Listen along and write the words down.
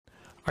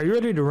Are you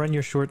ready to run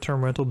your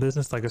short-term rental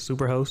business like a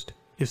superhost?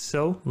 If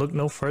so, look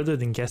no further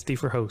than Guesty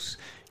for Hosts.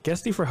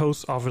 Guesty for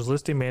Hosts offers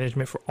listing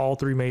management for all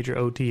three major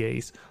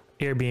OTAs,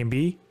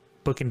 Airbnb,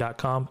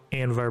 Booking.com,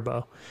 and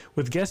Vrbo.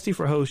 With Guesty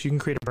for Hosts, you can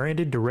create a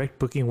branded direct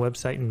booking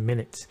website in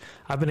minutes.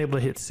 I've been able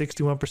to hit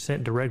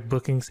 61% direct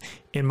bookings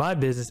in my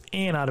business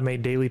and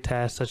automate daily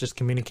tasks such as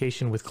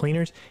communication with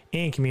cleaners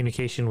and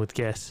communication with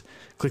guests.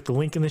 Click the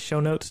link in the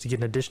show notes to get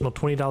an additional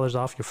 $20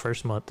 off your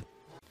first month.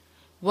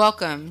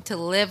 Welcome to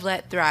Live,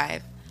 Let,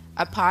 Thrive,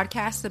 a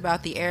podcast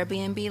about the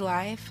Airbnb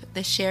life,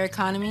 the share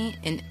economy,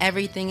 and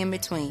everything in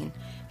between.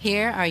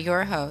 Here are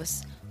your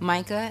hosts,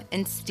 Micah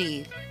and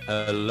Steve.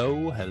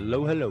 Hello.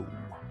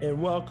 And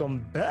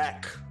welcome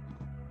back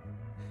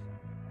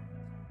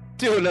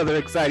to another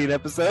exciting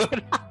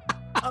episode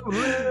of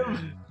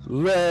Live,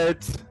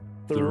 Let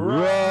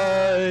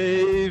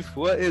Thrive.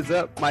 What is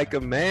up,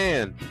 Micah,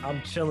 man?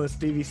 I'm chilling,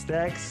 Stevie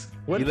Stacks.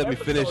 You let me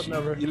finish.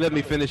 You let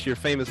me finish your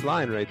famous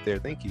line right there.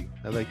 Thank you.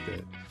 I like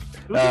that.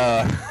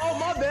 Oh,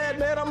 my bad,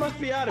 man. I must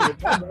be out of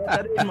it. My bad.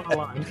 That is my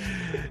line.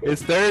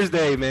 It's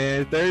Thursday,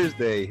 man.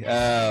 Thursday.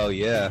 Oh,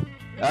 yeah.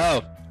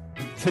 Oh,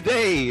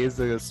 today is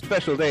a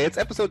special day. It's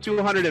episode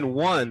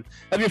 201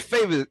 of your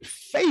favorite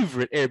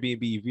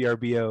Airbnb,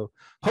 VRBO,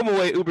 home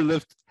away, Uber,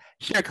 Lyft,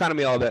 share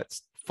economy, all that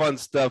fun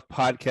stuff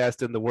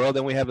podcast in the world.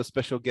 And we have a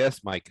special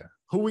guest, Micah.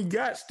 Who we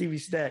got, Stevie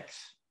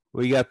Stacks?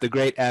 We got the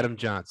great Adam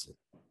Johnson.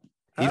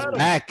 He's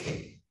back.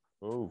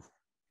 Ooh.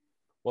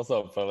 What's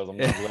up, fellas? I'm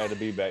glad to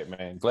be back,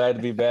 man. Glad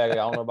to be back. I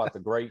don't know about the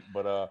great,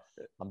 but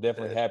I'm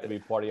definitely happy to be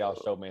part of y'all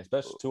show, man.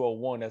 Especially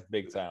 201, that's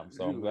big time.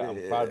 So I'm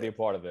proud to be a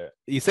part of that.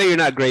 You say you're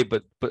not great,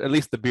 but at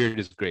least the beard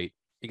is great.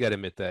 You got to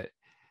admit that.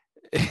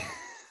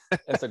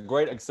 It's a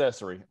great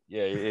accessory.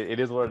 Yeah, it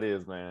is what it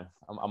is, man.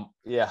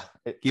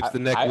 Keeps the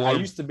neck warm. I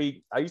used to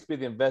be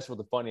the investor with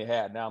the funny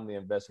hat. Now I'm the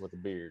investor with the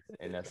beard,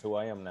 and that's who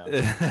I am now.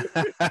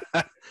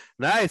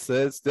 Nice.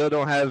 It still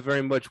don't have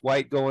very much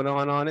white going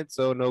on it,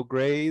 so no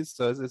grays.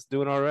 So it's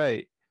doing all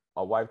right.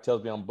 My wife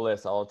tells me I'm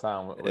blessed all the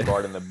time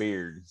regarding the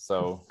beard.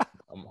 So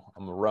I'm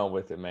gonna run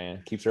with it,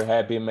 man. Keeps her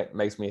happy and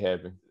makes me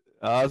happy.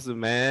 Awesome,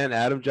 man.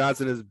 Adam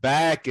Johnson is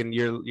back, and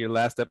your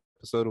last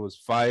episode was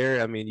fire.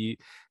 I mean,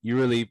 you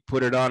really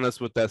put it on us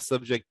with that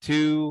subject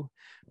too,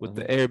 with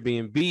the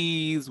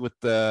Airbnbs, with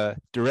the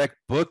direct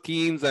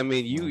bookings. I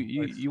mean,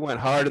 you went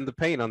hard in the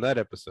paint on that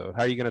episode.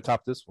 How are you going to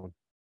top this one?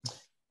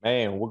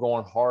 Man, we're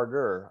going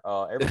harder.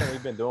 Everything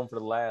we've been doing for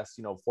the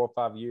last 4 or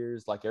 5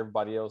 years, like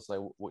everybody else, like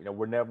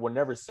we're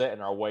never set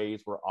in our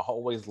ways. We're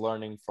always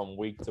learning from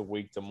week to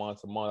week to month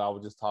to month. I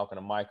was just talking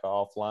to Micah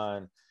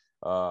offline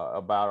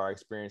about our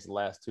experience the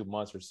last 2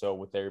 months or so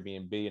with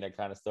Airbnb and that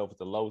kind of stuff with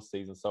the low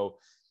season. So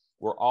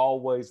we're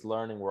always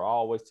learning. We're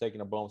always taking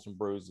the bumps and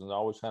bruises and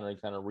always trying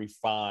to kind of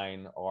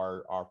refine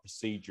our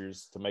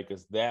procedures to make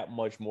us that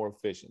much more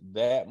efficient,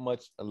 a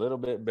little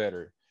bit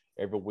better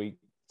every week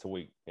to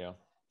week. Yeah.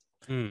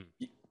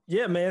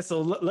 Yeah, man.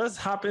 So let's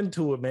hop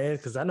into it, man.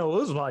 Because I know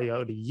it was like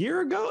a year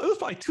ago. It was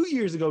probably 2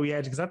 years ago we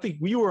had you, because I think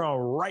we were on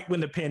right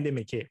when the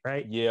pandemic hit,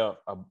 right? Yeah.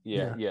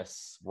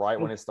 Yes. Right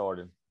when it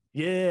started.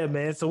 Yeah,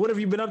 man. So what have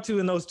you been up to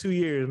in those 2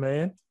 years,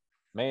 man?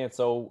 Man,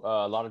 so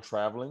a lot of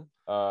traveling.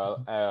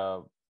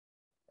 As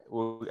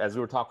we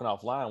were talking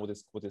offline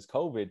with this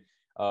COVID,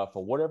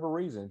 for whatever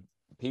reason,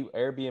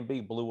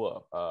 Airbnb blew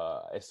up.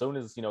 As soon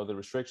as the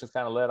restrictions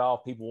kind of let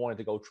off, people wanted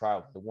to go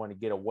travel. They wanted to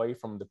get away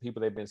from the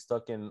people they've been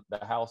stuck in the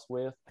house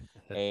with.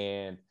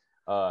 And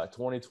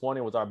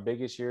 2020 was our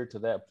biggest year to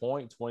that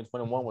point.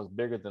 2021 was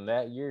bigger than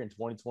that year, and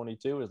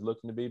 2022 is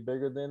looking to be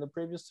bigger than the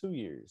previous 2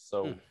 years.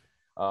 So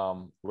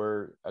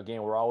we're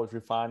always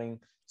refining,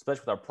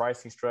 especially with our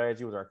pricing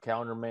strategy, with our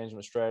calendar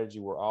management strategy.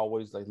 We're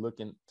always like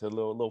looking to a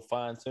little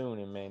fine tune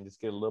and, man,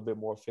 just get a little bit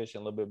more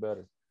efficient, a little bit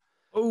better.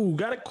 Oh,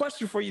 got a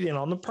question for you then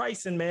on the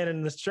pricing, man,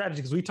 and the strategy,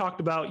 because we talked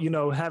about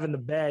having the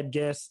bad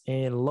guests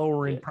and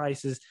lowering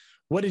prices.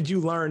 What did you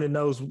learn in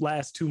those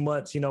last 2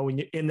 months, when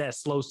you're in that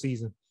slow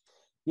season?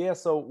 Yeah,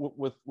 so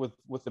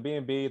with the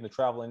B&B and the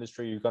travel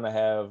industry, you're going to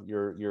have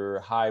your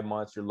high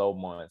months, your low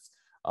months.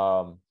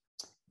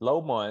 Low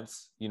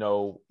months,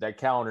 that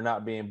calendar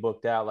not being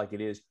booked out like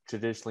it is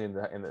traditionally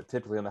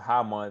typically in the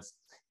high months,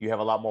 you have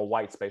a lot more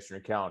white space in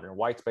your calendar. And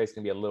white space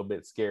can be a little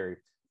bit scary,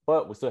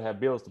 but we still have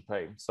bills to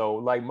pay. So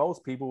like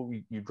most people,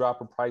 you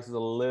drop your prices a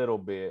little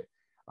bit.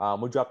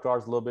 We dropped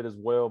ours a little bit as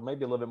well,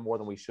 maybe a little bit more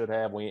than we should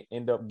have. We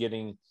end up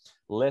getting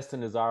less than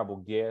desirable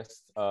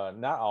guests.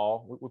 Not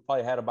all. We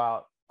probably had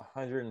about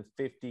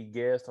 150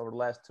 guests over the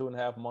last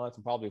 2.5 months,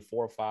 and probably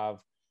 4 or 5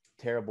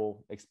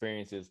 terrible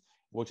experiences,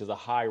 which is a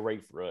high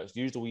rate for us.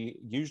 Usually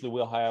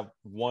we'll have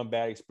one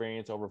bad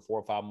experience over a 4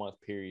 or 5 month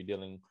period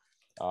dealing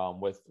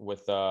with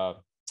a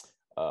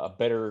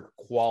better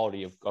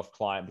quality of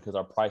client, because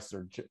our prices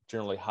are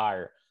generally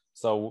higher.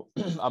 So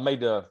I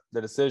made the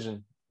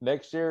decision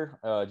next year,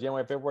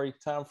 January, February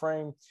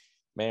timeframe,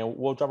 man,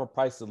 we'll drop our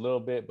prices a little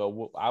bit, but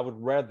I would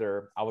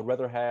rather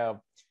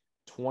have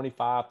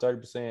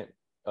 25-30%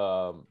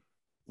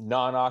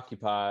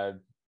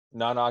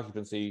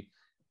 non-occupancy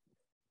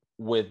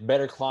with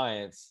better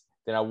clients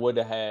than I would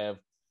to have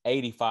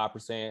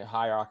 85%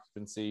 higher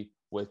occupancy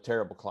with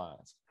terrible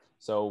clients.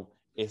 So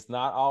it's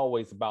not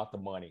always about the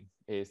money.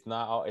 It's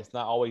not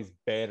always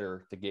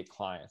better to get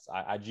clients.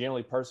 I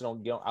generally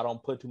personally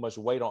don't put too much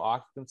weight on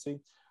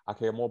occupancy. I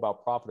care more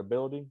about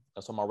profitability.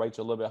 So my rates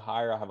are a little bit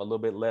higher. I have a little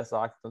bit less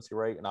occupancy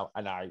rate,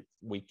 and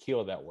we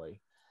kill that way.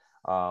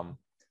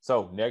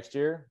 So next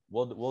year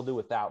we'll do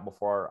without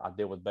before I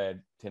deal with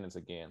bad tenants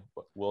again.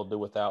 But we'll do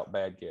without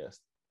bad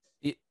guests.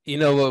 You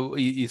know,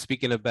 you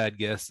speaking of bad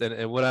guests,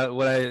 and what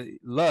I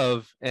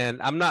love,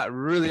 and I'm not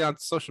really on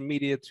social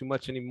media too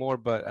much anymore,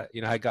 but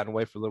you know, I had gotten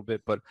away for a little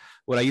bit. But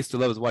what I used to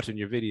love is watching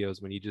your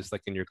videos when you just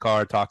like in your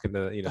car talking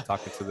to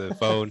the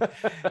phone,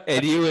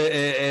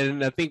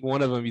 and I think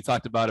one of them you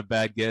talked about a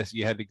bad guest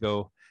you had to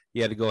go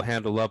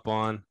handle up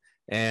on,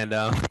 and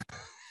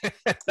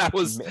that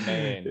was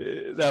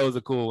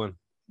a cool one.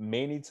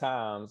 Many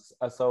times,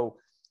 so.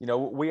 You know,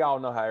 we all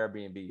know how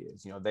Airbnb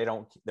is. You know, they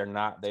don't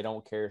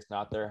care. It's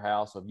not their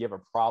house. So if you have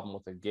a problem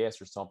with a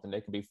guest or something,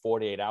 they can be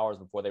 48 hours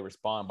before they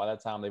respond. By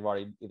that time, they've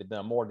already either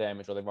done more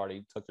damage or they've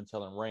already took their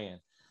tail and ran.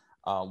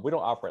 We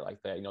don't operate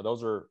like that. You know,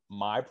 those are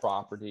my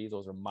properties.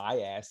 Those are my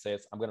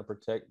assets. I'm going to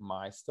protect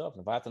my stuff.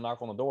 And if I have to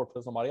knock on the door,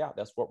 put somebody out,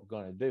 that's what we're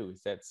going to do.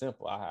 It's that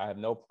simple. I have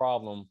no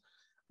problem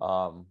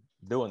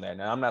doing that.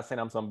 Now, I'm not saying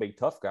I'm some big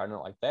tough guy,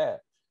 nothing like that,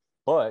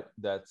 but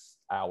that's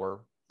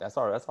our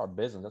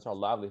business. That's our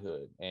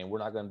livelihood. And we're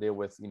not going to deal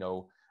with, you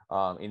know,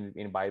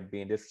 anybody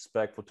being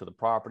disrespectful to the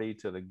property,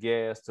 to the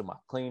guests, to my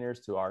cleaners,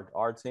 to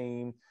our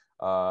team,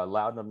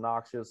 loud and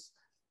obnoxious,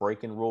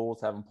 breaking rules,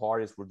 having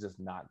parties. We're just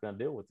not going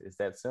to deal with it. It's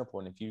that simple.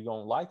 And if you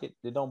don't like it,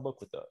 then don't book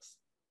with us.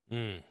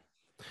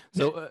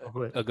 So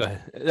go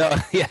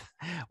ahead. Yeah.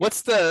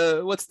 What's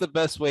the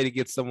best way to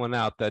get someone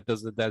out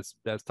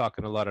that's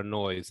talking a lot of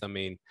noise? I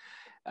mean,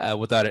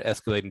 without it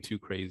escalating too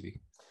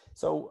crazy.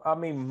 So, I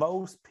mean,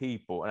 most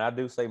people, and I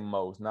do say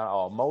most, not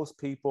all, most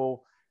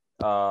people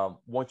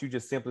want you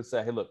just simply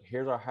say, hey, look,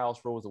 here's our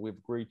house rules that we've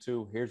agreed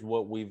to. Here's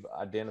what we've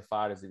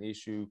identified as an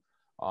issue.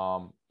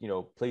 You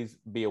know, please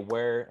be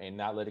aware and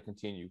not let it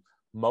continue.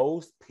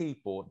 Most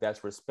people, that's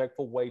a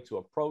respectful way to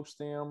approach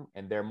them,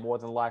 and they're more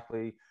than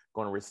likely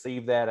going to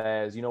receive that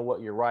as, you know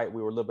what, you're right,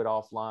 we were a little bit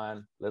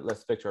offline.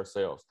 Let's fix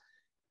ourselves.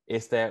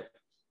 It's that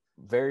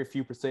very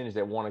few percentage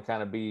that want to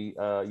kind of be,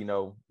 you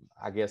know,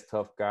 I guess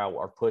tough guy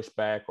or push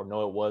back or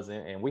no, it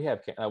wasn't. And we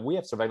have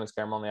surveillance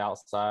camera on the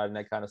outside and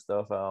that kind of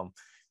stuff.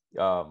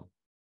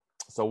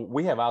 So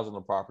we have eyes on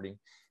the property,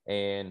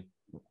 and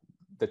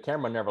the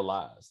camera never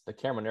lies.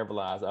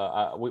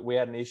 We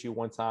had an issue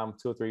one time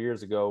 2 or 3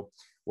 years ago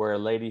where a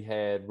lady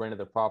had rented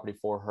the property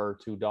for her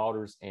 2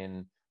 daughters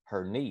and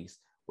her niece.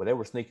 Well, they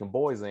were sneaking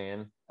boys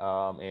in,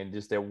 and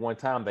just at one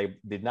time they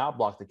did not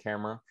block the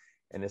camera,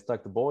 and they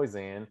stuck the boys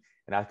in.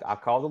 And I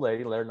called the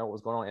lady, let her know what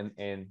was going on.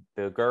 And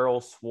the girl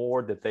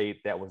swore that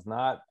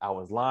I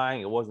was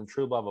lying. It wasn't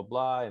true, blah, blah,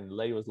 blah. And the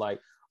lady was like,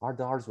 our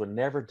daughters would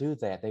never do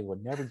that. They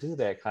would never do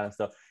that kind of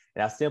stuff.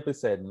 And I simply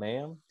said,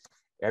 ma'am,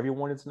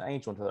 everyone is an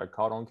angel until they're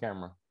caught on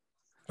camera.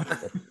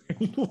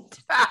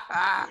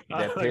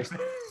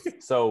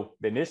 So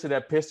initially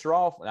that pissed her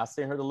off. And I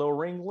sent her the little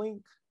ring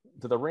link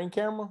to the Ring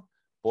camera.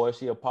 Boy,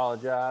 she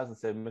apologized and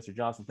said, Mr.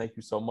 Johnson, thank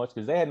you so much.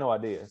 Because they had no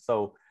idea.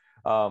 So,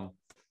 have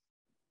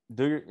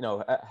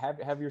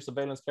your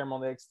surveillance camera on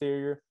the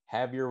exterior,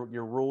 have your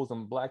rules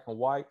in black and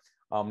white.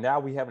 Now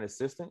we have an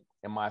assistant,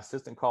 and my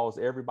assistant calls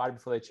everybody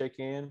before they check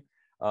in,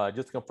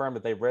 just to confirm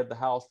that they've read the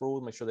house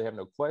rules, make sure they have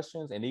no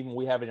questions. And even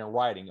we have it in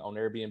writing on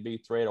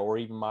Airbnb thread or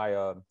even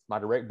my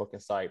direct booking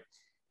site.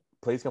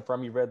 Please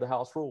confirm you read the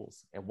house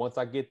rules. And once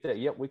I get that,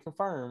 yep, we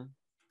confirm.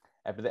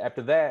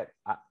 After that,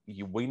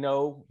 we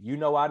know,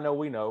 I know,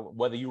 we know,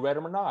 whether you read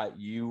them or not,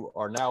 you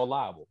are now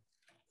liable.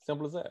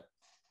 Simple as that.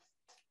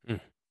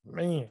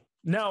 Man,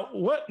 now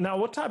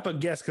what type of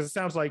guest? Because it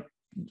sounds like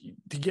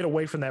to get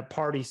away from that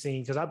party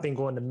scene. Because I've been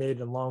going to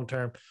mid and long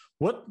term.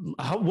 What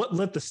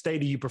length of stay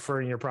do you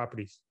prefer in your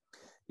properties?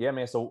 Yeah,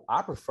 man. So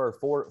I prefer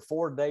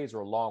 4 days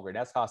or longer.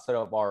 That's how I set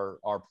up our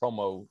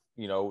promo.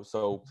 You know,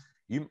 so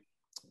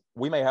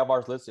we may have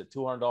ours listed at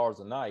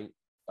 $200 a night.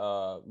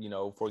 You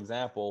know, for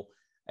example,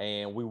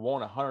 and we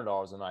want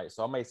 $100 a night.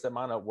 So I may set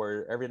mine up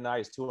where every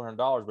night is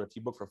 $200, but if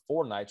you book for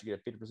 4 nights, you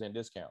get a 50%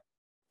 discount.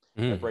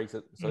 That breaks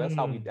it. So that's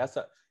how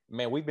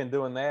we've been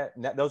doing that.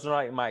 Those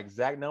are not my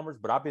exact numbers,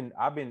 but I've been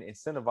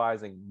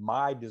incentivizing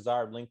my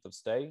desired length of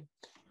stay,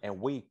 and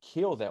we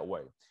kill that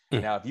way.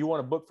 Now, if you want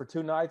to book for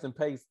 2 nights and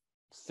pay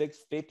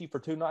 $650 for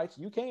 2 nights,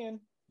 you can.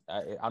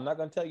 I'm not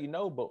going to tell you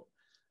no, but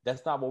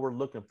that's not what we're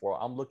looking for.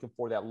 I'm looking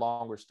for that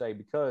longer stay,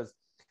 because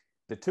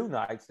the 2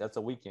 nights, that's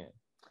a weekend.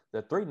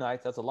 The 3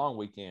 nights, that's a long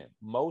weekend.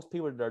 Most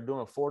people that are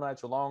doing 4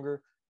 nights or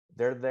longer,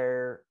 they're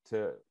there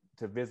to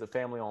visit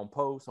family on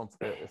post on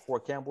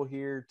Fort Campbell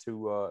here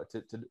to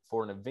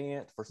for an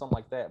event, for something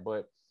like that.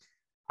 But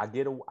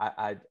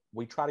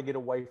we try to get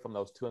away from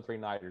those 2 and 3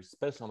 nighters,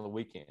 especially on the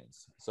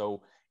weekends.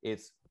 So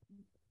it's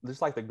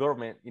just like the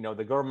government. You know,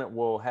 the government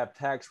will have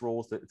tax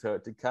rules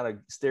to kind of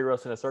steer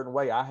us in a certain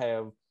way. I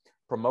have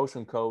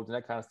promotion codes and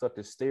that kind of stuff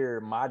to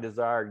steer my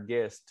desired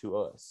guests to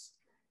us.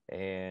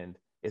 And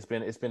it's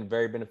been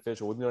very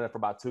beneficial. We've been doing that for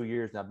about 2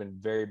 years, and I've been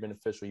very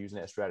beneficial using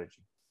that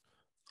strategy.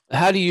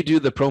 How do you do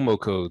the promo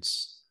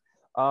codes?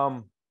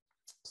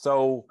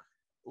 So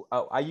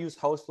I use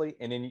Hostfully,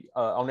 and then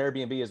on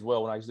Airbnb as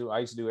well. When I used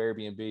to do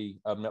Airbnb,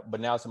 but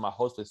now it's on my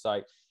Hostfully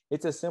site.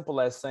 It's as simple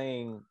as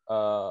saying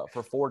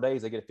for 4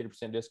 days, I get a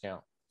 50%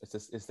 discount.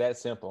 It's that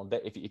simple.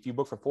 If you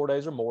book for 4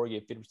 days or more, you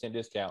get 50%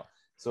 discount.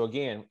 So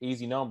again,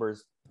 easy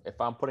numbers. If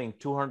I'm putting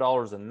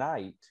 $200 a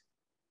night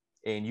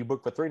and you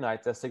book for 3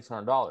 nights, that's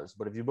 $600.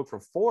 But if you book for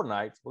 4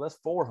 nights, well, that's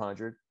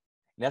 $400. And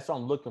that's what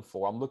I'm looking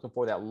for. I'm looking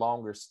for that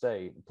longer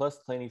stay, plus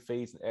cleaning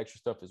fees and extra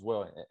stuff as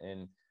well.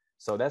 And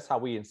so that's how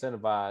we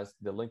incentivize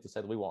the length of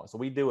stay that we want. So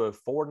we do a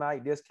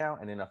 4-night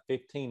discount and then a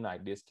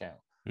 15-night discount.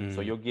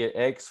 So you'll get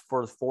X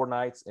for 4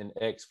 nights and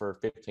X for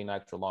 15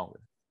 nights or longer.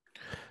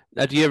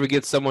 Now, do you ever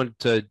get someone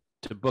to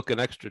book an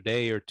extra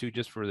day or 2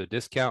 just for the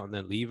discount and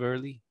then leave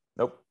early?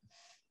 Nope.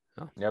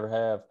 Oh. Never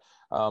have.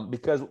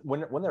 Because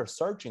when they're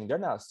searching, they're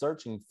not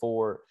searching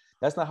for,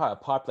 that's not how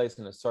it populates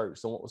in the search.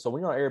 So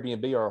when you're on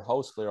Airbnb or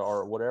Hostfully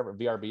or whatever,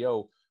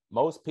 VRBO,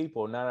 most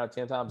people 9 out of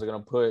 10 times are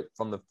going to put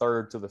from the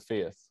 3rd to the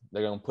 5th.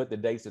 They're going to put the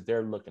dates that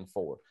they're looking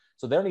for.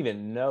 So they don't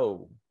even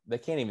know, they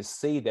can't even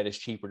see that it's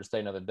cheaper to stay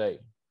another day.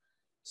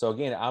 So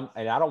again,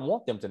 I don't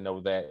want them to know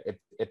that.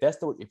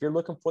 If you're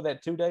looking for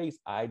that 2 days,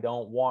 I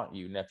don't want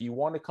you. Now, if you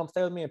want to come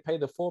stay with me and pay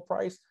the full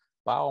price,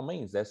 by all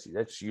means, that's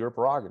your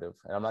prerogative,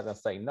 and I'm not going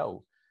to say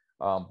no.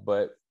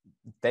 But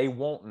they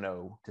won't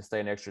know to stay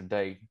an extra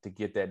day to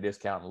get that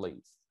discount and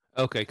leave.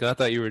 Okay, because I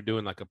thought you were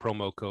doing like a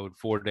promo code,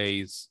 4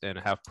 days and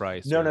a half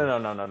price. No.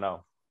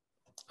 Okay.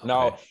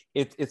 No,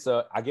 it's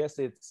I guess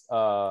it's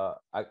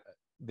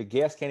the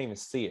guests can't even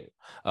see it.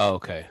 Oh,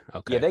 okay.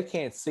 Yeah, they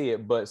can't see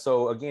it. But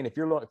so again, if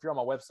you're on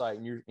my website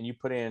and you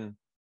put in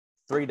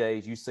 3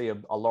 days, you see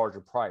a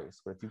larger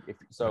price. But if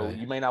right.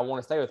 You may not want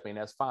to stay with me, and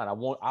that's fine. I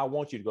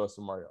want you to go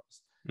somewhere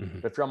else. Mm-hmm.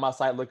 But if you're on my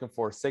site looking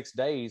for 6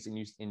 days and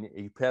you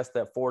pass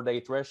that 4-day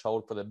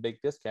threshold for the big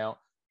discount,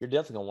 you're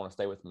definitely gonna want to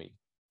stay with me.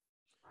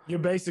 You're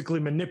basically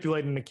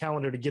manipulating the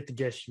calendar to get the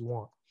guests you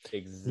want.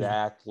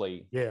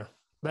 Exactly. Yeah,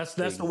 that's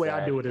exactly the way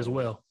I do it as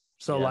well.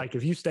 So like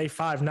if you stay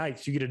 5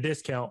 nights, you get a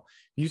discount.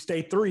 You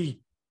stay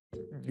 3,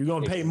 you're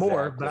going to pay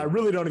more, but I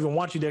really don't even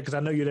want you there because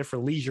I know you're there for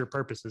leisure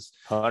purposes.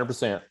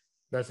 100%.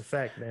 That's a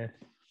fact, man.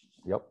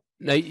 Yep.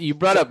 Now you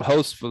brought up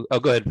Hostfully. Oh,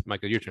 go ahead,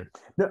 Michael, your turn.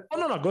 No,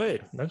 go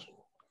ahead. Because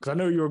I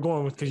know you were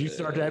going with, because you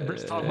started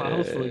talking about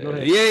Hostfully. Go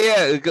ahead.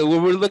 Yeah.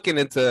 We're looking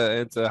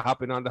into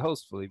hopping on the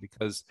Hostfully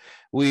because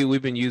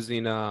we've been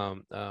using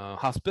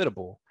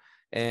Hospitable.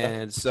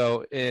 And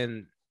so we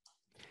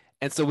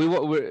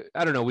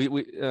I don't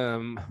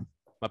know,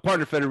 my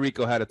partner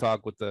Federico had a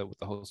talk with the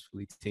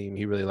Hostfully team.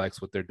 He really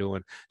likes what they're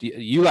doing. Do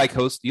you like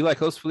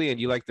Hostfully and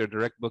you like their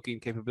direct booking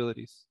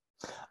capabilities?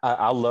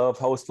 I love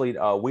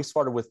Hostfully. We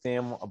started with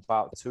them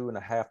about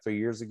 2.5, 3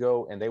 years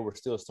ago, and they were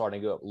still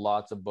starting up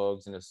lots of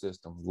bugs in the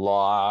system,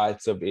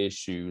 lots of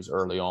issues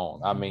early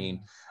on. I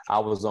mean, I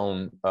was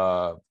on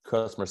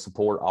customer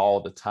support all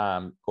the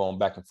time, going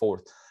back and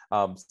forth.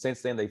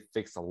 Since then, they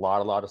fixed a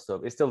lot of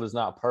stuff. It still is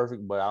not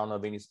perfect, but I don't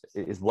know if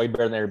it's way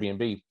better than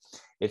Airbnb.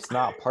 It's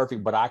not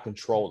perfect, but I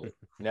control it.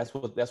 And that's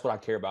what I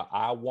care about.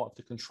 I want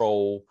to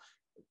control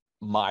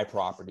my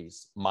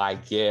properties, my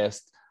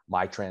guest,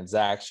 my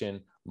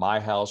transaction, my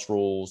house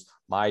rules,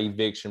 my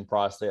eviction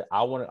process.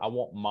 I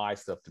want my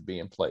stuff to be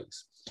in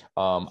place.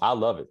 I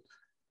love it.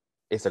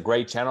 It's a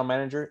great channel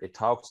manager. It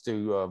talks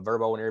to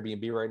Vrbo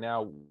and Airbnb right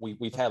now.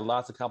 We've had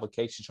lots of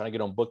complications trying to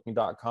get on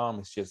Booking.com.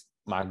 It's just,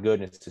 my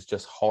goodness, it's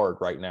just hard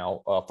right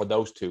now for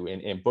those two.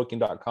 And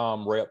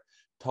Booking.com rep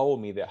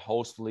told me that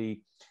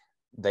Hostfully,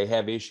 they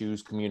have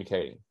issues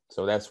communicating.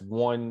 So that's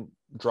one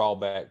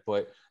drawback,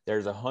 but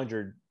there's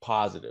 100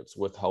 positives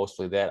with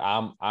Hostfully that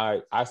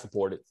I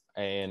support it,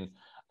 and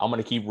I'm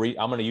gonna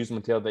I'm gonna use them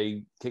until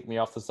they kick me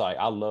off the site.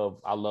 I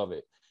love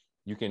it.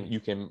 You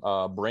can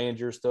brand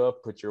your stuff,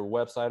 put your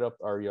website up,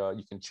 or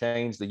you can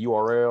change the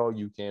URL.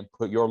 You can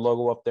put your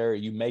logo up there.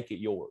 You make it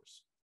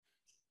yours.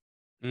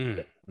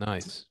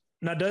 Nice.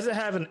 Now, does it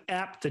have an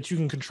app that you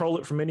can control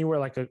it from anywhere,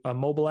 like a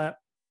mobile app?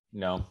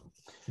 No.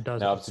 It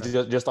doesn't. No,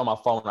 it's just on my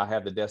phone. I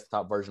have the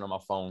desktop version on my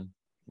phone,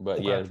 but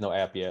okay. Yeah, there's no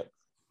app yet.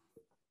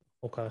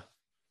 Okay.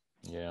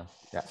 Yeah.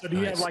 So do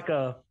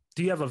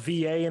you have a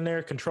VA in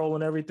there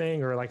controlling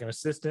everything, or like an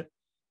assistant?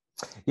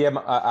 Yeah,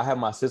 I have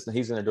my assistant.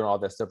 He's in there doing all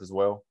that stuff as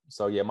well.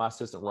 So yeah, my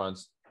assistant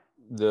runs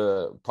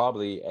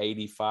probably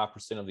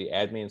 85% of the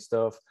admin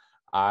stuff.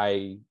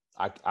 I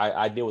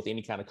deal with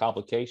any kind of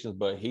complications,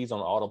 but he's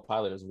on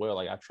autopilot as well.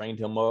 Like, I trained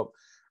him up.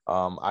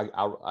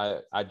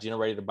 I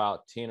generated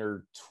about 10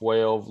 or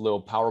 12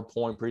 little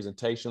PowerPoint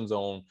presentations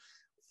on,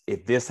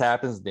 if this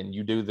happens, then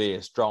you do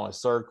this, drawing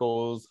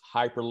circles,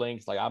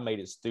 hyperlinks. Like, I made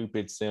it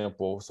stupid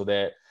simple so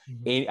that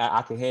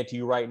I can hand to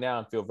you right now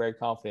and feel very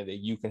confident that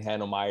you can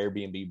handle my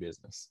Airbnb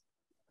business.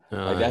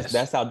 Like, that's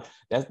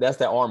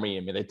the army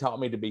in me. They taught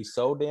me to be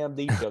so damn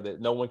detailed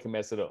that no one can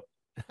mess it up.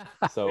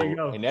 So, There you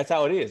go. and that's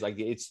how it is. Like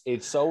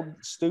it's so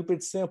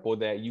stupid simple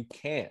that you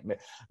can't.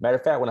 Matter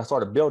of fact, when I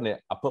started building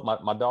it, I put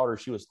my daughter,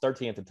 she was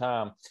 13 at the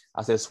time.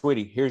 I said,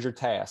 sweetie, here's your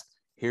task.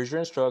 Here's your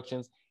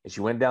instructions. And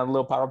she went down the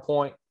little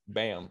PowerPoint,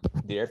 bam,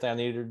 did everything I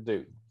needed her to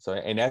do. So,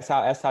 and that's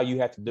how you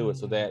have to do it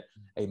so that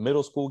a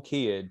middle school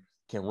kid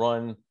can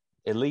run,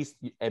 at least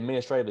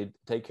administratively,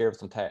 take care of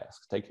some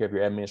tasks, take care of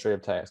your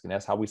administrative tasks. And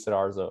that's how we set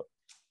ours up.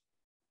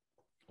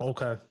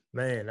 Okay,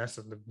 man, that's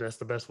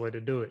the best way to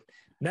do it.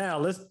 Now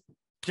let's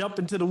jump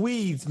into the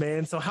weeds,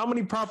 man. So how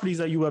many properties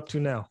are you up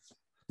to now?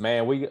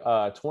 Man, we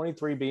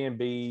 23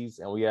 B&Bs,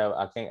 and we have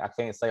I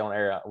can't say on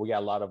air, we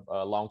got a lot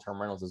of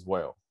long-term rentals as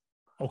well.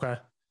 Okay.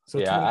 So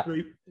Yeah,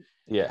 23.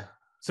 Yeah.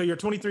 So your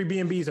 23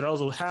 B&Bs, are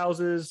those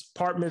houses,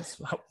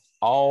 apartments?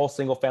 All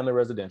single family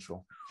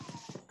residential.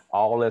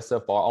 All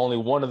SFR. Only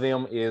one of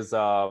them is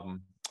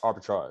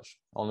arbitrage.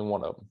 Only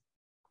one of them.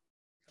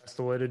 That's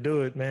the way to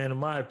do it, man, in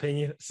my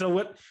opinion.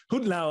 So who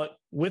now,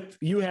 with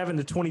you having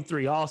the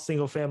 23, all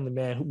single family,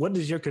 man, what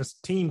does your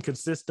team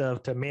consist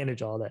of to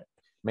manage all that?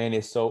 Man,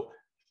 it's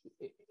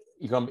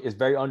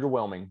very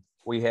underwhelming.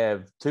 We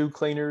have 2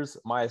 cleaners,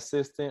 my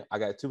assistant. I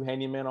got 2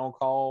 handymen on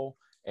call,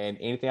 and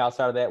anything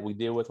outside of that we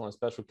deal with on a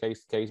special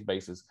case-to-case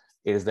basis.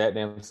 It is that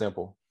damn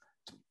simple.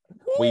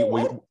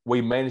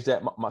 We manage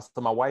that.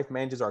 My wife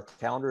manages our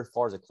calendar as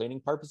far as the cleaning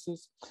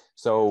purposes.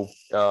 So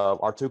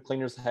our 2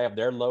 cleaners have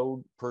their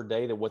load per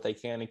day that what they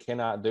can and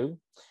cannot do,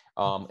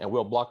 and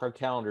we'll block our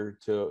calendar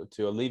to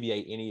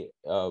alleviate any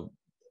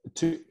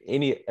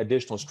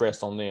additional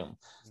stress on them.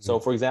 Mm-hmm. So,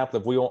 for example,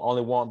 if we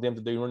only want them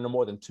to do no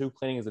more than 2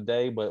 cleanings a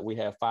day, but we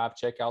have 5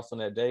 checkouts on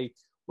that day,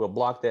 we'll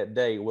block that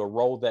day. We'll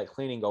roll that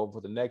cleaning over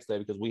for the next day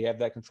because we have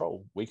that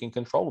control. We can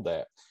control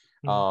that.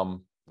 Mm-hmm.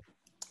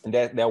 And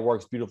that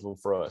works beautiful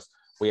for us.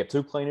 We have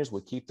 2 cleaners.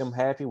 We keep them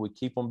happy. We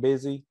keep them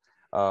busy.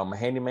 My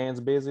handyman's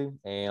busy.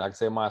 And like I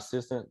said, my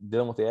assistant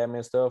dealing with the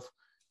admin stuff.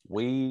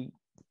 We're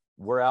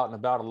out and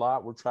about a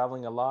lot. We're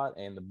traveling a lot,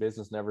 and the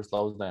business never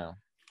slows down.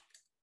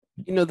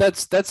 You know,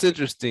 that's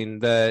interesting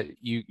that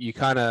you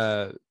kind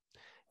of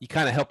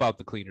help out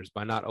the cleaners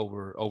by not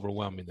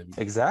overwhelming them.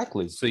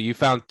 Exactly. So you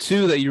found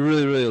 2 that you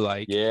really, really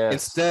like. Yeah.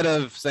 Instead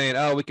of saying,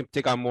 oh, we can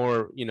take on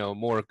more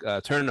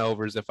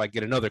turnovers if I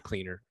get another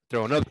cleaner,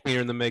 throw another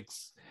cleaner in the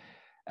mix.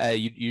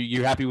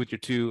 You're happy with your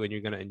 2,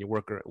 and you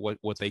work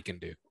what they can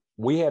do.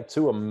 We have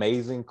 2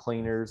 amazing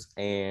cleaners,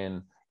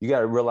 and you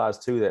got to realize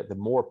too that the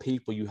more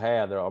people you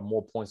have, there are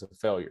more points of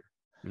failure.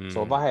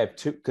 So if I have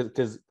 2,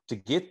 because to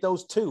get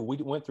those 2, we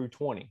went through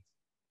 20.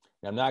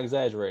 I'm not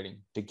exaggerating.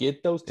 To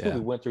get those 2,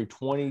 we went through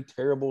 20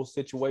 terrible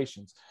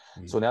situations.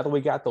 So now that we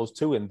got those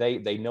 2, and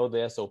they know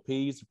the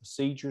SOPs, the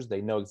procedures,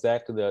 they know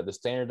exactly the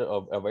standard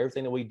of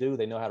everything that we do.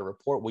 They know how to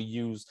report. We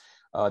use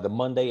the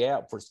Monday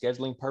app for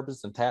scheduling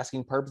purposes and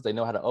tasking purposes. They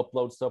know how to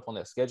upload stuff on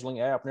that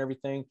scheduling app and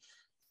everything.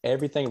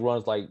 Everything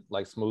runs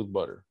like smooth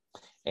butter,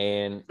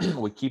 and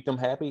we keep them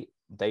happy.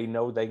 They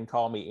know they can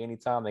call me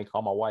anytime. They can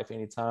call my wife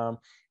anytime.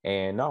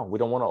 And no, we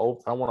don't want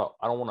to.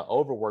 I don't want to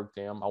overwork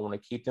them. I want to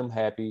keep them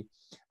happy,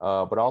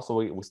 but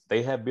also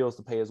they have bills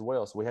to pay as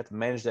well. So we have to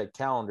manage that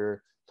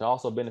calendar to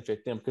also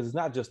benefit them, because it's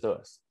not just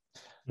us.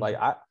 Mm-hmm. Like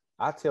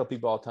I tell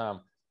people all the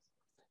time,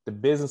 the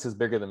business is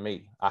bigger than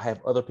me. I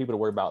have other people to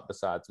worry about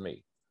besides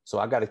me. So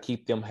I got to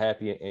keep them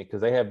happy, and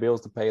because they have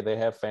bills to pay, they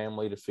have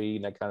family to feed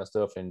and that kind of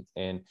stuff.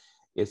 And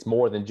it's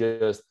more than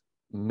just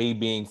me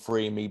being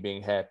free, me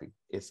being happy.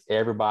 It's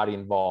everybody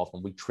involved,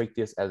 and we treat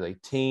this as a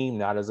team,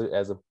 not as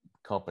a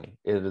company.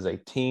 It is a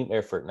team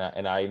effort now,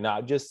 and I'm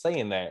not just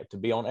saying that to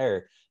be on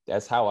air.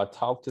 That's how I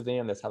talk to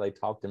them. That's how they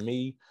talk to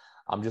me.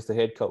 I'm just a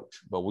head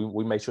coach, but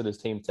we make sure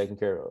this team's taken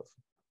care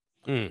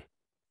of.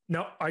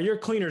 Now, are your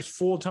cleaners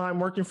full-time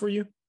working for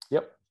you?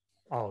 Yep.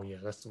 Oh yeah,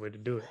 that's the way to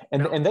do it.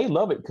 And they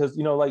love it because,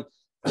 like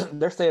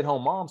they're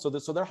stay-at-home moms, so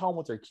they're home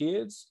with their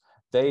kids.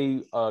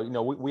 They,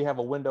 we have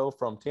a window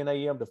from 10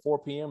 a.m. to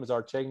 4 p.m. is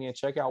our check-in and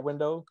check-out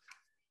window.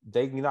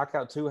 They can knock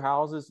out 2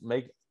 houses,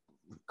 make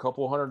a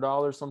couple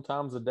 $100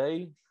 sometimes a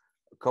day,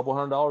 a couple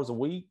 $100 a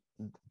week,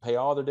 pay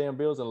all their damn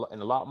bills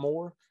and a lot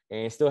more,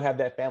 and still have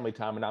that family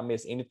time and not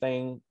miss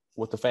anything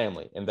with the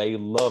family. And they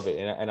love it.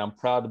 And I'm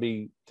proud to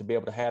be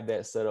able to have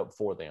that set up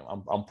for them.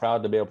 I'm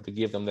proud to be able to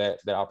give them that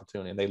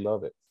opportunity, and they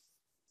love it.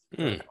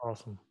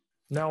 Awesome.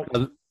 Now,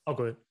 go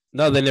ahead.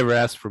 No, they never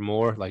ask for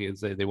more. Like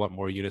they want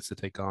more units to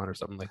take on or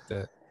something like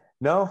that.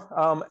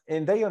 No,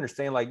 and they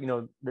understand. Like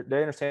they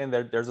understand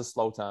that there's a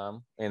slow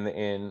time,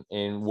 and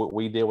what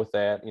we deal with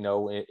that.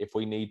 If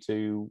we need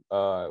to,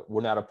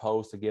 we're not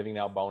opposed to giving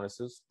out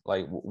bonuses.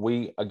 Like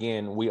we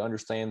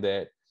understand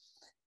that.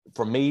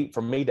 For me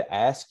to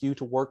ask you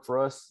to work for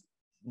us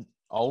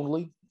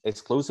only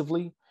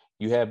exclusively,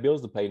 you have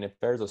bills to pay, and if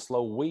there's a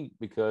slow week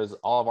because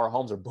all of our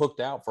homes are booked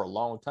out for a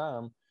long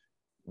time,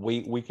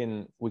 we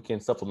can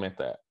supplement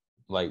that.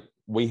 Like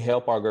we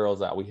help our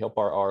girls out, we help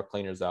our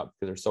cleaners out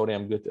because they're so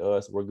damn good to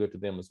us. We're good to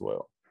them as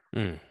well.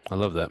 I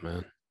love that,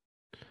 man.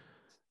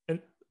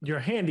 And your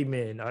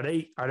handymen, are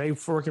they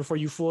working for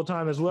you full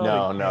time as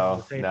well?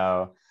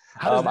 No.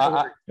 How does that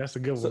work? That's a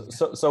good one.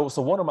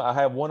 So I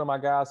have one of my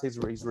guys.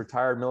 He's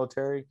retired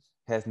military.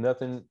 Has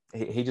nothing.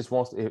 He just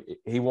wants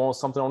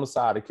something on the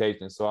side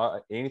occasionally.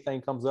 So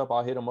anything comes up,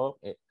 I'll hit him up.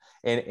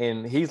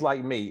 And he's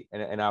like me,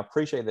 and I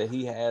appreciate that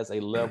he has a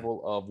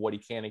level of what he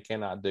can and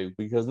cannot do,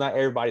 because not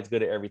everybody's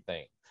good at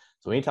everything.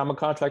 So anytime a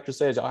contractor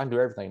says, I can do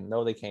everything,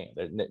 no, they can't.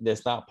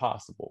 That's not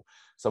possible.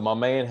 So my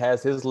man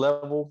has his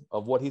level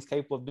of what he's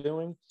capable of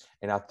doing,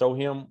 and I throw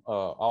him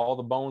all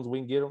the bones we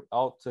can get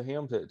out to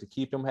him to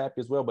keep him happy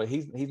as well. But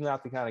he's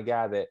not the kind of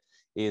guy that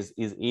is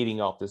eating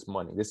off this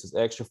money. This is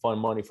extra fun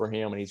money for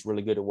him, and he's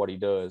really good at what he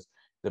does.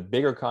 The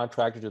bigger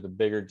contractors are the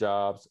bigger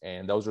jobs,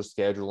 and those are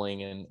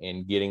scheduling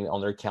and getting on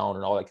their calendar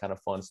and all that kind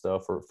of fun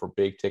stuff for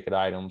big ticket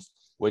items,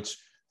 which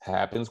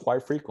happens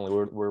quite frequently.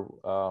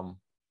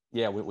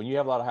 When you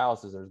have a lot of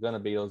houses, there's going to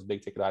be those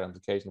big ticket items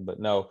occasionally. But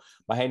no,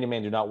 my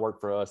handyman do not work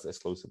for us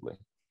exclusively.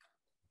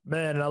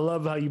 Man, and I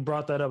love how you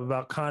brought that up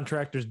about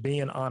contractors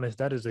being honest.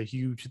 That is a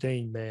huge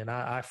thing, man.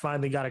 I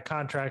finally got a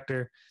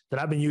contractor that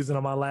I've been using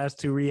on my last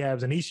 2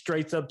 rehabs, and he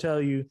straight up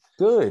tell you,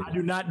 good. I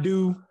do not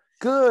do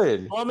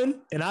good plumbing,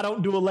 and I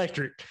don't do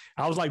electric.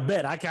 I was like,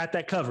 bet I got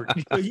that covered.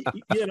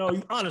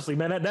 Honestly,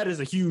 man, that is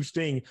a huge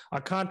thing. A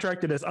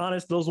contractor that's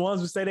honest, those ones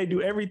who say they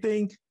do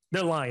everything,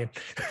 they're lying.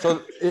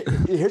 So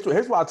here's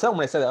what I tell them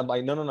when they say that. I'm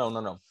like,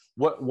 no.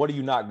 What are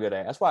you not good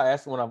at? That's why I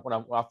asked them when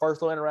I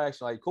first little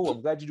interaction, like, cool,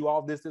 I'm glad you do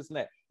all this, and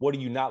that. What do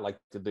you not like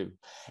to do?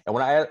 And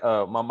when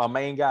I my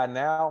main guy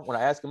now, when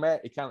I ask him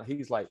that,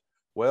 he's like,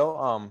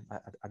 well,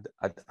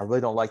 I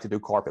really don't like to do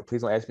carpet.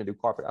 Please don't ask me to do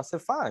carpet. I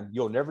said, fine,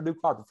 you'll never do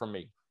carpet for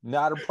me.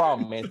 Not a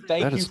problem, man.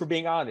 Thank you for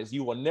being honest.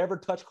 You will never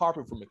touch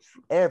carpet for me,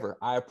 ever.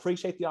 I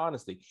appreciate the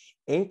honesty.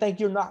 Anything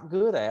you're not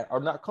good at or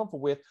not comfortable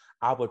with,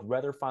 I would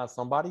rather find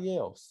somebody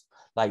else.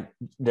 Like,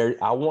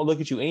 I won't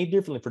look at you any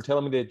differently for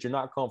telling me that you're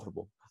not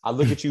comfortable. I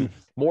look at you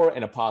more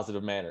in a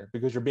positive manner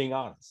because you're being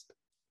honest.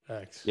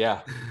 Thanks.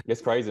 Yeah,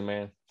 it's crazy,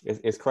 man.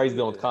 It's crazy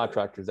dealing with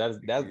contractors. That's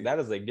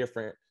a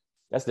different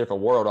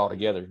world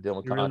altogether, dealing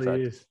with contractors.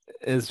 Really is.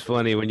 It's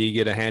funny when you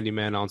get a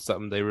handyman on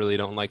something they really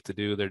don't like to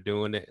do. They're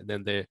doing it, and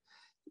then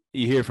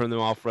you hear from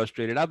them all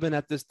frustrated. I've been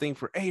at this thing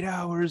for 8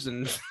 hours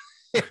and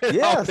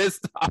all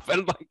pissed off.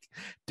 And I'm like,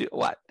 dude,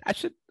 what? I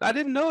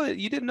didn't know it.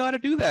 You didn't know how to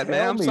do that,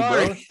 man. I'm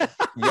sorry.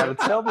 You got to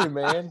tell me,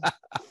 man.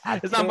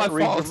 It's not my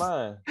fault. Your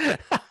mind.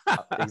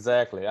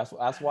 Exactly.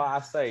 That's why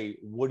I say,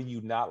 what do you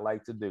not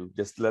like to do?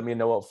 Just let me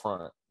know up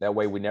front. That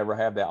way we never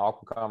have that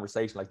awkward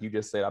conversation. Like you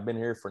just said, I've been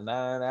here for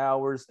 9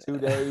 hours, 2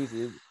 days.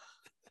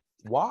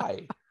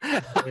 Why?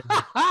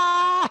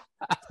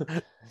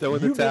 You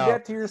did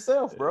that to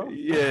yourself, bro.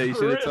 Yeah, you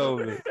should have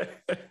told me.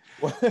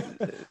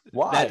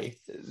 Why?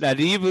 Now,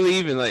 do you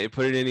believe in like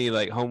putting any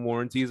like home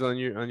warranties on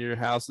your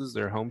houses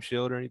or Home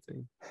Shield or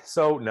anything?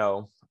 So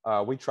no,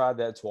 we tried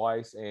that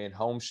twice, and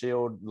Home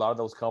Shield, a lot of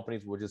those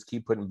companies will just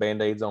keep putting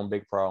band-aids on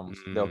big problems.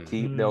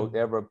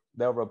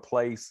 They'll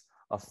replace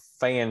a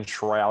fan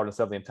shroud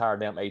instead of the entire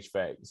damn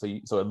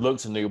HVAC. So it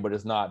looks new, but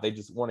it's not. They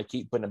just want to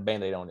keep putting a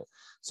band-aid on it.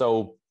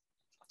 So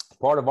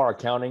part of our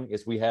accounting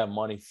is we have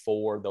money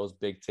for those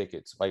big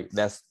tickets. Like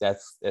that's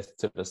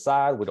to the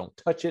side. We don't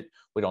touch it.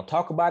 We don't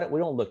talk about it.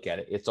 We don't look at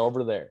it. It's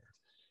over there.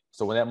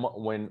 So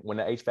when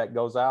the HVAC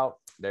goes out,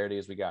 there it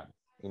is. We got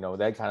it.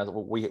 That kind of,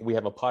 we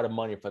have a pot of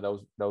money for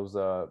those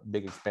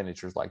big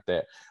expenditures like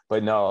that.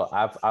 But no,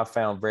 I've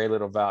found very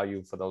little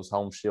value for those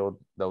Home Shield,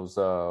 those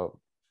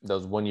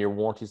 1 year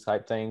warranty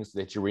type things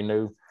that you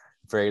renew.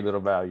 Very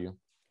little value.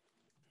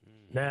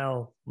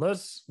 Now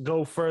let's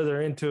go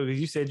further into it,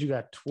 because you said you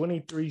got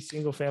 23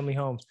 single family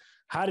homes.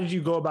 How did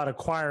you go about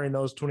acquiring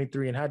those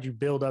 23, and how did you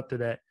build up to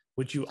that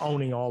with you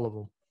owning all of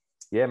them?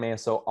 Yeah, man.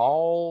 So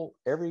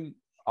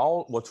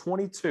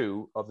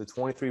 22 of the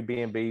 23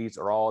 B&Bs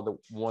are all the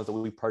ones that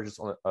we purchased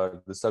on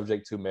the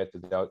subject to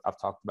method that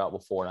I've talked about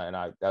before. And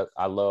I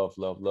love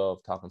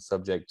talking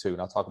subject to,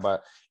 and I'll talk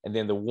about, and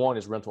then the one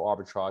is rental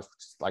arbitrage, which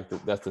is like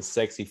that's the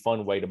sexy,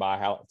 fun way to buy a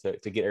house,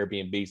 to get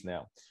Airbnbs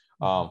now.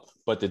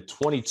 But the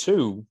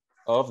 22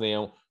 of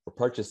them were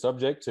purchased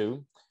subject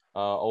to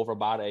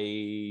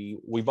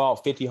we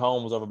bought 50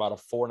 homes over about a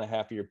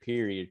 4.5 year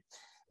period.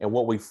 And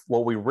what we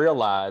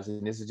realized,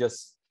 and this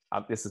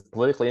is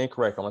politically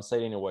incorrect, I'm going to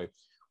say it anyway.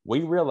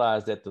 We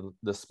realized that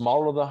the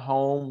smaller the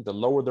home, the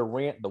lower the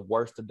rent, the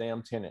worse the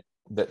damn tenant,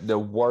 the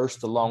worse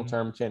the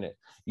long-term tenant.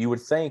 You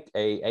would think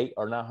a $800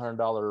 or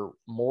 $900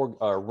 more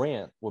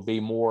rent would be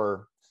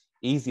more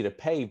easy to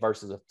pay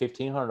versus a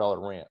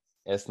 $1,500 rent.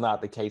 It's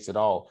not the case at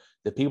all.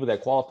 The people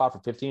that qualify for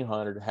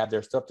 $1,500 have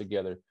their stuff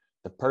together.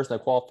 The person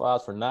that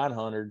qualifies for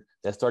 $900,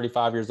 that's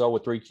 35 years old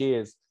with 3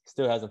 kids,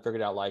 still hasn't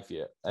figured out life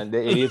yet. And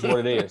it is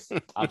what it is.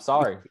 I'm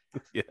sorry.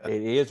 Yeah.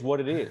 It is what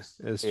it is.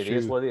 It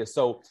is what it is.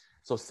 So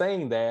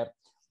saying that,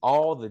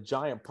 all the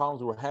giant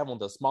problems we're having with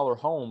the smaller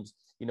homes,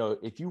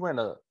 if you rent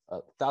a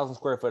 1,000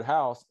 square foot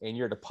house and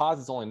your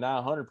deposit's only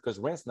 $900 because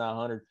rent's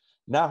 $900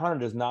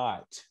 does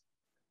not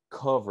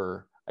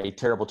cover a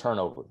terrible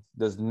turnover,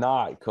 does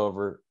not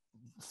cover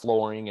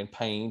flooring and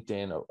paint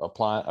and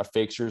applying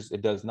fixtures.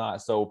 It does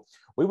not. So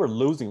we were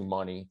losing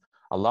money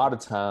a lot of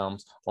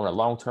times on a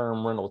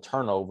long-term rental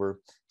turnover.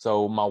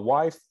 So my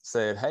wife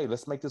said, hey,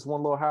 let's make this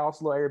one little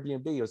house, little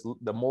Airbnb.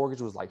 The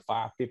mortgage was like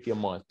 $550 a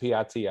month,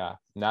 PITI,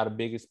 not a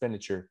big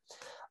expenditure.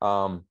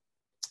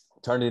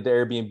 Turned it into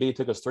Airbnb. It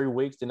took us 3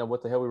 weeks. Didn't know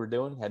what the hell we were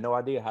doing. Had no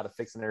idea how to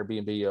fix an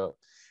Airbnb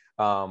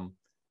up.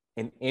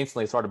 And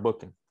instantly started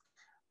booking.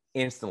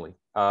 Instantly.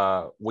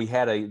 We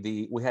had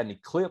an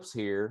eclipse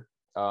here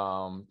 3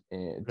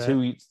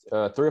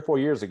 or 4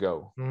 years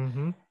ago.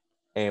 Mm-hmm.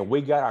 And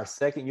we got our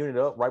second unit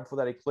up right before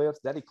that eclipse.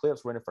 That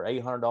eclipse rented for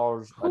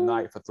 $800 a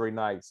night for 3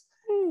 nights.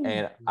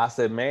 And I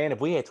said, man,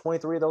 if we had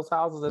 23 of those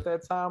houses at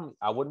that time,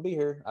 I wouldn't be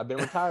here. I've been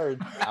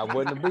retired. I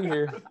wouldn't be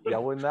here.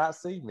 Y'all would not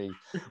see me.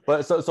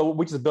 But so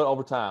we just built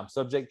over time,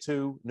 subject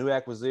to new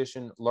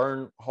acquisition,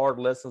 learn hard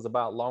lessons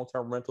about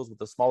long-term rentals with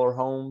the smaller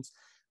homes,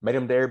 made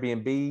them to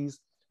Airbnbs.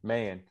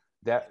 Man,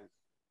 that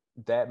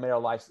made our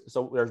life.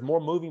 So there's more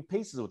moving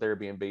pieces with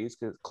Airbnbs,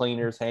 because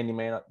cleaners,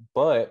 handyman,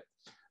 but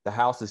the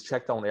house is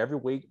checked on every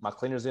week. My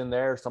cleaner's in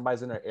there.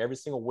 Somebody's in there every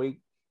single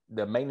week.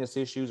 The maintenance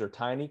issues are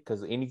tiny,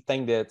 because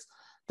anything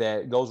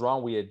that goes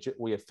wrong,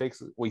 we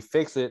fix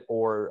it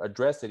or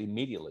address it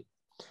immediately,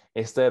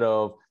 instead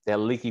of that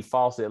leaky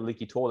faucet, that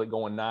leaky toilet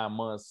going 9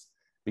 months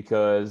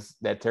because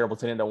that terrible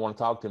tenant don't want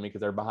to talk to me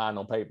because they're behind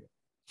on payment.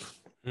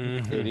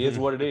 Mm-hmm. It is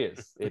what it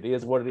is. It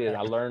is what it is.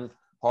 I learned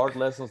hard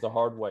lessons the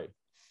hard way.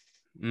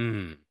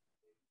 Mm.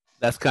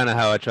 That's kind of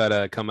how I try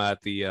to come at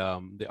the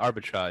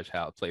arbitrage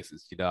house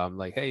places. I'm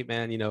like, hey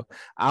man,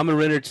 I'm a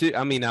renter too.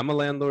 I mean, I'm a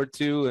landlord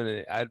too,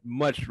 and I'd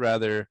much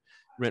rather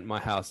rent my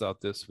house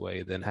out this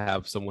way than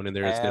have someone in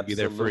there that's going to be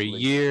there for a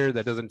year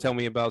that doesn't tell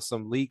me about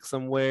some leak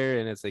somewhere,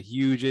 and it's a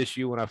huge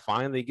issue when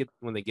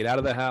they get out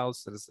of the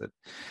house.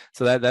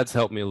 So that's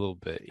helped me a little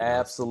bit.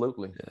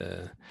 Absolutely.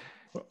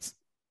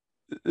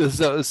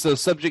 So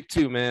subject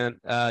to, man,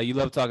 you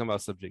love talking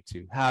about subject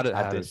to. How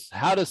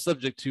does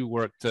subject to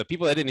work to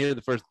people that didn't hear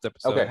the first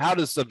episode? Okay. How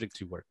does subject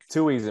to work?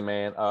 Too easy,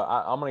 man.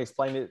 I'm gonna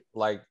explain it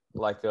like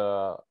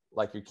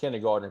your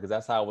kindergartner, because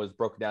that's how it was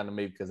broken down to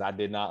me, because I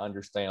did not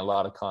understand a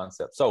lot of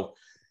concepts. So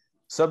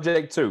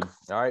subject to,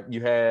 all right,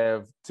 you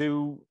have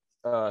two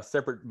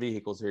separate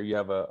vehicles here. You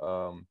have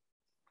a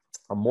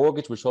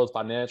mortgage, which shows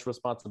financial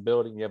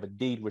responsibility. You have a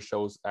deed, which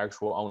shows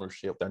actual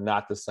ownership. They're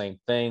not the same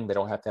thing. They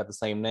don't have to have the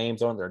same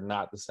names on. They're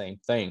not the same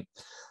thing.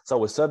 So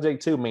what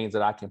subject to means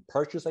that I can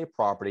purchase a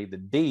property. The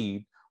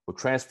deed will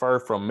transfer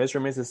from Mr.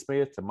 and Mrs.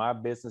 Smith to my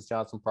business,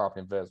 Johnson Property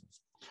Investments.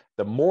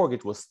 The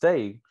mortgage will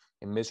stay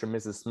in Mr. and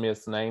Mrs.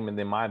 Smith's name, and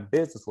then my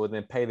business will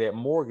then pay that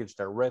mortgage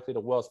directly to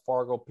Wells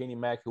Fargo,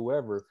 PennyMac,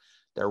 whoever,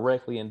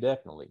 directly,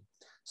 indefinitely.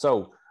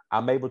 So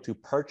I'm able to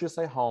purchase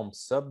a home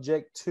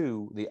subject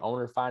to the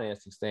owner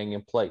financing staying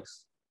in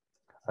place.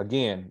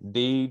 Again,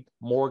 deed,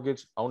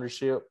 mortgage,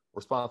 ownership,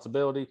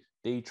 responsibility,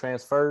 deed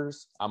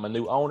transfers. I'm a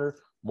new owner.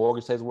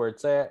 Mortgage stays where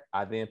it's at.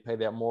 I then pay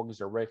that mortgage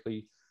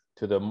directly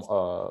to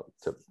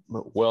to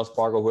Wells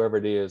Fargo, whoever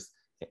it is,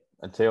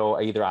 until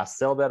either I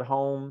sell that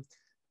home,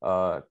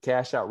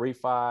 cash out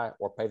refi,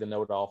 or pay the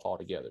note off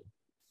altogether.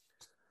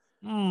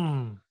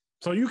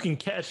 So you can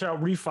cash out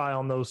refi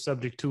on those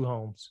subject to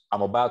homes.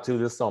 I'm about to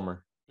this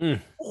summer.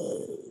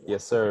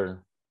 Yes, sir.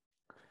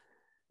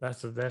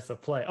 That's a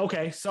play.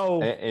 Okay,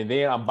 so and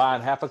then I'm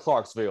buying half of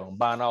Clarksville. I'm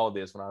buying all of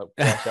this when I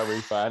cash out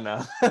refi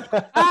now.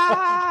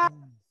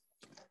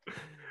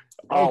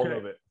 All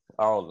of it.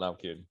 No, I'm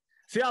kidding.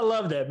 See, I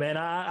love that, man.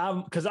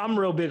 I'm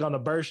real big on the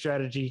BRRRR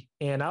strategy,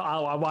 and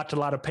I watch a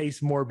lot of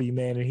Pace Morby,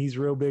 man, and he's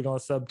real big on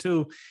sub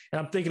 2. And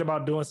I'm thinking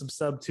about doing some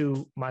sub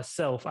 2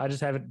 myself. I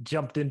just haven't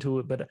jumped into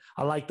it, but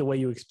I like the way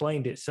you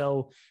explained it.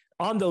 So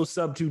on those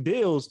sub 2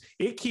 deals,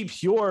 it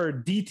keeps your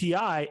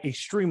DTI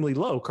extremely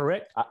low,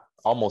 correct? I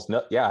have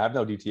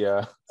no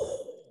DTI.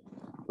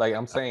 Like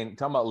I'm saying,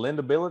 talking about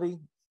lendability,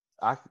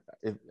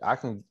 if I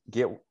can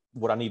get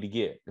what I need to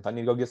get. If I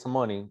need to go get some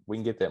money, we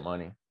can get that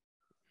money.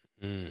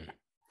 And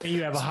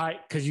you have a high,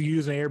 because you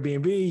use an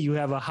Airbnb, you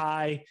have a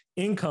high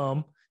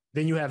income,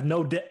 then you have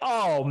no debt.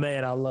 Oh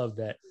man, I love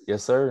that.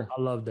 Yes, sir.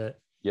 I love that.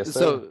 Yes,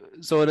 sir.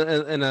 So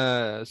in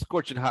a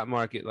scorching hot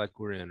market like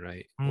we're in,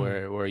 right,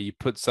 where you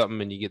put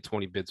something and you get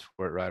 20 bids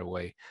for it right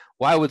away,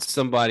 why would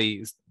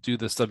somebody do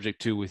the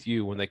subject to with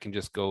you when they can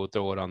just go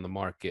throw it on the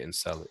market and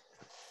sell it?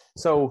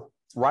 So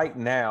right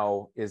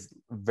now is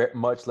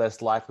much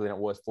less likely than it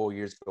was 4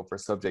 years ago for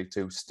subject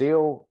to.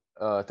 Still,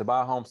 to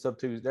buy a home sub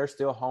 2, there's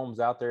still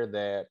homes out there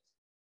that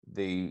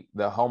the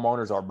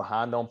homeowners are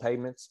behind on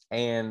payments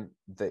and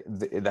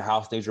the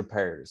house needs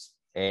repairs,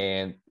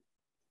 and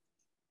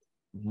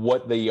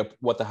what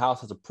the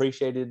house has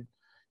appreciated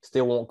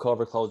still won't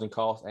cover closing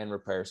costs and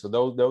repairs. So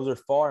those are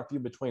far and few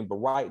between. But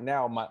right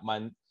now,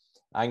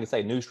 I can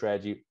say new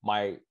strategy,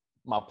 my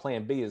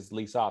plan B is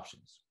lease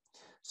options.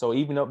 So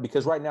even though,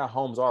 because right now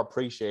homes are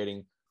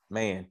appreciating,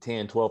 man,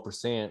 10,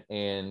 12%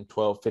 in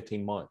 12,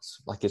 15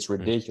 months. Like it's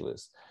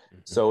ridiculous.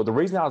 Mm-hmm. So the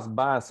reason I was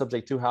buying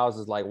subject to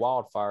houses like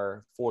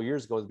wildfire 4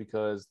 years ago is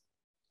because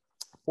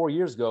 4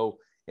 years ago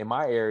in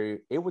my area,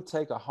 it would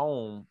take a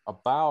home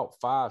about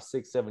 5,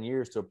 6, 7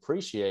 years to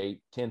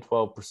appreciate 10,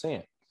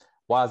 12%.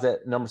 Why is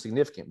that number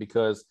significant?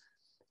 Because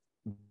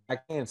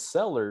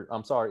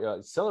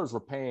sellers were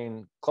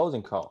paying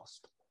closing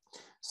costs.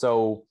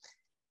 So,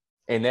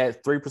 and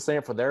that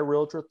 3% for their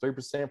realtor,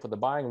 3% for the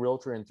buying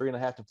realtor, and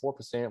 3.5 to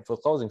 4% for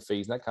closing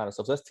fees and that kind of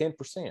stuff. So that's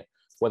 10%.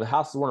 Well, the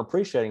houses weren't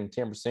appreciating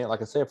 10%,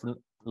 like I said, for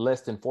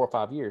less than 4 or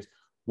 5 years.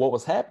 What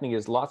was happening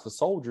is lots of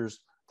soldiers,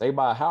 they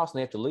buy a house and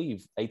they have to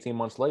leave 18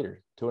 months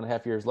later,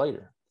 2.5 years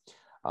later.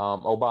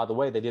 Oh, by the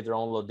way, they did their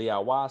own little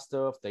DIY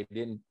stuff. They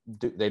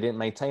didn't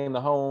maintain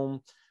the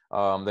home.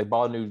 They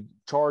bought a new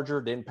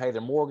charger, didn't pay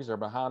their mortgage. They're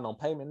behind on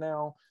payment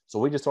now. So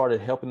we just started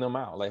helping them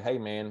out. Like, hey,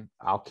 man,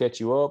 I'll catch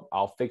you up.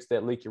 I'll fix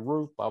that leaky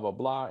roof, blah, blah,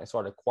 blah, and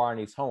started acquiring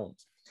these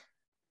homes.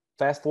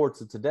 Fast forward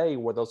to today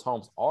where those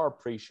homes are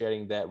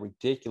appreciating that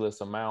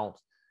ridiculous amount,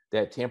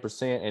 that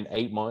 10% in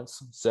 8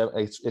 months. So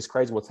it's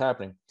crazy what's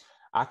happening.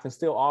 I can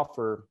still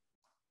offer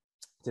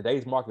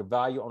today's market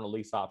value on a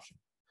lease option.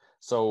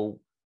 So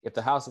if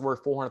the house is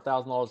worth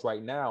 $400,000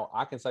 right now,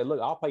 I can say,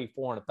 look, I'll pay you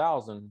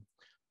 $400,000,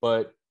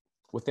 but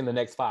within the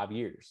next 5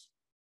 years.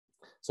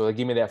 So they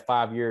give me that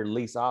 5-year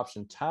lease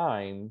option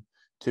time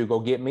to go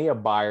get me a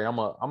buyer. I'm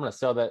gonna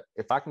sell that.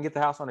 If I can get the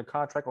house under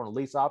contract on a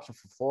lease option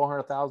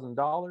for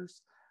 $400,000,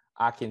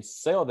 I can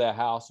sell that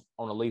house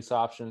on a lease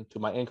option to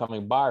my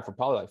incoming buyer for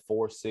probably like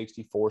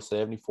 $460,000,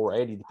 $470,000,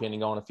 $480,000,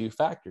 depending on a few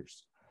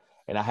factors.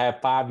 And I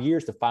have 5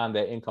 years to find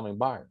that incoming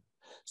buyer.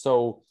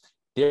 So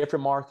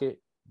different market,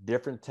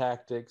 different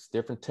tactics,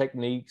 different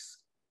techniques,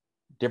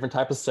 different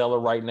type of seller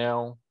right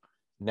now.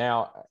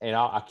 Now, and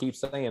I keep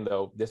saying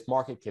though, this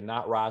market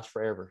cannot rise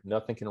forever.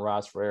 Nothing can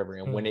rise forever.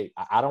 And when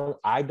I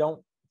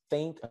don't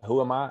think, who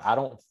am I? I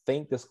don't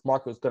think this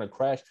market is going to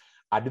crash.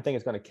 I do think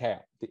it's going to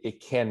cap. It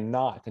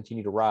cannot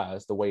continue to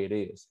rise the way it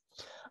is.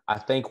 I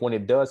think when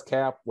it does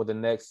cap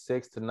within the next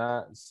 6 to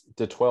 9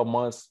 to 12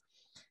 months,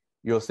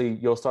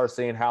 you'll start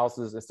seeing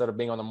houses, instead of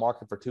being on the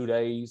market for 2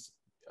 days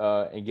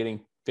and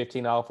getting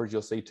 15 offers,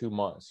 you'll see 2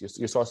 months.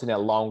 You'll start seeing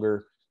that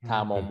longer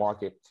time on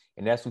market.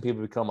 And that's when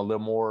people become a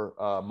little more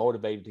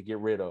motivated to get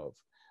rid of.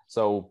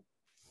 So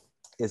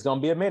it's going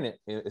to be a minute.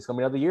 It's going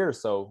to be another year or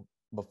so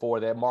before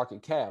that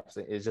market caps.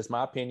 It's just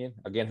my opinion.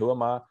 Again, who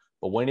am I?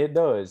 But when it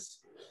does,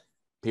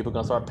 people are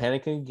going to start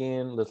panicking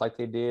again, just like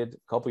they did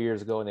a couple of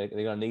years ago. And they're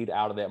going to need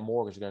out of that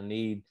mortgage. They're going to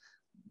need,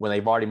 when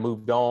they've already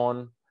moved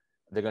on,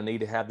 they're going to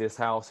need to have this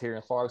house here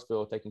in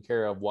Clarksville taken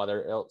care of while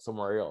they're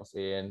somewhere else.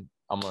 And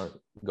I'm going to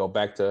go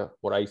back to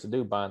what I used to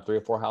do, buying 3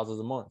 or 4 houses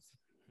a month.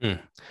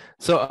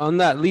 So on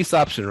that lease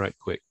option, right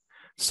quick.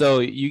 So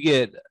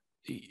you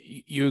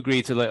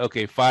agree to, like,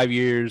 okay, 5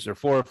 years or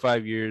 4 or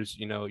 5 years,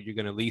 you're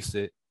going to lease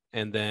it.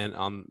 And then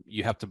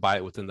you have to buy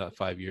it within that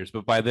 5 years.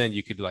 But by then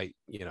you could, like,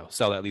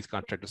 sell that lease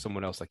contract to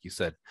someone else, like you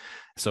said.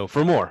 So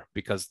for more,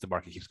 because the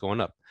market keeps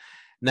going up.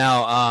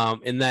 Now,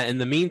 in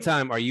the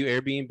meantime, are you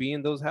Airbnb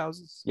in those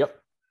houses? Yep.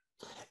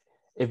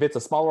 If it's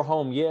a smaller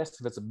home, yes.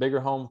 If it's a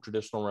bigger home,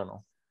 traditional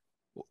rental.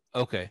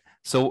 Okay.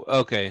 So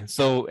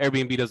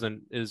Airbnb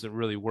doesn't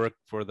really work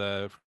for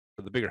the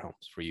bigger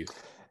homes for you.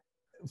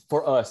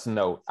 For us,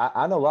 no.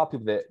 I know a lot of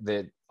people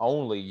that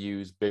only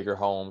use bigger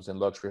homes and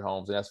luxury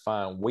homes, and that's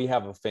fine. We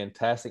have a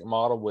fantastic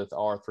model with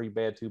our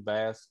 3-bed, 2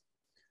 baths,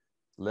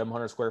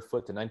 1,100 square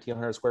foot to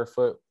 1,900 square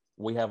foot.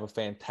 We have a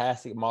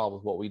fantastic model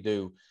with what we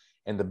do.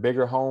 And the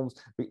bigger homes,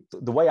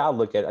 the way I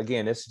look at it,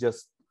 again, it's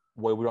just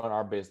the way we run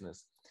our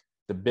business.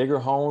 The bigger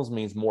homes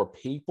means more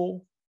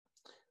people,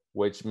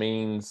 which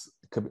means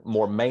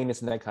more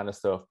maintenance and that kind of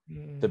stuff.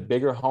 The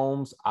bigger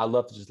homes, I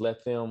love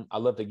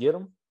to get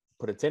them,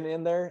 put a tenant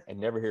in there and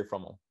never hear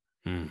from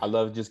them. I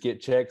love to just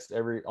get checks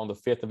on the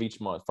 5th of each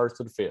month, 1st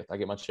to the 5th. I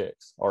get my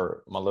checks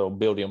or my little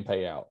build-in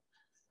payout.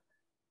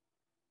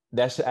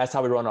 That's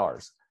how we run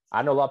ours.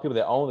 I know a lot of people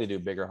that only do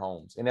bigger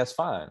homes, and that's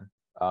fine.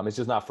 It's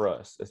just not for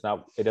us.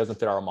 It doesn't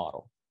fit our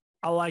model.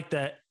 I like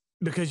that,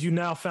 because you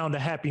now found a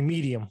happy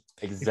medium.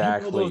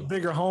 Exactly. If you know those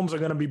bigger homes are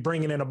going to be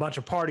bringing in a bunch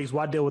of parties,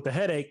 why deal with the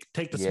headache?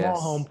 Take the small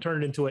home,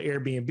 turn it into an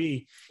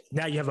Airbnb.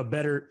 Now you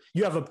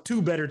have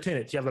 2 better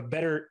tenants. You have a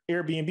better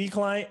Airbnb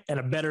client and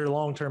a better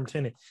long-term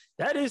tenant.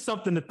 That is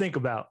something to think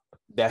about.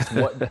 That's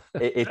what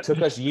it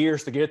took us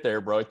years to get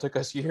there, bro. It took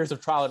us years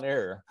of trial and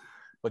error.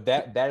 But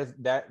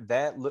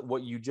that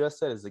what you just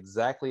said is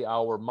exactly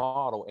our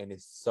model, and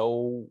it's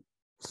so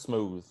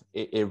smooth.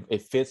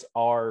 It fits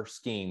our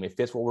scheme. It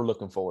fits what we're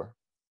looking for.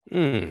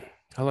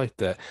 I like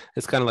that.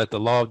 It's kind of like the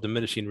law of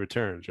diminishing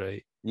returns,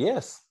 right?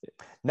 Yes.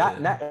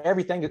 Not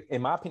everything,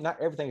 in my opinion,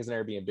 not everything is an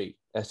Airbnb.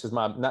 That's just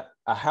not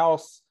a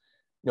house.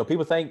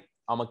 People think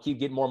I'm gonna keep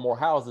getting more and more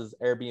houses,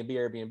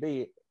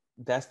 Airbnb.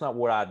 That's not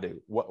what I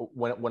do.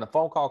 When a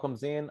phone call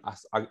comes in,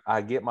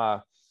 I get my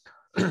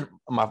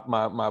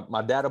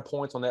my data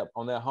points on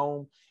that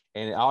home,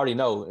 and I already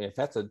know if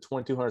that's a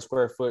 2,200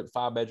 square foot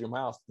 5-bedroom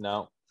house,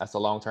 no, that's a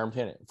long-term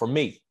tenant for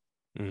me.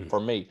 For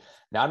me.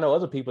 Now I know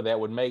other people that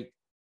would make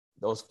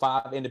those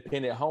 5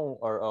 independent home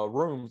or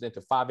rooms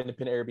into 5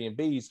 independent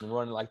Airbnbs and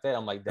running like that.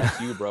 I'm like, that's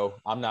you, bro.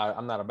 I'm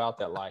not about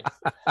that life.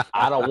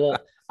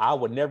 I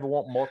would never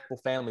want multiple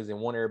families in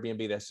one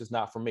Airbnb. That's just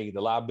not for me.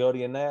 The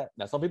liability in that.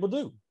 Now some people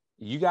do.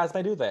 You guys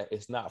may do that.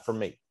 It's not for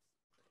me.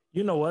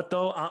 You know what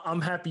though?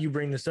 I'm happy you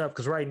bring this up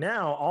because right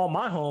now all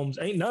my homes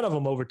ain't none of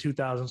them over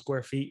 2,000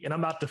 square feet, and I'm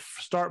about to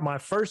start my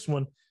first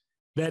one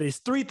that is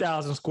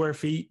 3,000 square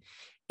feet,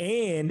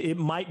 and it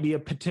might be a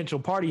potential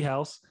party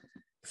house.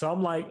 So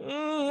I'm like,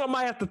 I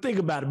might have to think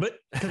about it, but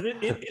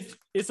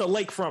it's a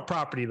lakefront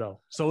property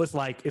though, so it's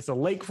like it's a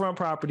lakefront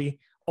property,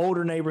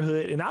 older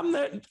neighborhood, and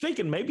I'm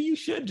thinking maybe you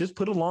should just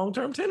put a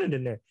long-term tenant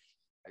in there.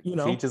 You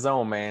know, Teach his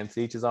own, man.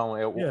 Teach his own.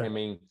 Yeah. I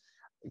mean,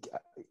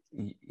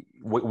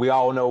 we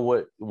all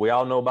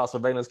know about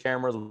surveillance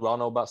cameras. We all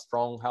know about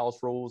strong house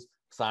rules,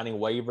 signing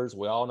waivers.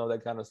 We all know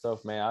that kind of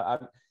stuff, man.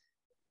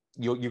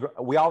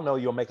 We all know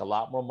you'll make a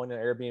lot more money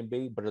on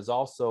Airbnb, but there's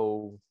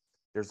also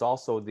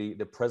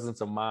the presence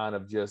of mind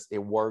of just it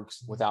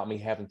works without me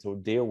having to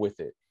deal with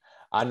it.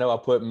 I know I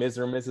put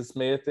Mr. and Mrs.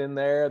 Smith in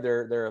there.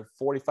 They're a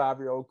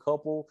 45-year-old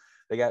couple.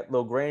 They got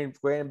little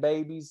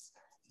grandbabies.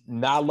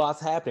 Not a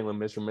lot's happening with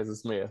Mr. and Mrs.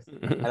 Smith,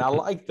 and I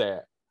like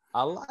that.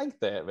 I like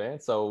that,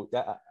 man. So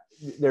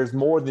there's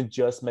more than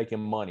just making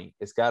money.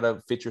 It's got to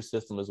fit your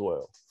system as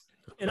well.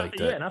 And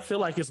and I feel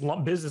like it's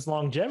business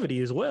longevity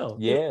as well.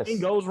 Yes. If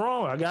anything goes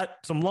wrong, I got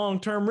some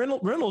long-term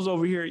rentals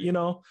over here, you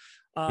know.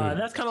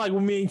 That's kind of like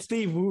when me and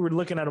Steve, we were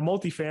looking at a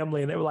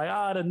multifamily and they were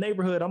like, the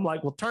neighborhood. I'm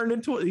like, well, turn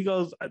into it. He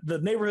goes, the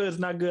neighborhood's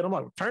not good. I'm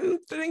like, turn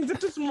things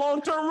into some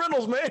long-term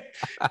rentals, man.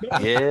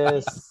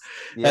 Yes.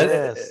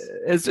 Yes.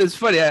 It's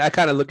funny. I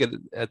kind of look at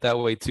it that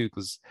way too,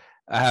 because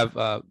I have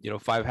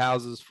 5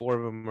 houses, 4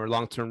 of them are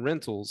long-term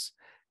rentals.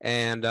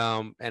 And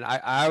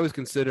I always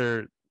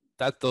consider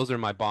that those are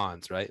my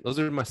bonds, right? Those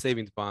are my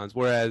savings bonds.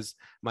 Whereas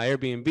my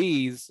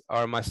Airbnbs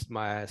are my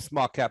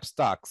small cap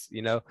stocks.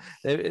 You know,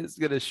 it's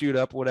gonna shoot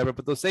up, whatever.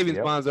 But those savings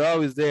bonds are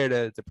always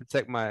there to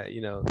protect my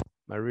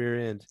my rear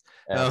end.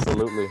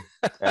 Absolutely,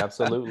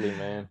 absolutely,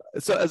 man.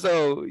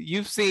 So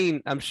you've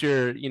seen, I'm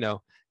sure,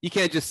 you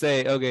can't just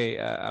say, okay,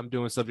 I'm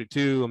doing subject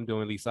to, I'm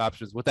doing lease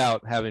options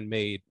without having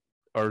made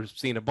or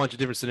seen a bunch of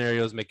different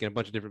scenarios, making a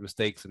bunch of different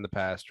mistakes in the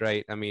past,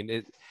 right? I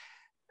mean,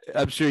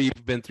 I'm sure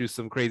you've been through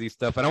some crazy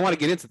stuff, and I want to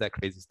get into that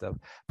crazy stuff.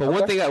 But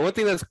okay. one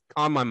thing that's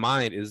on my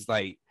mind is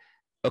like,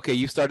 okay,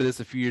 you started this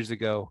a few years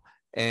ago,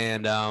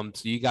 and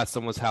so you got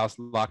someone's house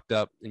locked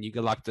up, and you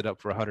locked it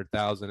up for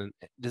 $100,000. And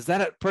does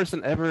that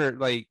person ever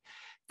like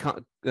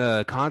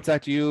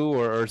contact you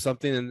or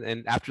something?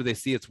 And after they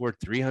see it's worth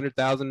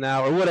 $300,000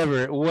 now, or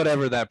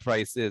whatever that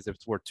price is, if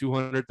it's worth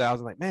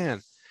 $200,000, like,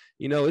 man,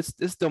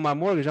 it's still my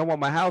mortgage. I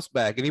want my house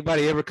back.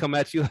 Anybody ever come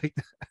at you like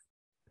that?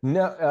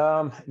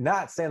 No,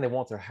 not saying they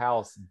want their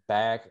house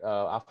back.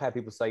 I've had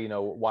people say,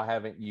 why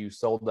haven't you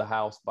sold the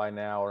house by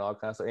now, and all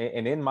kinds of stuff.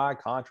 And in my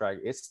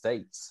contract, it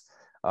states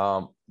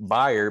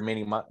buyer,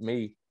 meaning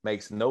me,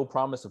 makes no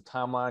promise of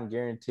timeline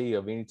guarantee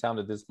of any time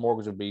that this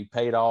mortgage will be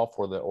paid off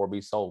or be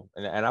sold.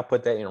 And I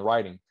put that in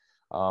writing.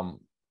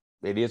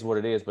 It is what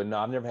it is. But no,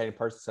 I've never had any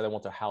person say they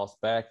want their house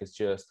back. It's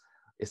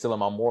still in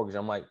my mortgage.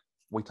 I'm like,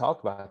 we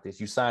talked about this.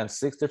 You signed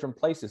 6 different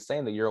places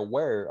saying that you're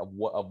aware of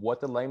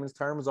what the layman's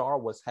terms are,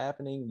 what's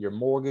happening, your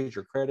mortgage,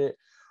 your credit.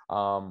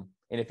 And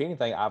if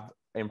anything, I've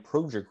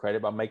improved your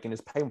credit by making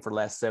this payment for the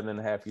last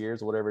 7.5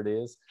 years, whatever it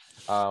is.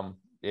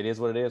 It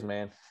is what it is,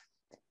 man.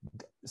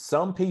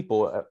 Some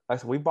people,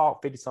 we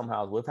bought 50 some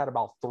houses. We've had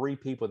about 3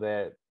 people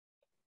that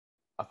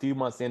a few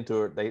months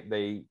into it,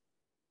 they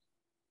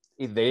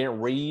didn't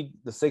read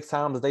the 6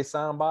 times that they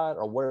signed by it,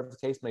 or whatever the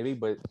case may be,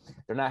 but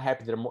they're not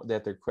happy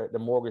that the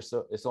mortgage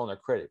is on their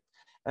credit.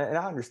 And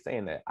I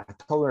understand that. I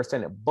totally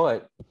understand it.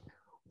 But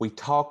we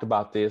talked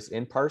about this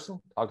in person,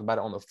 talked about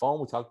it on the phone,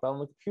 we talked about it on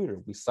the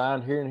computer. We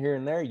signed here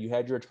and there. You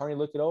had your attorney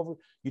look it over.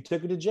 You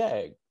took it to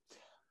JAG.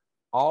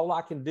 All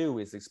I can do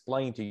is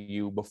explain to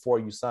you before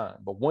you sign.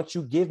 But once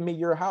you give me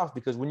your house,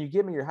 because when you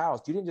give me your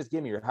house, you didn't just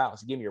give me your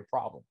house, you give me your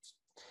problems.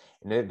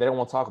 And they don't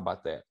want to talk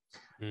about that.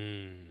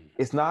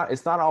 It's not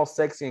all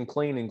sexy and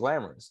clean and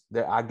glamorous.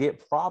 I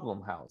get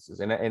problem houses,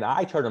 and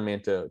I turn them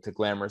into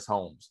glamorous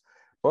homes.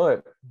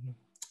 But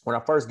when I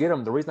first get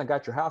them, the reason I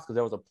got your house because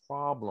there was a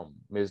problem.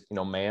 Is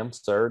ma'am,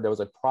 sir, there was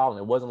a problem.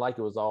 It wasn't like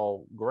it was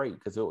all great,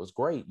 because if it was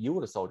great, you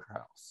would have sold your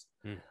house,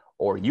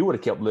 or you would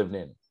have kept living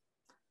in it.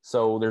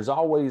 So there's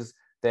always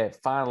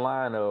that fine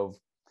line of,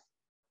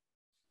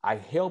 I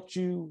helped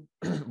you,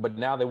 but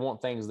now they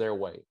want things their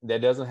way.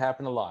 That doesn't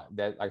happen a lot.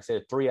 That, like I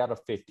said, 3 out of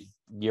 50,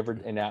 give her,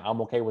 and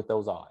I'm okay with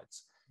those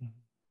odds.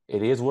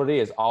 It is what it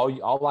is.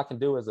 All I can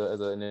do as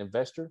an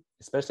investor,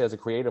 especially as a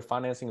creative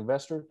financing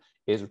investor,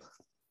 is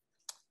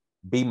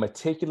be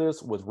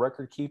meticulous with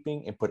record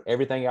keeping and put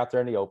everything out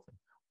there in the open.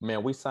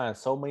 Man, we signed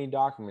so many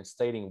documents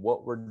stating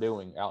what we're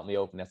doing out in the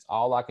open. That's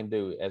all I can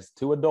do. As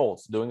 2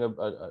 adults doing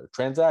a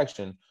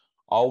transaction,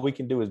 all we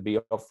can do is be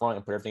upfront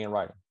and put everything in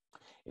writing.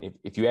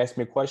 If you ask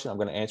me a question, I'm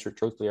going to answer it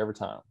truthfully every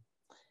time.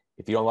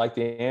 If you don't like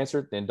the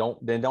answer, then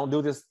don't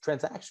do this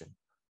transaction.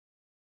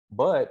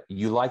 But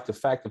you like the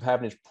fact of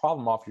having this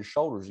problem off your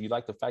shoulders. You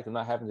like the fact of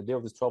not having to deal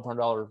with this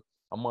 $1,200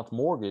 a month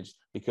mortgage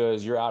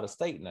because you're out of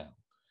state now.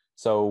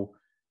 So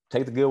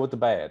take the good with the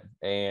bad.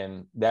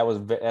 And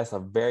that's a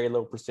very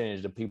low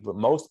percentage of people.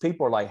 Most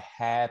people are like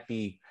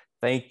happy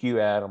Thank you,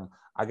 Adam.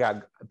 I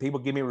got people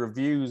give me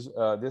reviews.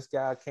 This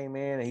guy came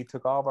in and he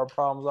took all of our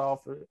problems off.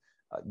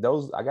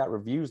 Those I got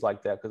reviews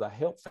like that because I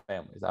help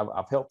families.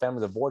 I've helped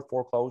families avoid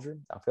foreclosure.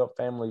 I've helped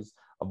families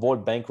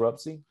avoid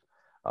bankruptcy,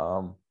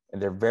 and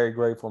they're very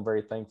grateful and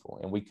very thankful.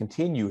 And we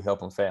continue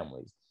helping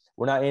families.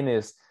 We're not in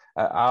this.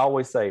 I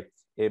always say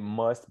it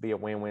must be a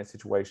win-win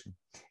situation.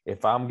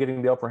 If I'm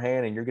getting the upper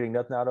hand and you're getting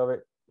nothing out of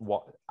it,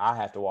 I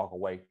have to walk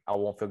away. I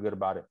won't feel good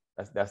about it.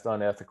 That's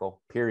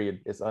unethical. Period.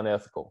 It's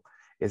unethical.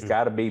 It's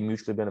got to be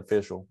mutually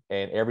beneficial.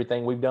 And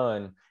everything we've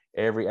done,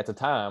 at the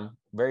time,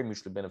 very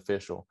mutually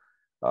beneficial.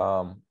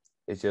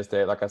 It's just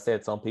that, like I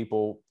said, some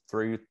people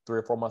 3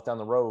 or 4 months down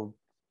the road,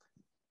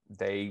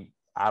 I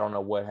don't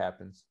know what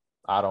happens.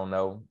 I don't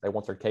know. They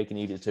want their cake and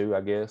eat it too,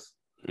 I guess.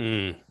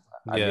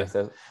 I guess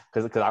that's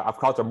because I've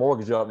caught their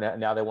mortgage up.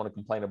 Now they want to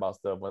complain about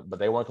stuff, but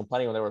they weren't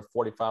complaining when they were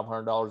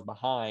 $4,500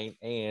 behind,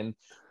 and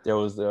there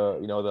was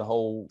the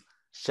whole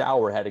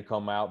shower had to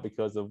come out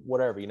because of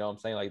whatever. You know what I'm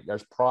saying? Like,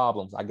 there's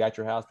problems. I got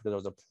your house because there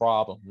was a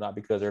problem, not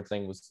because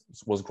everything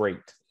was great.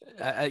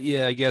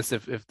 Yeah, I guess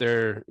if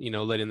they're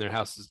letting their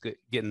houses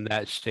get in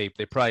that shape,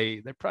 they're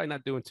probably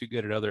not doing too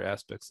good at other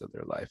aspects of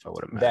their life, I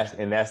would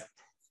imagine.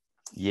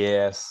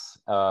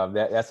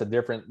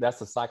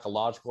 That's a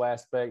psychological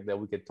aspect that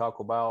we could talk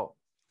about.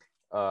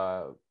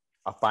 A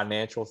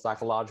financial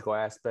psychological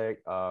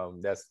aspect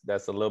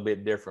that's a little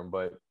bit different,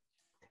 but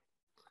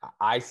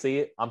I see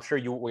it. I'm sure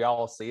we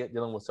all see it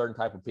dealing with certain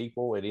type of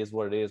people. It is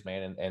what it is,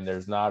 man. And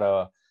there's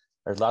lots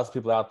of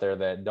people out there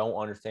that don't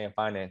understand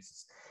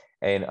finances.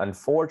 And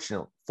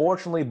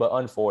fortunately, but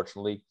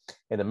unfortunately,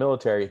 in the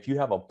military, if you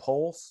have a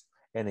pulse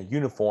and a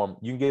uniform,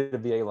 you can get a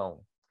VA loan.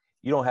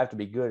 You don't have to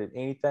be good at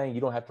anything.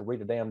 You don't have to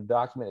read a damn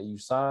document that you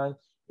sign.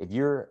 If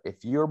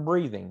you're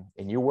breathing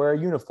and you wear a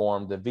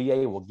uniform, the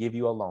VA will give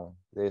you a loan.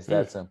 It's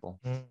that simple.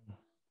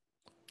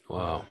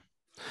 Wow.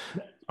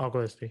 I'll go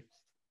ahead, Steve.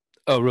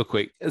 Oh, real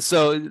quick.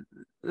 So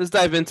let's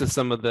dive into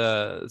some of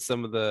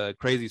the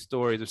crazy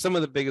stories or some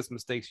of the biggest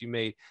mistakes you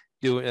made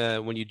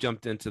when you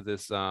jumped into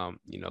this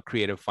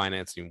creative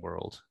financing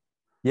world.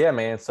 Yeah,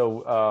 man.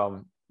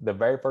 So the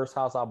very first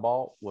house I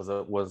bought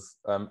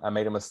I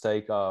made a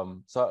mistake.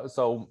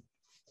 So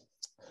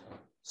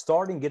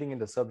starting getting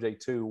into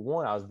subject two,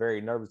 one, I was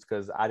very nervous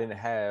because I didn't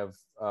have.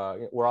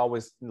 We're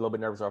always a little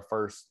bit nervous. Our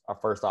first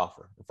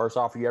offer, the first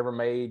offer you ever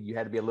made, you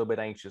had to be a little bit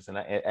anxious, and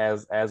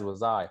as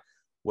was I.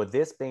 With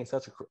this being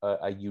such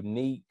a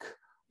unique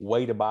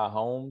way to buy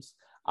homes,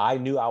 I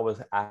knew I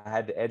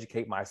had to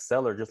educate my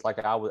seller just like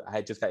I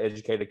had just got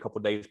educated a couple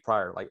of days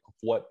prior, like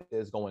what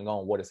is going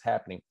on, what is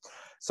happening.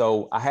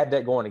 So I had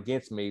that going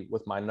against me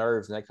with my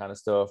nerves and that kind of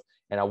stuff,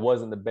 and I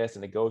wasn't the best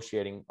at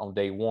negotiating on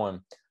day one.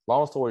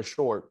 Long story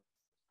short,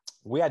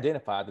 we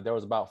identified that there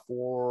was about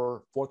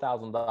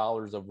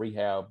 $4,000 of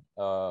rehab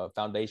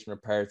foundation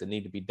repairs that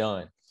need to be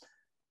done.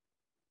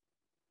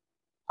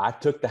 I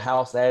took the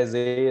house as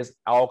is,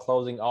 all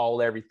closing,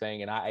 all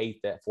everything, and I ate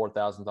that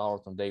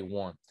 $4,000 on day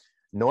one.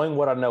 Knowing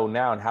what I know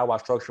now and how I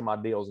structure my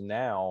deals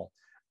now,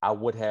 I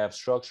would have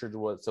structured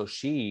so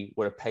she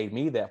would have paid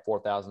me that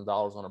 $4,000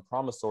 on a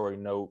promissory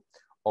note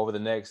over the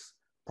next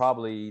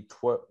probably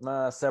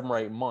 7 or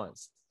 8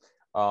 months,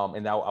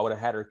 and I would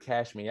have had her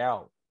cash me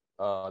out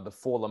the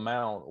full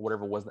amount,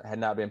 whatever had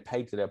not been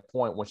paid to that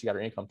point when she got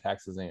her income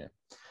taxes in.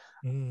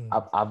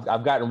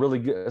 I've gotten really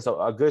good.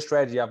 So a good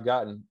strategy I've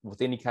gotten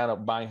with any kind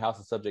of buying house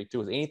and subject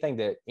to is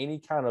any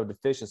kind of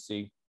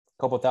deficiency,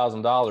 a couple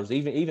 $1,000s,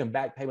 even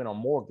back payment on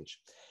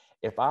mortgage.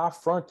 If I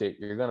front it,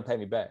 you're going to pay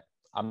me back.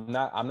 I'm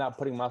not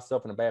putting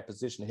myself in a bad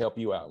position to help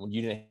you out when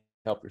you didn't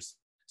help yourself.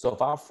 So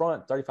if I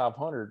front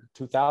 $3,500,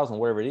 $2,000,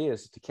 whatever it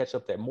is to catch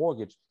up that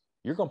mortgage,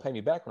 you're going to pay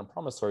me back on a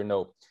promissory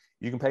note.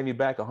 You can pay me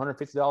back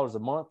 $150 a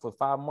month for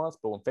 5 months,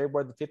 but when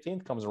February the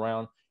 15th comes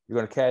around, you're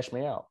going to cash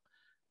me out.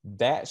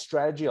 That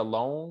strategy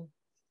alone,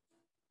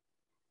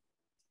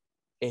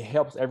 it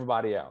helps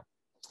everybody out.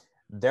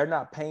 They're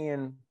not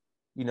paying,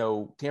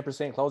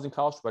 10% closing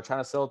costs by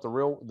trying to sell it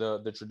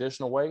the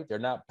traditional way. They're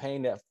not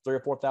paying that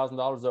 $3,000 or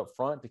 $4,000 up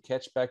front to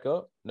catch back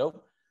up.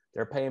 Nope.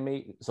 They're paying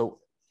me. So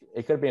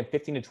it could have been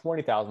 $15,000 to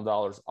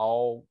 $20,000,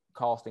 all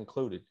cost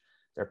included.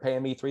 They're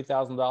paying me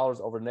 $3,000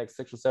 over the next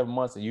 6 or 7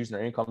 months and using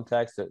their income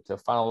tax to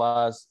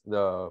finalize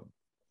to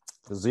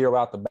zero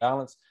out the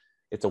balance.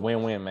 It's a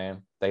win-win,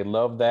 man. They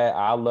love that.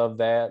 I love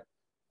that.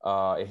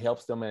 It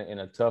helps them in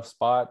a tough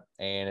spot,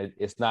 and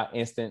it's not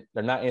instant.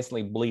 They're not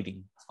instantly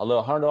bleeding. A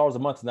little $100 a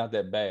month is not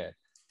that bad,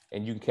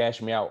 and you can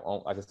cash me out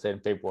on, like I said,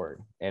 in February,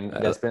 and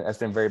that's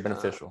been very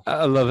beneficial.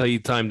 I love how you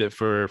timed it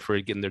for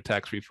getting their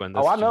tax refund.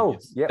 That's I know.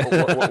 Yeah,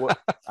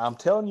 I'm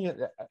telling you,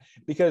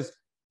 because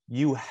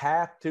you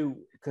have to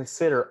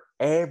consider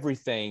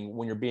everything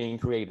when you're being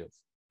creative.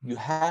 You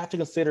have to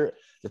consider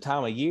the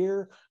time of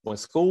year, when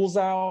school's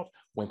out,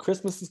 when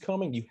Christmas is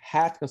coming. You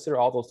have to consider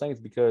all those things,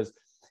 because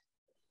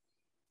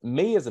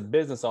me as a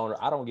business owner,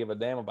 I don't give a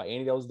damn about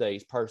any of those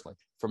days personally.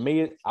 For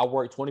me, I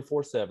work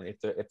 24/7.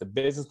 If the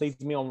business needs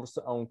me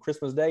on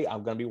Christmas Day,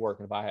 I'm going to be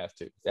working if I have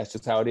to. That's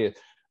just how it is.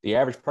 The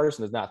average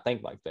person does not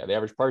think like that. The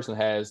average person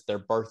has their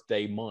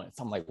birthday month.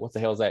 I'm like, what the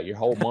hell is that? Your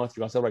whole month?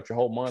 You're gonna celebrate your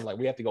whole month? Like,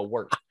 we have to go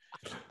work.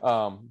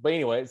 But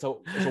anyway,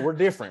 so we're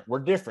different. We're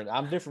different.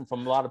 I'm different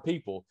from a lot of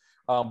people.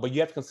 But you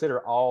have to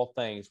consider all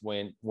things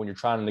when you're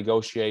trying to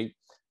negotiate.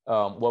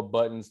 What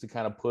buttons to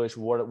kind of push?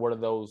 What are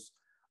those?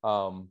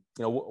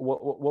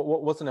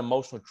 What's an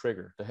emotional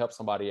trigger to help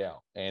somebody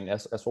out? And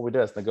that's what we do.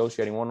 It's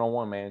negotiating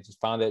one-on-one, man.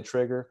 Just find that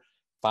trigger,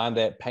 find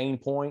that pain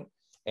point.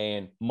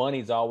 And money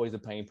is always a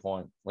pain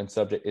point when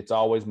subject. It's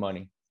always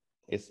money.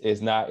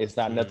 It's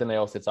not nothing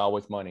else. It's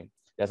always money.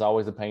 That's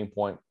always a pain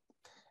point.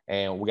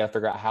 And we got to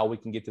figure out how we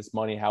can get this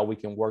money, how we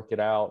can work it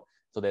out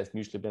so that it's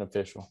mutually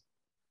beneficial.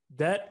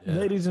 That,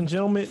 ladies and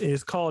gentlemen,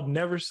 is called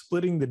never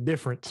splitting the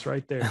difference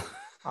right there.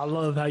 I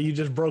love how you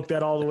just broke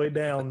that all the way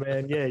down,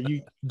 man. Yeah,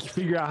 you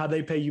figure out how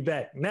they pay you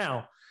back.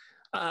 Now,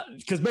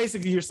 because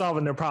basically you're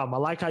solving their problem. I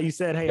like how you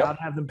said, hey, I'll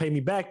have them pay me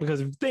back,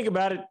 because if you think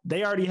about it,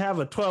 they already have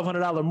a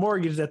 $1,200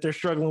 mortgage that they're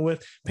struggling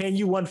with. Paying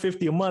you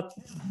 $150 a month,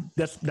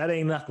 that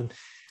ain't nothing.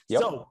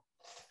 Yep. So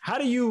how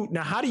do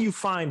you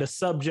find a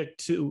subject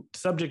to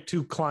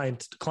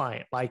client?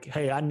 Like,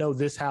 hey, I know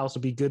this house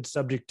will be good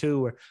subject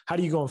to, or how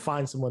do you go and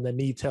find someone that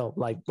needs help?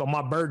 Like on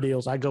my bird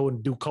deals, I go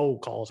and do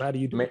cold calls. How do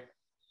you do it?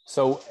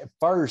 So at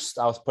first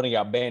I was putting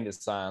out bandit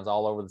signs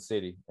all over the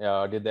city.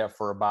 I did that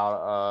for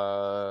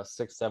about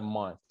 6-7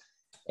 months.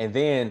 And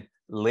then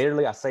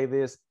literally, I say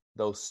this,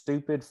 those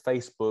stupid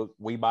Facebook,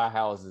 we buy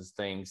houses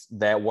things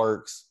that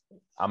works.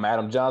 I'm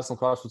Adam Johnson,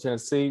 Clarksville,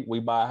 Tennessee. We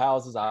buy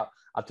houses. I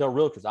tell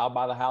realtors, I'll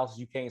buy the houses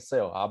you can't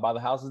sell. I'll buy the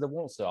houses that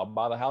won't sell. I'll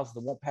buy the houses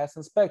that won't pass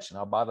inspection.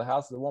 I'll buy the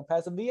houses that won't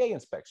pass a VA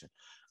inspection.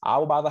 I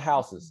will buy the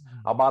houses.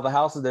 I'll buy the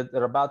houses that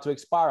are about to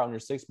expire on your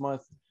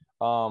 6-month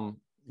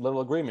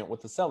little agreement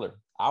with the seller.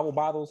 I will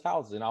buy those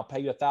houses and I'll pay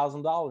you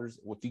 $1,000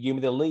 if you give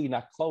me the lead and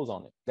I close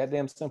on it. That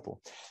damn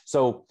simple.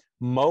 So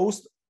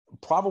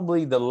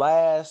probably the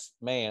last,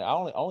 man,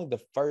 only the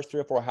first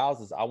 3 or 4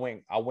 houses I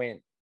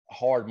went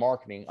hard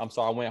marketing.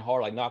 I went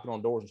hard, like knocking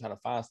on doors and trying to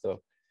find stuff.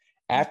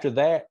 After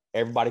that,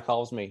 everybody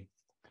calls me.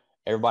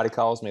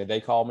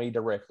 They call me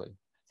directly.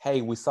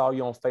 Hey, we saw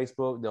you on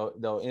Facebook.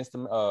 They'll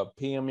instant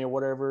PM me or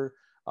whatever.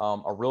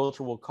 A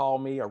realtor will call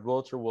me. A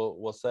realtor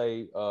will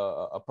say,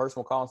 a person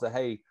will call and say,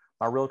 hey,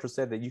 my realtor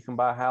said that you can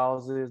buy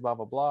houses, blah,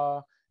 blah,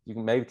 blah. You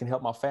can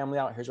help my family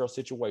out. Here's our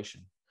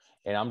situation.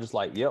 And I'm just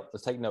like, yep,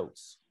 let's take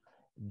notes.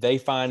 They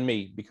find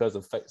me because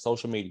of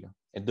social media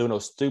and doing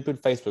those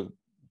stupid Facebook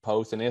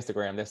posts and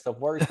Instagram. That stuff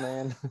works,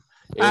 man.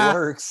 It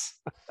works.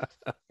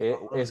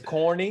 It's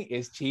corny,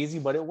 it's cheesy,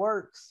 but it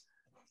works.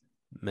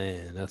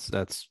 Man, that's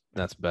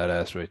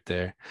badass right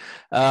there.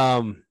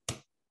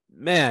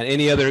 Man,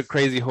 any other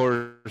crazy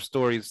horror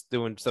stories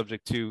doing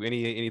subject to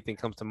anything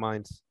comes to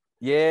mind?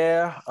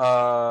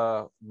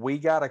 Yeah, we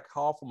got a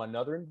call from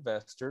another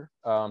investor.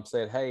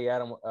 Said, hey,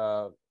 Adam,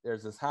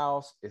 there's this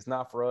house. It's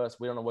not for us.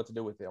 We don't know what to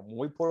do with it. When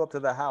we pulled up to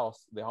the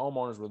house, the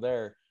homeowners were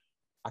there.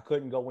 I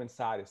couldn't go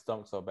inside. It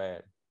stunk so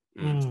bad.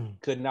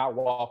 Could not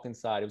walk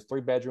inside. It was a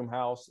 3-bedroom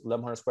house,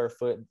 1,100 square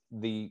foot.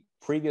 The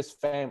previous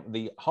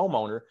the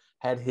homeowner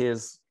had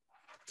his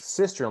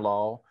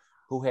sister-in-law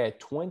who had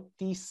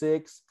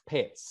 26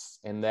 pets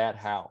in that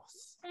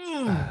house.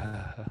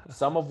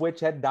 Some of which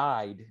had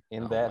died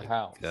in that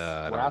house.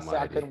 God, when I say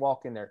I couldn't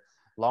walk in there,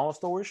 long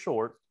story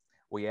short,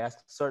 we asked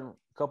a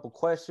couple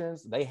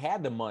questions. They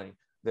had the money.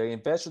 The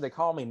investor, they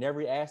called me,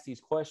 never asked these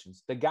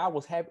questions. The guy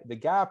was happy. The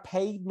guy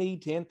paid me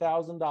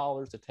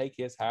 $10,000 to take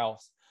his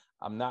house.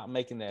 I'm not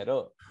making that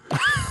up.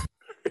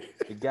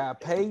 The guy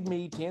paid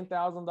me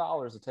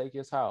 $10,000 to take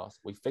his house.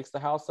 We fixed the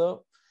house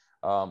up.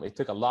 It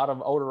took a lot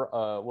of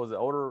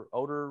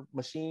odor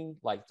machine,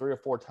 like 3 or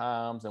 4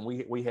 times, and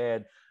we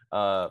had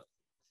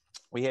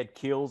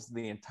kills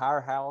the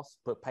entire house,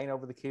 put paint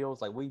over the kills,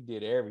 like we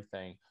did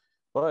everything.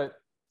 But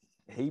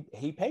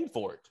he paid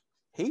for it.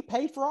 He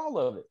paid for all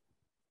of it.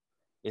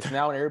 It's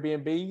now an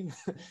Airbnb,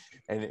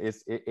 and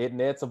it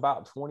nets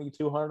about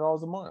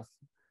 $2,200 a month.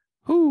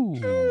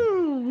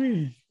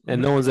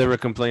 And no one's ever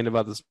complained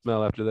about the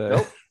smell after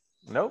that.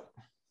 Nope.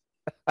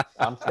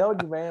 I'm telling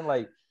you, man,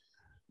 like,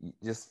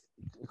 just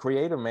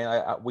creative,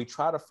 man. We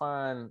try to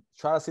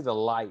see the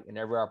light in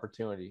every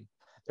opportunity.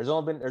 There's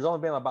only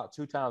been about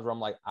 2 times where I'm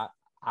like,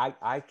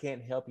 I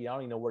can't help you. I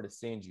don't even know where to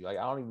send you. Like,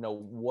 I don't even know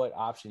what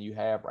option you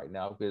have right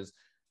now, because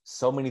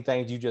so many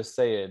things you just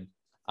said.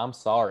 I'm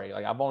sorry.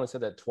 Like, I've only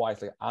said that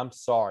twice. Like, I'm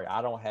sorry.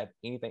 I don't have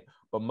anything.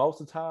 But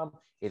most of the time,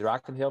 either I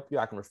can help you,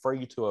 I can refer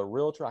you to a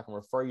realtor, I can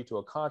refer you to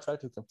a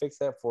contractor who can fix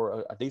that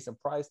for a decent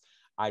price.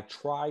 I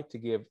try to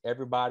give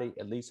everybody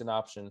at least an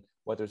option,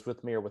 whether it's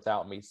with me or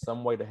without me,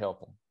 some way to help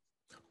them.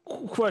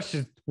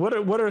 Question: What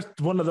are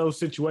one of those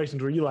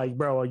situations where you like,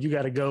 bro, you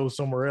got to go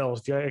somewhere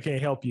else? I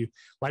can't help you.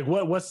 Like,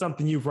 what's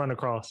something you've run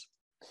across?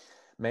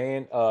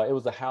 Man, it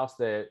was a house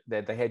that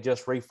they had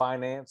just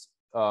refinanced,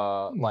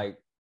 like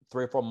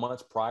 3 or 4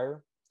 months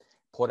prior.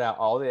 Put out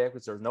all the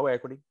equity. There was no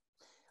equity,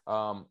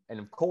 and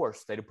of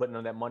course they'd put none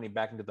of that money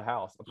back into the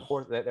house. Of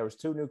course, there was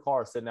 2 new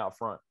cars sitting out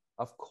front.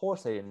 Of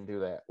course they didn't do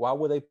that. Why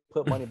would they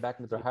put money back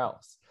into their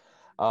house?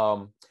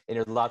 And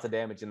there's lots of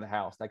damage in the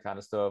house, that kind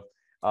of stuff.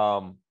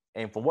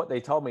 And from what they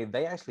told me,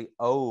 they actually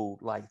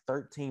owed like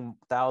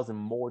 $13,000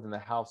 more than the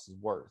house is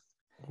worth.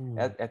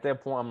 At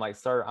that point, I'm like,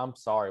 sir, I'm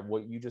sorry.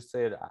 What you just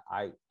said,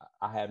 I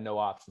have no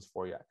options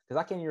for you, because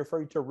I can't even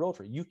refer you to a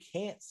realtor. You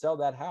can't sell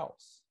that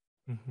house.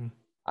 Mm-hmm.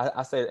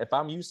 I said, if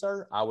I'm you,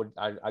 sir,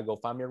 I go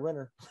find me a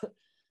renter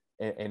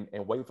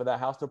and wait for that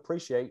house to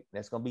appreciate.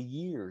 That's going to be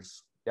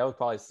years. That was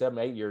probably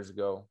 7-8 years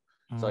ago.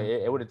 So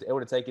it would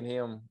have taken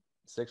him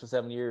 6 or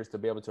 7 years to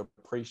be able to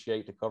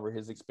appreciate, to cover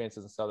his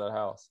expenses and sell that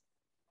house.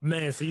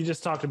 Man, so you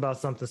just talked about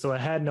something. So it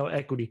had no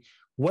equity.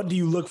 What do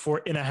you look for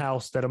in a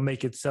house that'll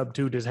make it sub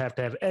 2? Does it have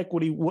to have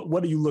equity?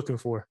 What are you looking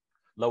for?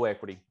 Low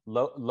equity,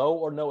 low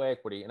or no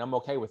equity, and I'm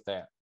okay with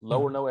that.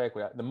 Low or no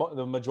equity. The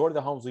majority of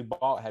the homes we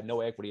bought had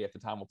no equity at the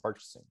time of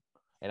purchasing,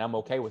 and I'm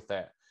okay with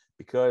that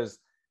because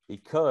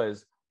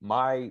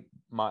my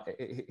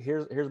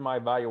here's my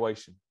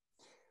evaluation.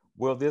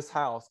 Will this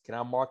house, can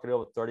I mark it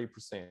over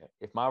 30%?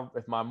 If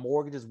my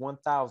mortgage is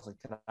 $1,000,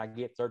 can I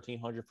get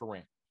 $1,300 for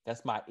rent?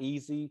 That's my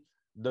easy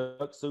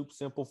duck soup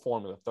simple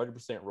formula,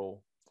 30%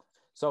 rule.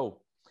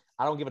 So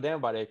I don't give a damn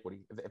about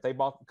equity. If they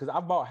bought, because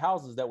I've bought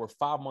houses that were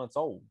 5 months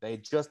old. They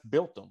just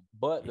built them,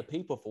 but the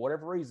people, for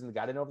whatever reason,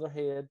 got in over their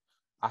head.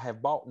 I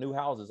have bought new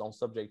houses on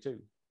subject to.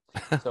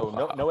 So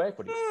no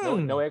equity,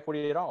 no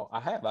equity at all. I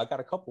got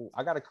a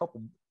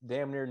couple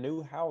damn near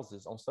new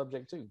houses on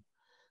subject to.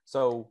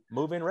 So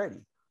move in ready,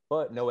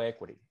 but no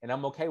equity. And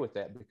I'm okay with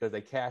that because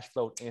they cash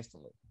flowed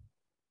instantly.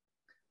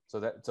 So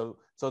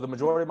the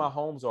majority of my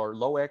homes are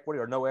low equity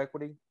or no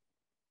equity.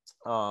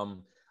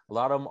 A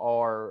lot of them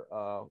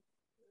are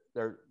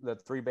they're the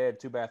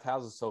 3-bed, 2-bath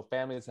houses. So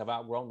families have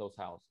outgrown those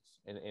houses.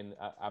 And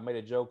I made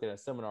a joke at a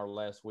seminar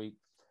last week.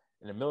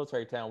 In a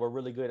military town, we're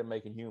really good at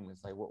making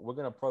humans. Like we're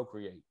going to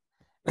procreate.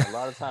 And a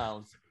lot of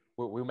times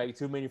we make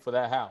too many for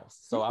that house.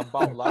 So I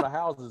bought a lot of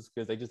houses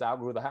because they just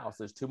outgrew the house.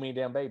 There's too many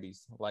damn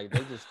babies. Like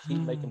they just keep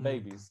making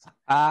babies.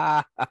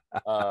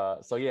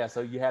 So you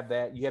have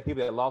that. You have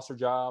people that lost their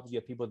jobs. You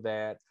have people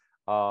that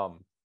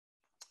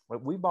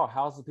we bought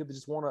houses. People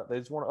just want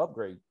to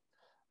upgrade.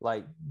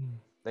 Like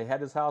they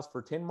had this house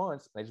for 10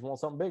 months. They just want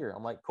something bigger.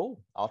 I'm like,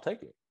 cool, I'll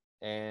take it.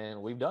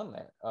 And we've done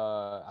that.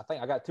 I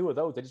think I got 2 of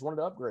those. They just wanted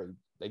to upgrade.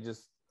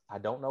 I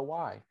don't know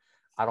why.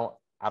 I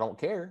don't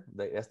care.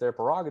 That's their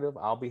prerogative.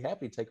 I'll be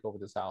happy to take over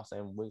this house.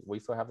 And we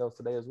still have those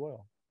today as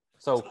well.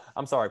 So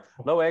I'm sorry,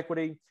 low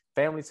equity,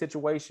 family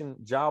situation,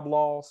 job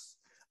loss,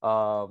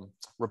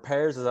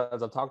 repairs,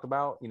 as I talked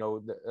about,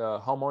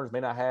 the homeowners may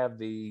not have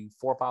the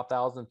 $4,000 or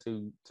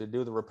 $5,000 to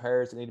do the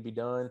repairs that need to be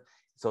done.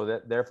 So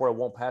that therefore it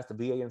won't pass the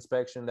VA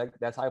inspection,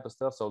 that type of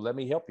stuff. So let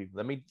me help you.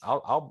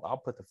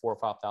 I'll put the $4,000 or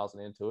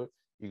 $5,000 into it.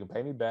 You can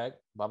pay me back,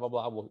 blah, blah,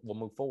 blah. We'll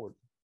move forward.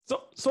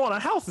 So on a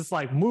house, it's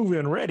like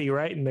move-in ready,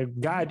 right? And the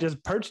guy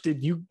just purchased it.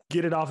 You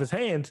get it off his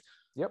hands.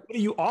 Yep. What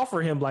do you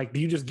offer him? Like, do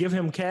you just give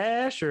him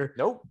cash or?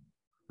 Nope.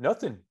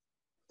 Nothing.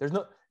 There's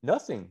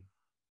nothing.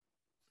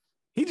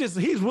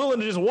 He's willing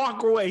to just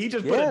walk away. He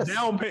just put a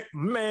down payment.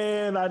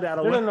 Man,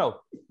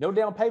 no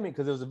down payment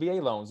because it was a VA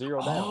loan,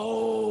 0 down.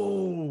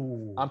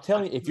 Oh, I'm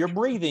telling you, if you're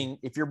breathing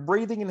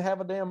and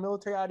have a damn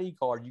military ID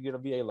card, you get a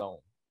VA loan.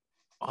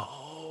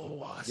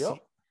 Oh, I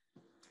see.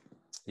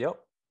 Yep.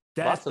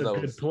 That's a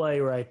good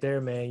play right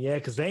there, man. Yeah,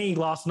 because they ain't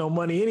lost no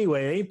money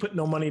anyway. They ain't putting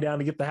no money down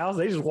to get the house.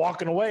 They just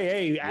walking away.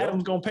 Hey,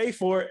 Adam's gonna pay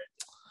for it.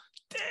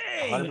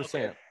 Dang.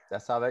 100%.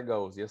 That's how that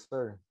goes. Yes,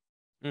 sir.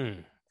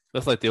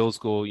 That's like the old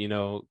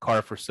school,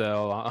 car for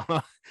sale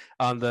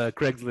on the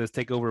Craigslist,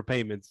 take over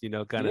payments,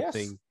 kind of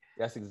thing.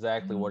 That's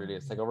exactly what it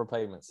is. Take over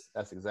payments.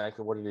 That's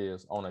exactly what it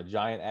is. On a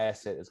giant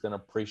asset, it's going to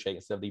appreciate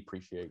instead of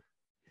depreciate.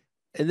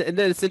 And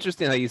then it's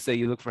interesting how you say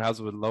you look for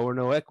houses with low or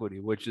no equity,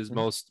 which is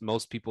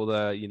most people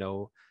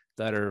that,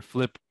 that are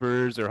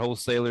flippers or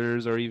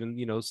wholesalers or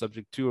even,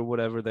 subject to or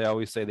whatever. They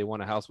always say they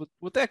want a house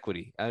with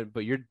equity,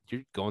 but you're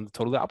going the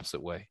totally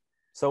opposite way.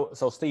 So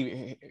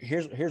Steve,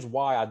 here's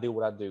why I do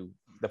what I do.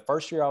 The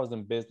first year I was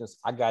in business,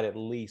 I got at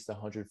least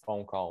 100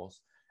 phone calls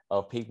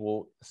of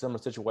people, similar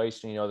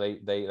situation.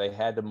 They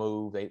had to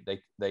move.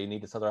 They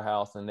need to sell their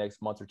house in the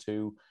next month or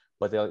two,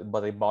 but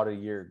they bought it a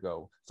year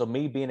ago. So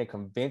me being a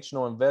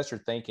conventional investor,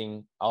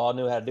 thinking all I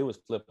knew how to do was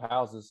flip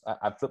houses.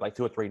 I flipped like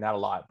 2 or 3, not a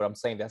lot, but I'm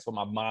saying that's what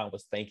my mind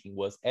was thinking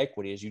was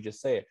equity, as you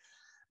just said.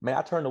 Man,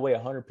 I turned away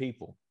 100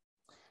 people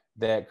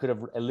that could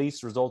have at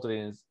least resulted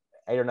in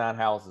 8 or 9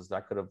 houses that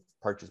I could have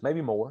purchased,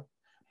 maybe more.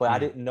 But I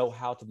didn't know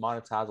how to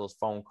monetize those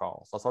phone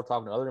calls. So I started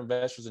talking to other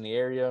investors in the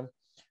area.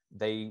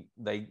 They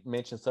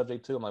mentioned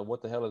subject to. I'm like,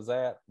 what the hell is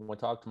that? When I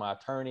talked to my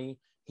attorney,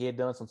 he had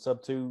done some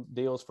sub 2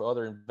 deals for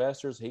other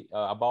investors.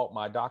 I bought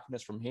my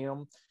documents from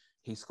him.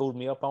 He schooled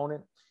me up on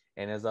it.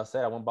 And as I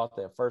said, I went and bought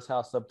that first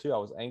house sub 2. I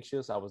was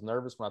anxious. I was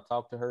nervous when I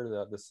talked to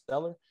her, the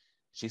seller.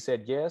 She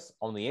said yes.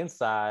 On the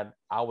inside,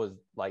 I was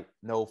like,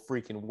 no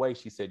freaking way.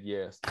 She said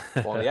yes.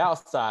 On the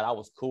outside, I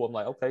was cool. I'm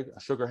like, okay.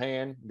 I shook her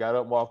hand, got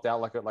up, walked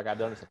out like I'd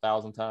done this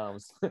 1,000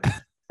 times.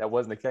 That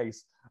wasn't the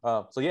case.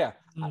 I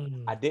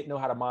didn't know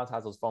how to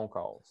monetize those phone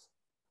calls.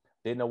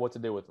 Didn't know what to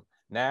do with them.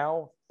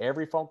 Now,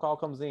 every phone call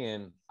comes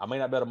in. I may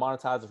not be able to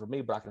monetize it for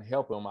me, but I can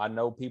help them. I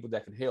know people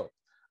that can help.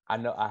 I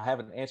know I have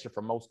an answer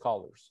for most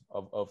callers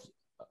of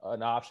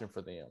an option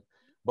for them.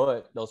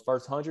 But those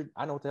first 100,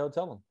 I know what the hell to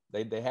tell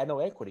them. They had no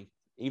equity.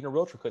 Even a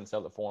realtor couldn't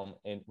sell it for them,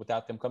 and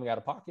without them coming out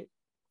of pocket.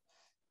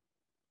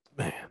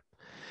 Man,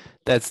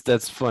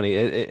 that's funny,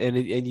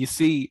 and you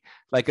see,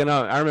 like,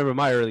 I remember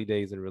my early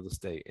days in real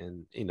estate,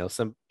 and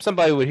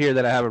somebody would hear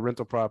that I have a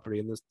rental property,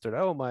 and this said,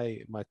 oh,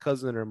 my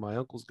cousin or my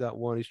uncle's got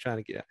one, he's trying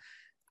to get.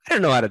 I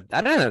don't know how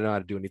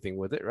to do anything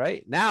with it.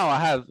 Right now, I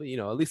have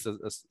at least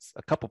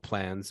a couple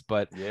plans,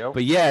 but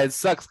yeah, it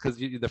sucks because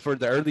for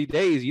the early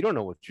days, you don't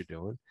know what you're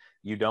doing.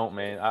 You don't,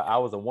 man. I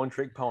was a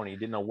one-trick pony.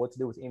 Didn't know what to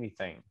do with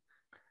anything.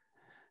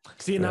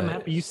 See, and I'm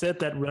happy you said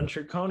that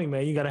one-trick pony,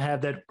 man. You got to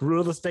have that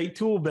real estate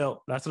tool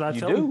belt. That's what I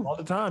tell you all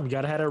the time. You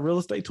got to have that real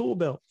estate tool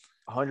belt.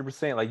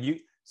 100%. Like you.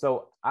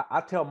 So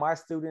I tell my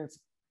students,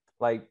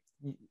 like,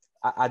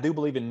 I do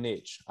believe in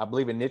niche. I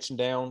believe in niching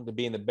down to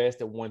being the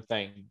best at one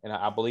thing. And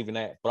I believe in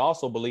that, but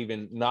also believe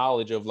in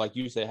knowledge of, like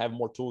you said, having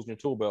more tools in your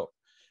tool belt,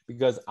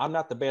 because I'm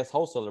not the best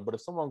wholesaler, but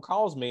if someone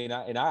calls me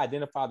and I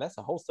identify that's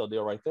a wholesale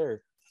deal right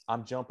there,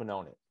 I'm jumping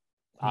on it.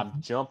 I'm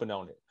jumping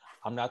on it.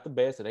 I'm not the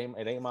best. It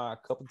ain't my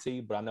cup of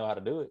tea, but I know how to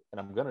do it, and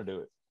I'm going to do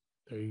it.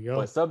 There you go.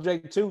 But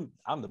subject to,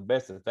 I'm the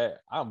best at that.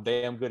 I'm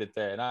damn good at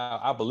that. And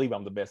I believe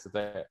I'm the best at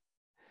that.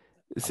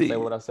 See, I said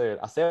what I said.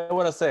 I said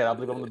what I said. I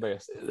believe I'm the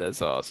best.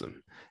 That's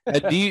awesome.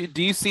 Do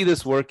you see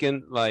this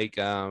working, like,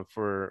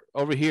 for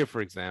over here,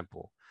 for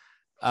example,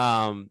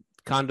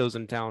 condos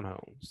and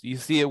townhomes? Do you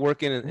see it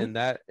working in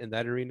that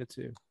arena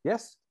too?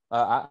 Yes.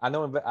 I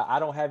know. I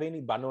don't have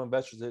any, but I know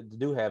investors that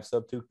do have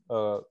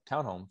sub-2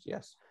 townhomes.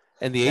 Yes.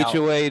 And the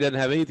HOA doesn't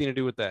have anything to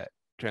do with that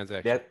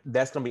transaction.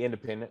 That's going to be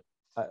independent.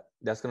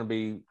 That's going to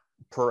be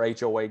per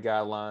HOA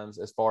guidelines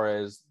as far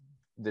as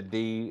the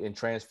deed and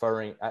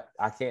transferring.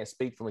 I can't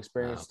speak from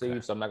experience, okay,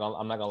 Steve, so I'm not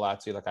gonna lie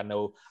to you. Like,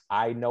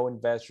 I know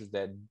investors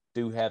that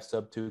do have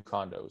sub-2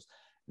 condos.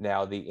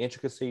 Now the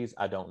intricacies,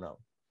 I don't know.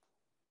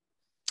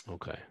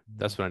 Okay,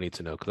 that's what I need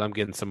to know, because I'm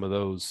getting some of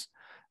those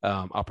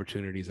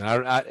opportunities, and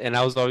I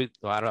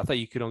thought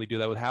you could only do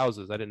that with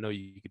houses. I didn't know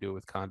you could do it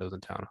with condos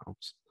and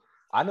townhomes.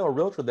 I know a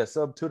realtor that's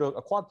sub-2 to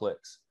a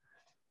quadplex.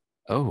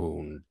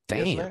 Oh,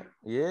 damn!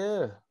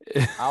 Yeah.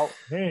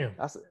 Damn.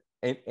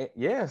 And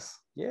yes,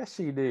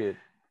 she did.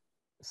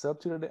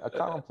 Sub-2 to a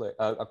complex,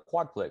 a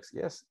quadplex.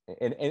 Yes,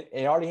 and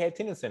it already had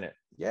tenants in it.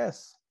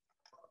 Yes.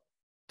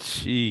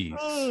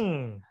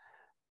 Jeez.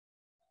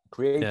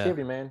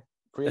 Creativity, man.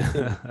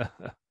 Creativity.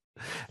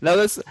 Now,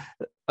 that's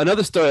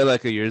another story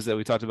like of yours that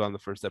we talked about in the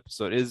first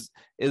episode. Is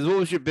what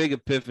was your big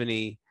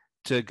epiphany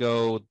to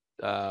go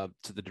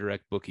to the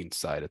direct booking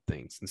side of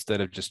things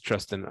instead of just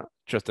trusting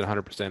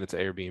 100% into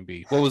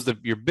Airbnb? What was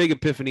your big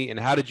epiphany, and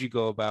how did you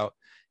go about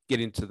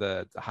getting to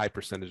the high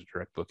percentage of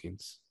direct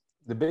bookings?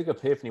 The big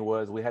epiphany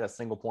was we had a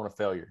single point of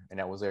failure, and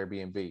that was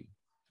Airbnb.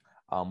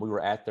 We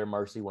were at their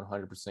mercy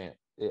 100%.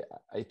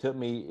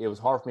 It was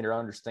hard for me to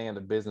understand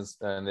the business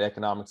and the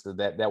economics of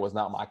that. That was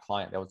not my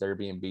client. That was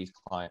Airbnb's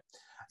client.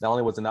 Not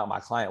only was it not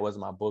my client, it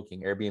wasn't my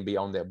booking. Airbnb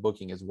owned that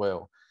booking as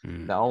well.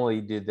 Not only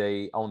did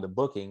they own the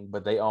booking,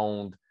 but they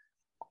owned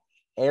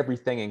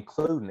everything,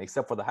 including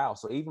except for the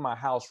house. So even my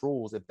house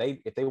rules, if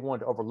they wanted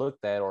to overlook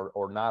that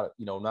or not,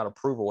 not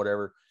approve or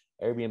whatever,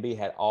 Airbnb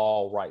had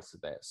all rights to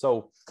that.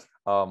 So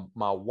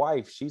my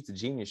wife, she's the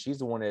genius. She's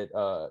the one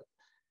that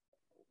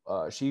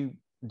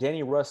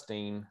Danny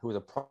Rustine, who was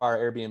a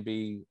prior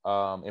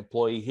Airbnb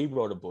employee, he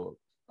wrote a book,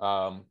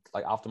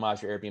 like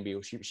Optimize Your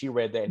Airbnb. She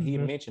read that, and he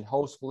mentioned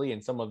Hostfully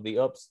and some of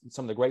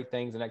the great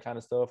things and that kind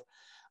of stuff.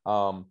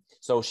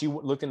 So she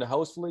looked into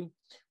Hostfully.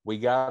 We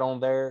got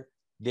on there.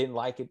 Did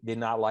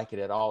not like it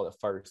at all at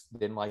first.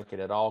 Didn't like it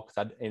at all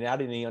because I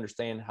didn't even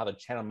understand how the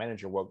channel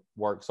manager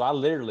worked. So I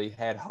literally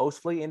had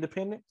Hostfully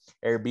independent,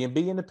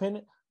 Airbnb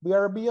independent,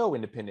 VRBO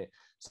independent.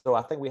 So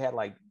I think we had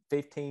like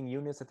 15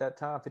 units at that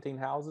time, 15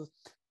 houses.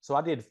 So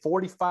I did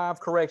 45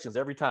 corrections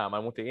every time. I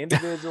went to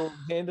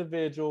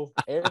individual.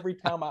 Every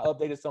time I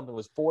updated something, it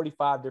was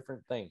 45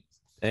 different things.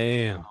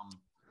 Damn.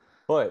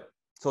 But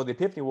so the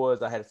epiphany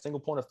was I had a single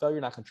point of failure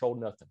and I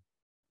controlled nothing.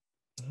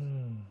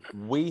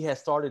 We had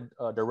started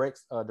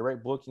direct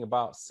booking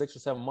about 6 or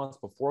 7 months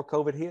before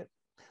COVID hit.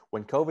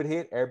 When COVID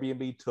hit,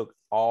 Airbnb took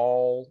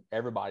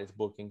everybody's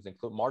bookings,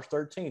 including March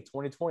 13th,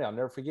 2020. I'll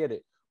never forget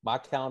it. My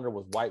calendar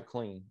was wiped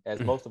clean, as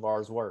most of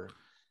ours were.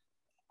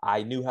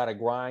 I knew how to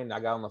grind. I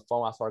got on the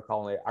phone. I started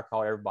calling it. I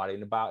called everybody.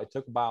 And it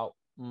took about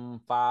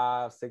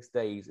 5-6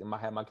 days, and I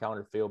had my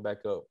calendar filled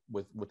back up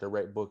with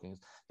direct bookings.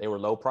 They were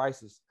low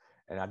prices.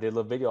 And I did a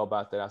little video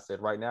about that. I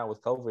said, right now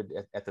with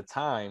COVID, at the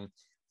time,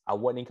 I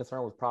wasn't even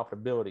concerned with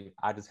profitability.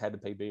 I just had to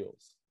pay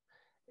bills.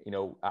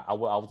 I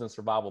was in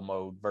survival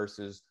mode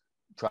versus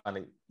trying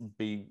to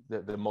be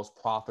the most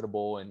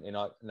profitable. And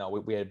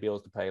we had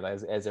bills to pay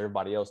as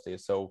everybody else did.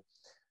 So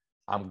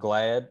I'm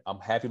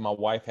happy my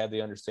wife had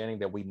the understanding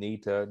that we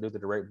need to do the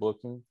direct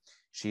booking.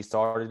 She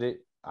started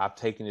it. I've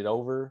taken it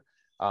over.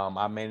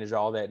 I manage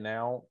all that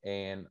now.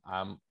 And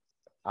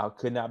I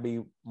could not be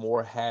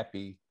more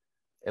happy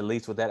at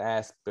least with that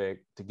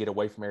aspect, to get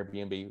away from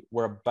Airbnb.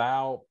 We're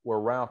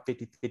around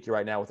 50-50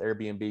 right now with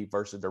Airbnb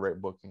versus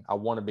direct booking. I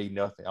want to be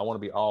nothing. I want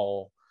to be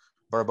all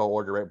Vrbo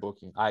or direct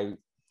booking.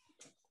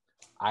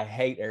 I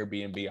hate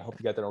Airbnb. I hope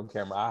you got that on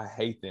camera. I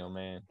hate them,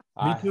 man.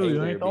 Me too.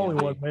 You ain't the only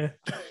one, man.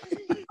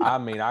 I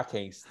mean, I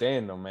can't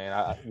stand them,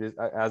 man.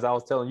 As I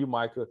was telling you,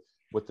 Micah,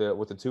 with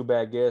the 2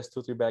 bad guests, 2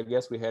 or 3 bad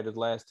guests we had the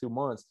last 2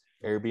 months,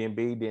 Airbnb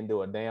didn't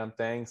do a damn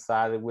thing.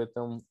 Sided with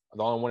them.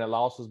 The only one that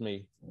lost was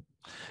me.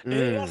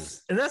 And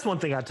that's one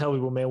thing I tell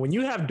people, man. When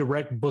you have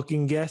direct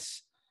booking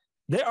guests,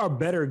 they are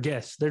better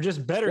guests. They're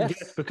just better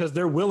guests because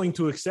they're willing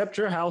to accept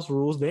your house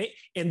rules. They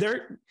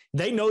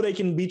know they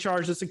can be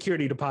charged a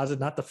security deposit,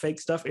 not the fake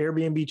stuff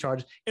Airbnb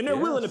charges, and they're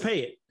willing to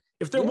pay it.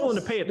 If they're willing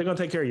to pay it, they're going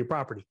to take care of your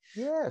property.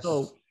 Yes.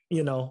 So,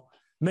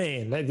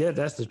 man,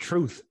 that's the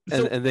truth.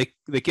 And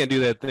they can't do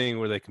that thing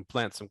where they can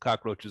plant some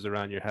cockroaches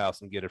around your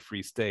house and get a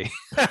free stay.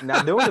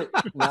 Not doing it.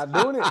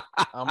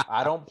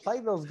 I don't play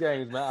those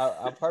games, man.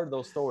 I've heard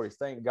those stories.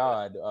 Thank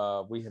God.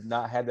 We have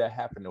not had that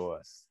happen to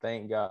us.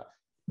 Thank God.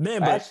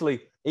 Man,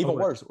 actually, even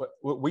worse,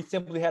 we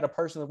simply had a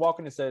person walk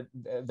in and said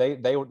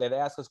they'd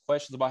ask us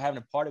questions about having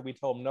a party. We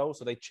told them no,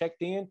 so they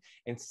checked in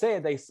and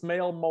said they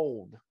smelled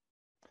mold.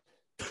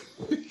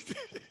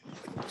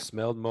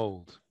 Smelled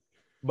mold.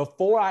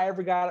 Before I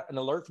ever got an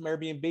alert from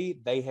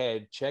Airbnb, they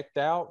had checked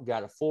out,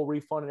 got a full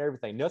refund and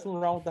everything. Nothing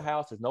wrong with the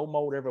house. There's no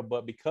mold ever,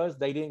 but because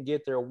they didn't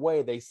get their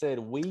way, they said,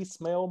 we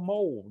smell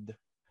mold,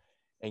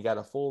 and got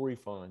a full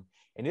refund.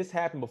 And this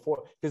happened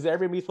before, because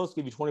Airbnb is supposed to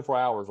give you 24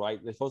 hours,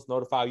 right? They're supposed to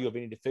notify you of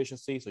any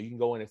deficiency so you can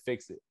go in and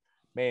fix it.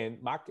 Man,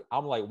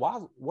 I'm like,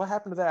 what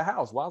happened to that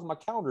house? Why is my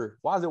calendar?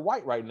 Why is it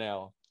white right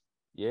now?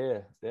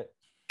 Yeah,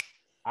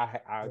 I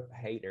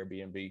hate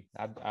Airbnb.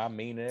 I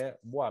mean that.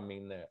 Boy, I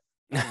mean that.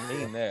 I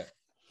mean that.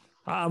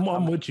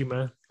 I'm with you,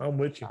 man. I'm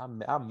with you. I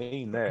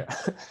mean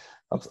that.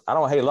 I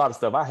don't hate a lot of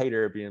stuff. I hate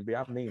Airbnb.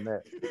 I mean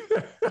that.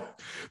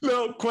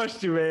 No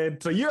question, man.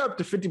 So you're up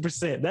to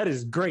 50%. That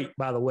is great,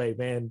 by the way,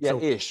 man. Yeah,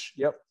 so, ish.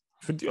 Yep.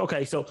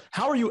 Okay, so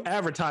how are you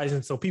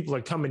advertising so people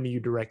are coming to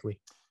you directly?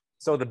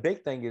 So the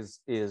big thing is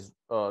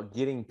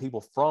getting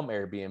people from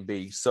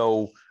Airbnb.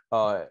 So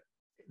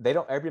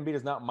Airbnb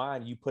does not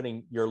mind you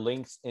putting your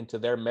links into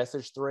their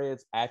message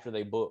threads after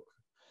they book.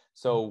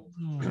 So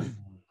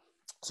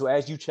So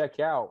as you check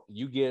out,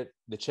 you get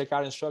the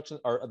checkout instructions,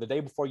 or the day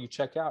before you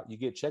check out, you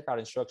get checkout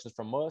instructions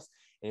from us.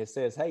 And it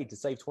says, hey, to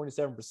save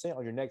 27%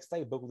 on your next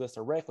stay, book with us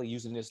directly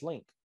using this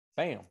link.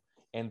 Bam.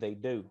 And they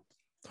do.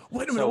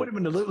 Wait a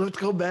minute. Let's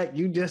go back.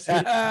 You just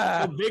hit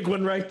a big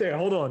one right there.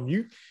 Hold on.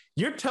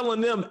 You're telling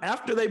them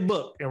after they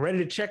book and ready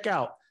to check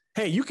out,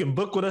 hey, you can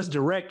book with us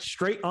direct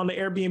straight on the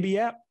Airbnb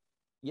app?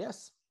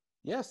 Yes.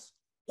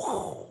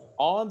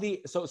 On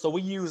the so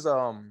we use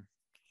like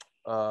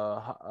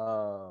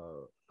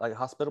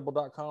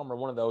hospitable.com or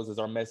one of those is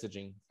our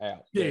messaging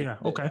app. Yeah.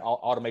 Okay.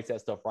 Automates that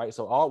stuff, right?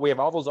 So we have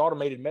all those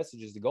automated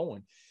messages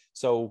going.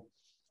 So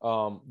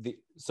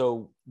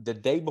the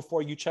day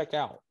before you check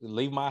out,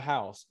 leave my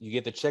house, you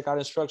get the checkout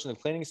instructions and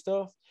cleaning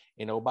stuff.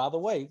 And by the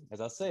way,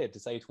 as I said, to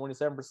save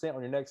 27%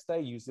 on your next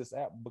stay, use this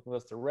app, book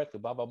with us directly,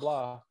 blah, blah,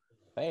 blah.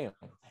 Bam.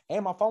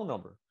 And my phone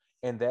number.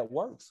 And that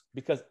works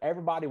because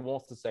everybody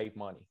wants to save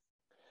money.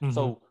 Mm-hmm.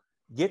 So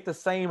get the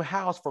same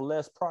house for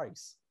less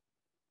price.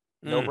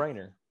 No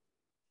brainer.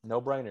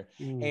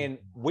 And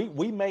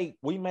we make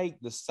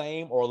the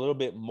same or a little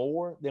bit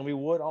more than we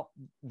would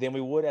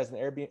as an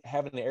Airbnb,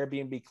 having an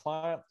Airbnb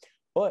client,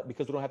 but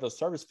because we don't have those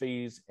service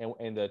fees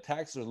and the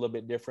taxes are a little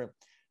bit different,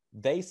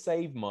 they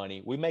save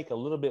money. We make a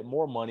little bit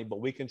more money,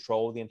 but we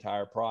control the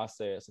entire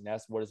process, and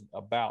that's what it's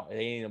about. It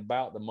ain't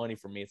about the money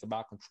for me. It's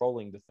about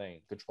controlling the thing,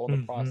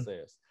 controlling the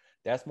process.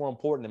 That's more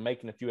important than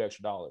making a few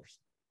extra dollars.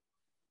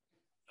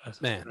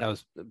 Man, that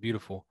was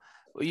beautiful.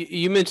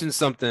 You mentioned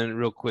something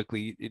real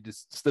quickly. You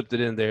just slipped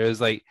it in there. It's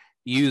like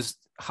used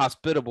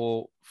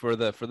Hospitable for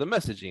the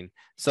messaging.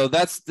 So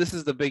this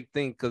is the big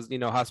thing because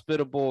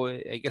Hospitable,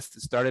 I guess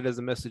it started as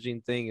a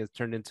messaging thing. It's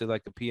turned into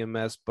like a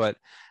PMS, but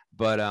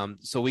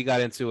so we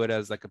got into it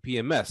as like a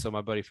PMS. So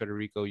my buddy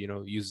Federico,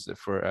 uses it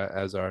for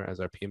as our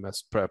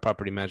PMS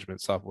property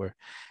management software,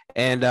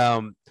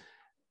 and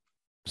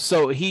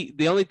so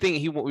the only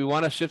thing we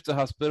want to shift to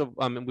Hospitable.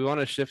 We want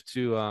to shift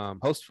to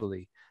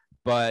Hostfully.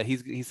 But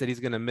he said he's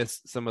going to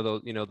miss some of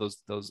those,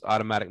 those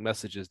automatic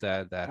messages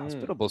that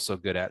Hospitable is so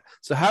good at.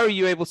 So how are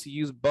you able to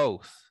use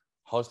both?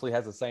 Hostfully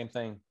has the same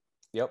thing.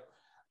 Yep.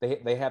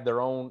 They have their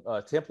own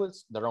templates,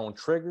 their own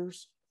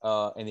triggers,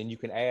 and then you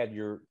can add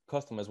your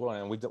custom as well.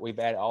 And we've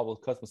added all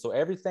those customs. So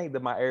everything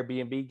that my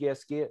Airbnb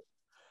guests get,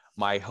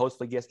 my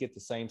Hostfully guests get the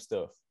same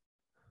stuff.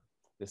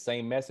 The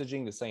same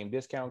messaging, the same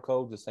discount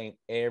codes, the same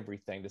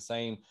everything, the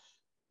same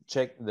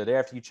check. The day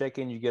after you check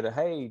in, you get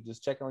hey,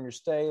 just check on your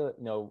stay.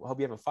 Hope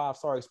you have a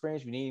 5-star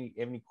experience. If you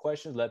have any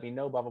questions, let me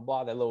know. Blah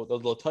blah blah. Those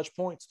little touch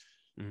points.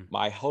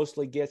 My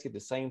Hostfully guests get the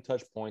same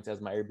touch points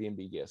as my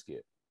Airbnb guests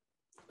get.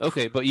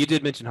 Okay, but you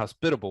did mention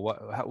Hospitable.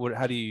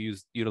 How do you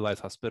utilize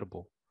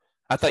Hospitable?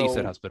 I thought you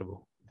said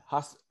Hospitable.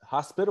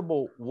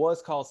 Hospitable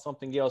was called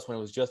something else when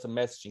it was just a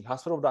messaging.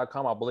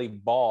 Hospitable.com, I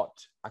believe, bought,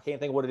 I can't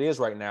think of what it is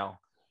right now,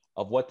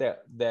 of what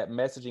that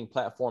messaging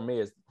platform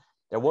is.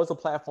 There was a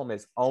platform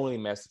that's only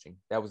messaging.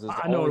 That was its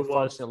only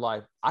function in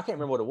life. I can't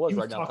remember what it was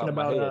right now. Talking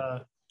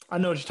about, I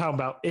know what you're talking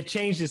about. It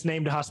changed its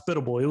name to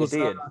Hospitable. It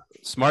did.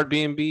 Smart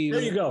BNB.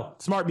 There you go.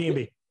 Smart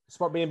BNB.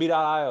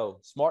 Smartbnb.io.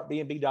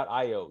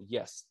 Smartbnb.io.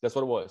 Yes, that's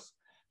what it was.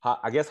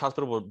 I guess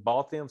Hospitable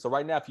bought them. So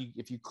right now,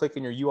 if you click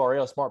in your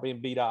URL,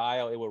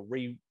 smartbnb.io, it will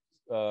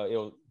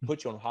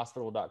put you on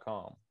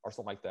hospitable.com or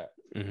something like that.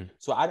 Mm-hmm.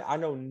 So I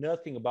know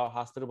nothing about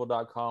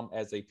hospitable.com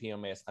as a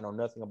PMS. I know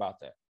nothing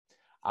about that.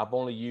 I've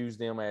only used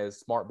them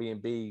as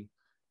SmartBNB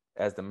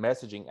as the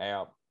messaging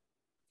app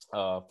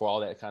for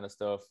all that kind of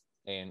stuff.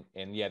 And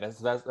yeah,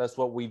 that's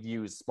what we've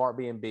used.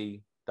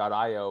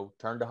 SmartBNB.io,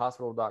 turn to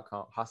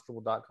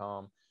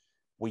hospitable.com.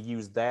 We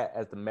use that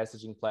as the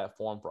messaging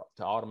platform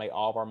to automate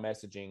all of our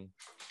messaging.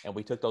 And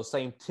we took those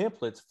same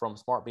templates from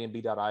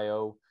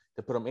smartbnb.io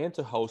to put them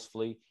into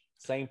Hostfully.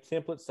 Same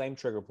templates, same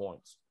trigger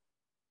points.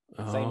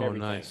 Same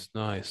everything.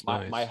 Nice.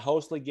 My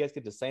Hostfully guests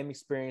get the same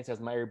experience as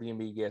my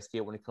Airbnb guests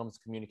get when it comes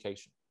to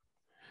communication.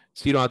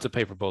 So you don't have to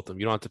pay for both of them.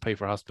 You don't have to pay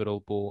for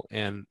Hospitable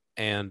and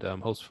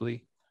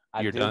Hostfully.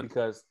 I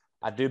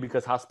do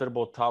because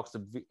Hospitable talks to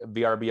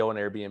VRBO and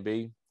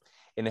Airbnb.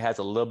 And it has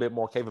a little bit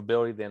more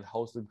capability than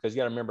Hostfully, because you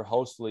got to remember,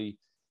 Hostfully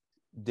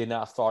did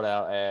not start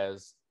out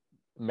as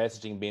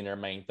messaging being their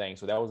main thing.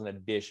 So that was an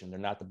addition. They're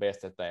not the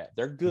best at that.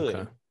 They're good.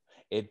 Okay.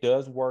 It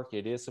does work.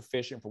 It is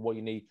sufficient for what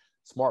you need.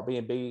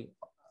 SmartBNB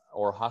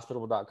or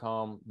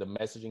hospitable.com, the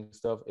messaging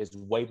stuff is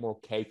way more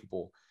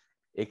capable.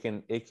 It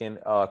can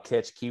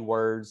catch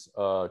keywords,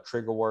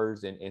 trigger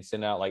words, and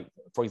send out, like,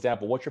 for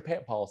example, what's your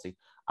pet policy?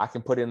 I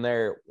can put in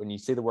there, when you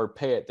see the word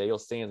pet, they'll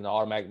send an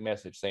automatic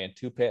message saying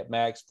 2 pet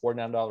max,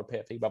 $49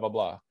 pet fee, blah, blah,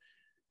 blah.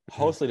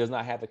 Mm-hmm. Hostfully does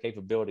not have the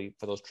capability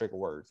for those trigger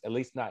words, at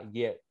least not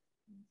yet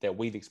that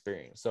we've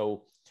experienced.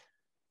 So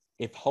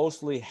if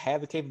Hostfully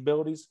had the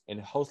capabilities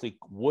and Hostfully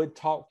would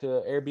talk to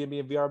Airbnb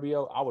and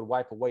VRBO, I would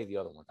wipe away the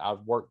other one. I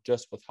would work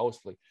just with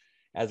Hostfully.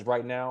 As of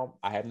right now,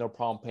 I have no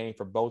problem paying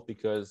for both,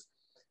 because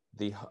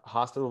the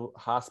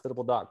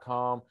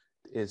hospitable.com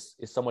is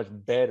so much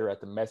better at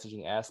the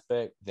messaging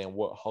aspect than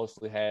what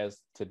Hostfully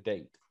has to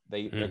date.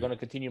 They're going to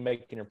continue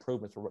making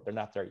improvements, but they're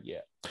not there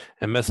yet.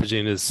 And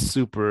messaging is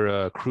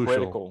super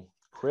crucial.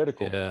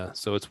 Critical. Yeah,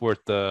 so it's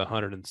worth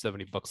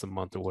 $170 a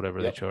month or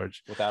whatever they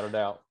charge. Without a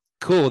doubt.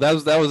 Cool. That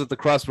was at the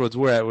crossroads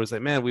we're at. It was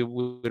like, man, we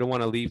don't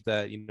want to leave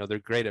that. They're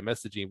great at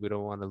messaging. We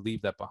don't want to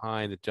leave that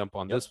behind and jump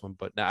on this one.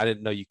 But now I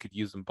didn't know you could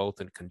use them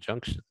both in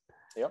conjunction.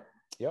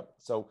 Yep.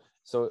 So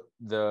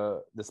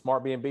the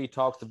SmartBNB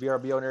talks to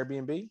VRBO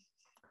and Airbnb.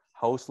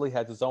 Hostfully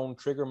has its own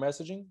trigger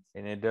messaging,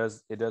 and it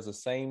does the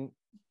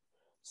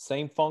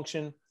same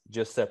function,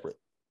 just separate.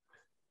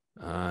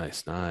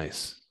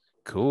 Nice.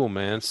 Cool,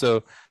 man.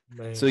 So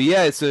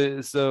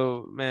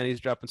man, he's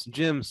dropping some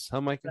gems,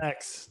 huh, Mike?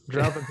 Thanks.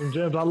 Dropping some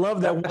gems. I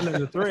love that one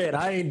in the thread.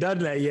 I ain't done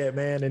that yet,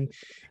 man. And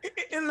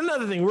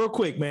another thing, real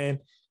quick, man,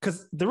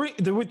 because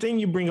the thing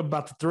you bring up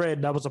about the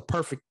thread, that was a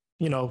perfect,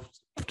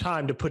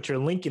 time to put your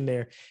link in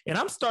there. And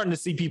I'm starting to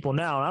see people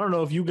now. I don't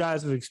know if you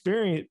guys have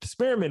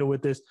experimented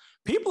with this.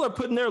 People are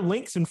putting their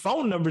links and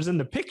phone numbers in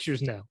the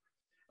pictures now.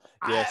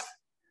 Yes.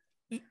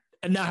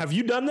 And now, have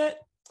you done that?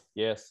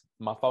 Yes.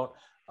 My phone.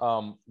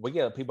 We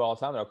get people all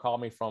the time. They'll call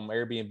me from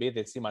Airbnb.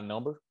 They see my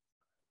number,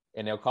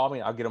 and they'll call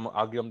me. I'll get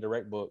them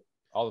direct book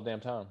all the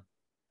damn time.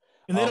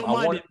 And they don't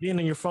mind it being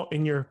in your phone,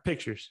 in your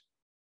pictures.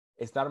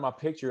 It's not in my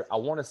picture. I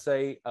want to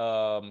say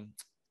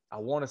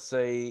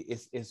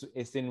it's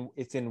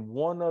in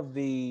one of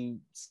the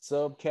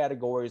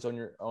subcategories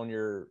on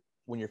your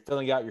when you're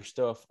filling out your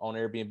stuff on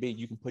Airbnb.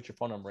 You can put your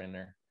phone number in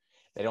there.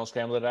 They don't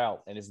scramble it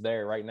out, and it's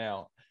there right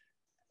now.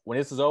 When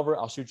this is over,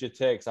 I'll shoot you a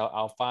text.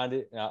 I'll find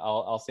it, and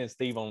I'll send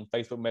Steve on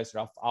Facebook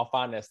Messenger. I'll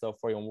find that stuff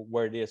for you and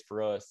where it is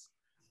for us.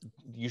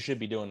 You should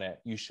be doing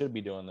that.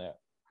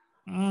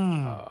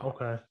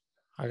 Okay.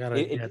 I got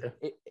it.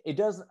 It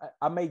does.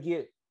 I may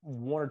get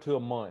 1 or 2 a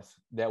month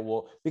that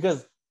will,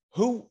 because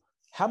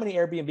how many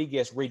Airbnb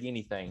guests read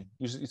anything?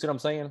 You see what I'm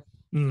saying?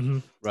 Mm-hmm.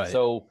 Right.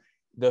 So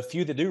the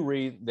few that do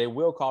read, they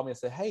will call me and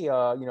say, hey,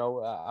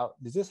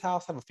 does this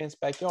house have a fenced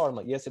backyard? I'm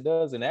like, yes, it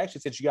does. And actually,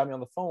 since you got me on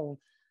the phone,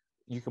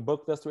 you can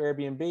book us through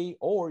Airbnb,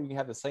 or you can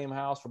have the same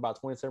house for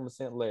about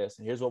 27% less.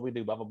 And here's what we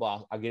do, blah, blah,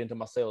 blah. I get into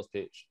my sales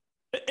pitch.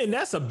 And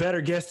that's a better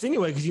guest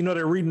anyway, because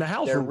they're reading the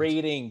house. They're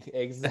reading.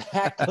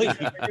 Exactly.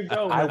 There you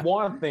go, I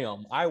want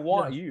them. I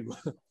want you.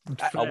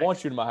 I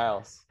want you in my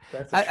house.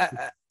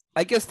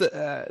 I guess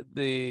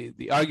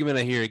the argument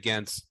I hear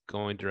against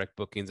going direct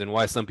bookings and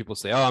why some people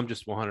say, oh, I'm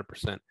just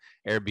 100%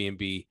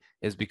 Airbnb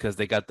is because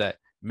they got that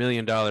 $1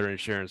 million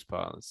insurance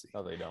policy.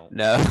 No, they don't.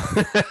 No.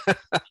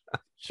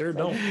 Sure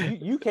don't.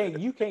 You can't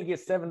get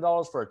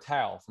 $7 for a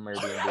towel from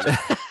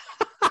Airbnb.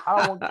 I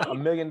don't want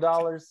 $1 million.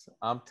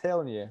 I'm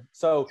telling you.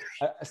 So,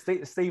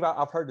 Steve,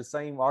 I've heard the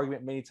same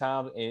argument many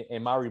times,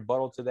 and my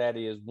rebuttal to that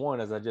is,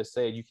 one, as I just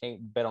said, you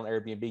can't bet on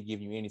Airbnb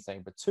giving you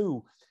anything. But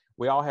two,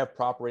 we all have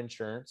proper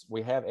insurance.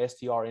 We have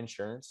STR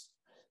insurance.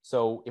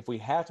 So if we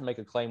have to make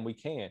a claim, we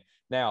can.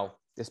 Now,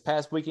 this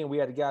past weekend, we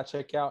had a guy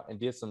check out and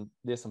did some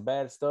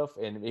bad stuff,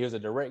 and he was a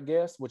direct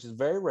guest, which is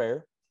very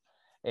rare.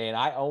 And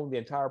I own the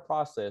entire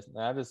process. And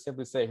I just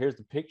simply say, here's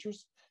the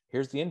pictures,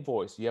 here's the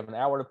invoice. You have an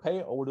hour to pay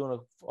it, or we're doing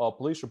a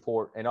police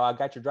report, and I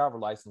got your driver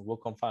license. We'll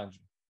come find you.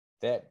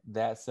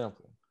 That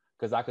simple.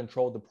 Because I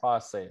controlled the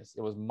process.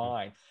 It was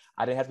mine.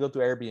 I didn't have to go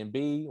through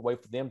Airbnb,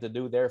 wait for them to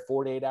do their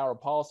 48-hour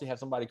policy, have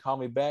somebody call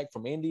me back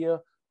from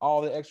India,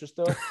 all the extra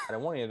stuff. I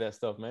didn't want any of that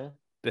stuff, man.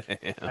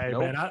 Hey,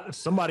 man,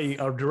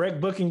 a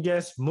direct booking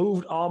guest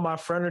moved all my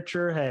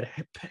furniture, had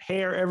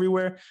hair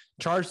everywhere,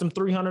 charged him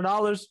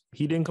 $300.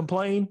 He didn't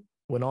complain,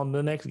 went on to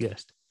the next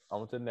guest. I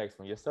went to the next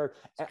one. Yes, sir.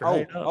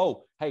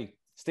 Hey,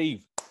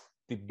 Steve,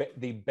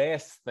 the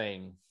best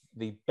thing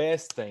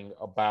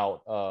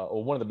about,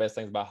 or one of the best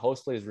things about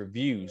Hostly is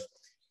reviews.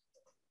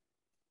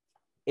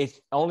 It's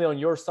only on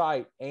your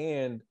site,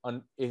 and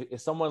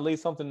if someone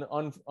leaves something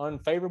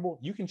unfavorable,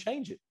 you can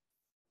change it.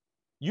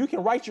 You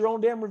can write your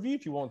own damn review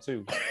if you want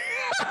to.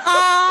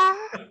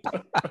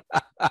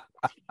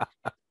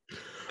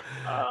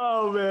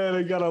 Oh man,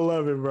 I gotta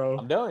love it, bro.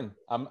 I'm done.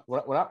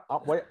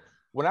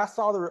 When I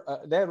saw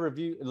that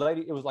review,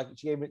 lady, it was like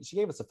she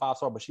gave us a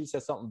 5-star, but she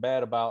said something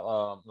bad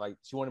about like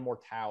she wanted more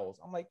towels.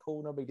 I'm like,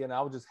 cool, no big deal. And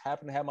I was just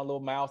happened to have my little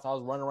mouse. I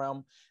was running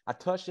around. I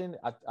touched in.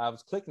 I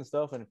was clicking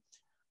stuff, and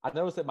I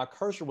noticed that my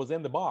cursor was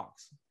in the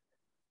box.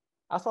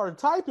 I started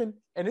typing,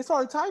 and it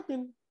started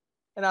typing,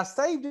 and I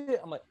saved it.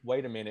 I'm like,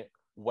 wait a minute.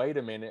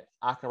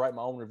 I can write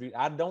my own review.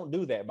 I don't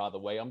do that, by the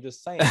way. I'm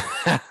just saying,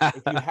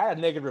 if you had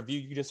a negative review,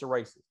 you can just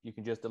erase it. You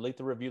can just delete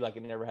the review like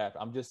it never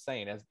happened. I'm just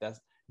saying that's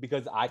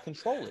because I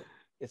control it.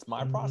 It's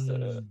my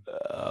process.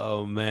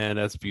 Oh man,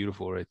 that's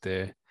beautiful right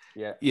there.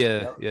 Yeah.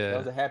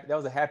 That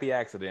was a happy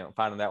accident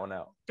finding that one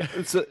out.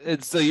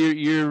 So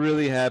you're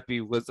really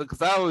happy with,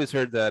 because I always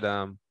heard that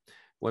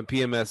when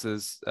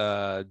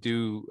PMSs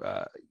do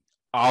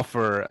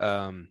offer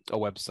a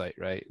website,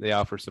 right? They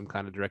offer some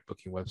kind of direct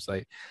booking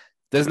website.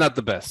 That's not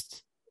the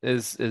best.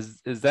 Is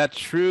that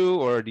true,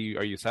 or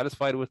are you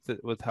satisfied with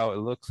it, with how it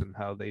looks and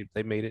how they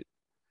made it?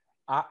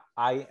 I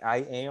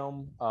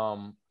am.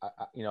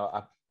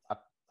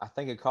 I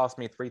think it cost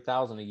me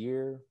 $3,000 a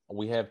year.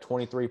 We have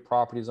 23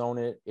 properties on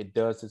it. It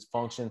does its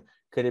function.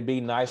 Could it be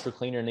nicer,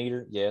 cleaner,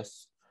 neater?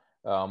 Yes.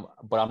 But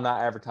I'm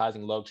not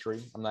advertising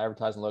luxury. I'm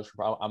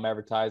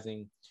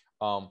advertising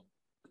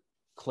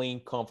clean,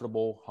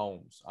 comfortable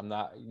homes. I'm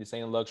not just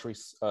saying luxury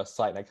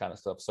site, that kind of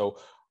stuff. So,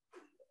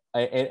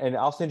 and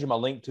I'll send you my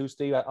link too,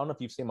 Steve. I don't know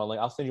if you've seen my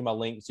link. I'll send you my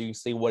link so you can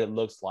see what it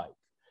looks like.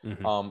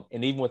 Mm-hmm.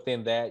 And even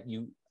within that,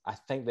 I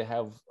think they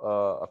have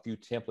a few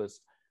templates.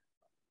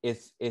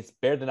 It's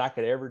better than I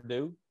could ever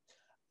do.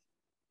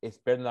 It's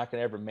better than I can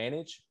ever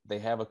manage. They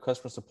have a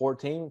customer support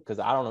team, because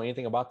I don't know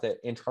anything about that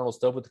internal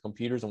stuff with the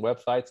computers and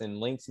websites and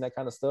links and that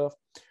kind of stuff.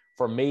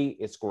 For me,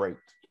 it's great.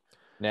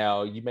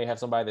 Now, you may have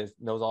somebody that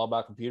knows all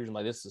about computers and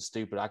like, this is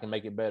stupid, I can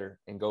make it better,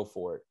 and go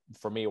for it.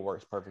 For me, it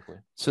works perfectly.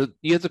 So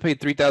you have to pay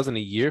 $3,000 a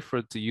year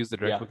to use the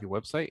direct booking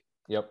website?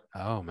 Yep.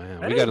 Oh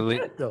man, we got a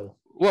link though.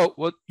 Well,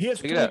 he has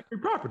 23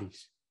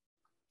 properties.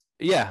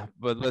 Yeah,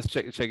 but let's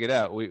check it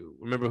out. We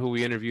remember who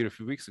we interviewed a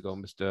few weeks ago,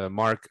 Mr.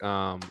 Mark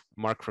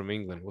from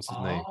England. What's his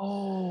name?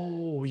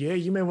 Oh, yeah,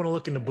 you may want to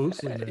look into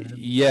Boostly.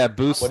 Yeah,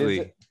 Boostly. What is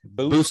it?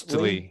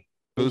 Boostly.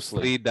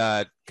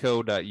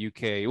 Boostly.co.uk.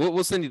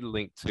 We'll send you the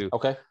link too.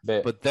 Okay.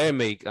 Bet. But they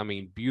make,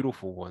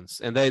 beautiful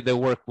ones, and they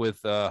work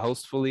with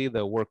Hostfully.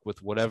 They'll work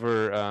with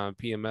whatever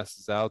PMS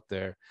is out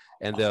there,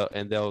 and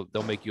they'll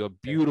make you a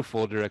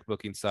beautiful direct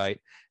booking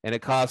site, and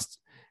it costs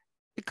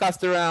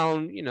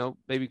around,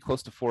 maybe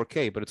close to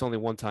 $4,000, but it's only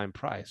one-time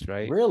price,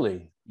 right?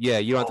 Really? Yeah,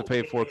 you don't have to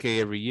pay $4,000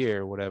 every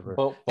year or whatever.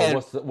 But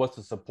what's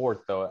the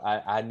support though?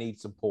 I need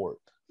support.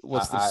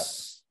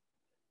 What's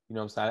you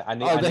know what I'm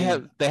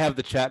saying? They have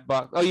the chat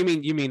box. Oh, you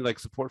mean like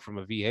support from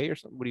a VA or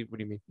something? What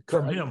do you mean?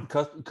 From him,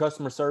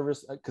 customer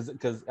service,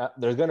 because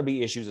there's going to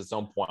be issues at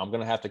some point. I'm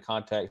going to have to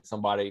contact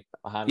somebody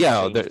behind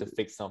the scenes to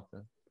fix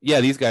something.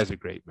 Yeah, these guys are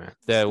great, man.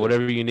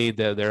 Whatever you need,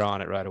 they're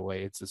on it right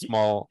away. It's a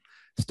small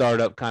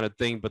startup kind of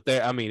thing, but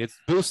it's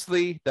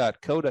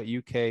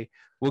boostly.co.uk.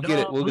 We'll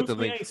get the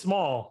link. Ain't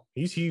small.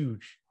 He's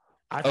huge.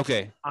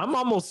 I'm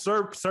almost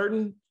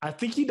certain. I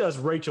think he does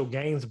Rachel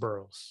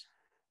Gainsborough's.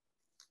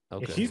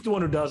 Okay. He's the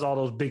one who does all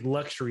those big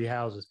luxury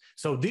houses.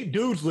 So the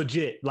dude's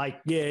legit. Like,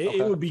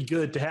 it would be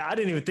good to have. I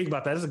didn't even think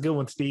about that. That's a good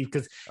one, Steve.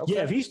 Because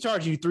if he's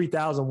charging you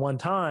 $3,000 one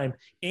time,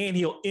 and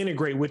he'll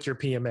integrate with your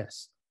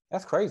PMS.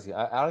 That's crazy.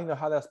 I don't even know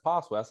how that's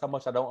possible. That's how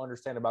much I don't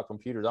understand about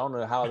computers. I don't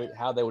know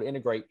how they would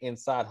integrate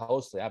inside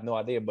Hostly. I have no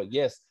idea. But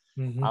yes,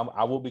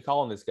 I will be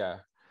calling this guy.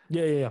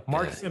 Yeah.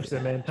 Mark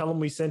Simpson, man. Tell him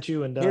we sent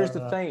you. And here's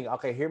the thing.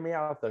 Okay, hear me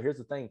out though. Here's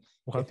the thing.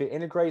 If it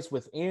integrates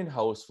within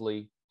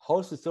Hostly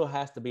still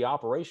has to be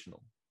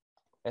operational.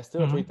 That's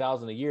still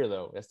 $3,000 a year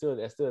though. That's still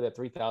that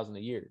 $3,000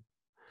 a year.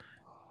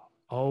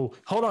 Oh,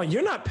 hold on.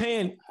 You're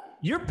paying.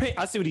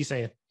 I see what he's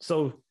saying.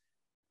 So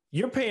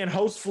you're paying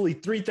Hostfully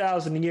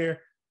 $3,000 a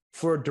year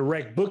for a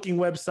direct booking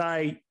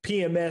website,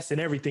 PMS, and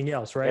everything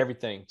else, right?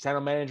 Everything, channel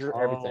manager,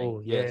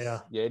 everything.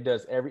 Yes. Yeah, it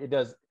does. It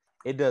does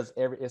it does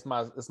it's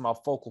my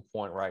focal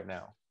point right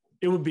now.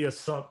 It would be a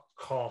sunk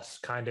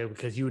cost kind of,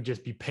 because you would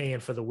just be paying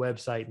for the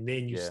website and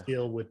then you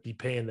still would be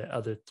paying the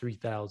other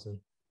 $3,000.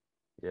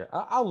 Yeah,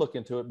 I'll look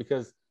into it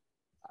because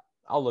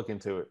I'll look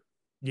into it.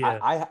 Yeah,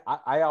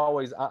 I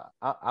always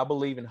I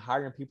believe in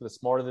hiring people that's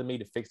smarter than me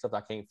to fix stuff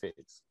I can't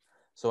fix.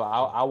 So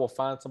I will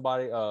find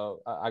somebody.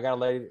 I got a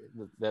lady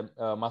that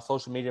my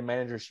social media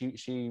manager.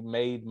 She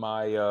made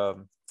my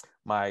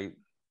my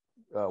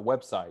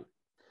website,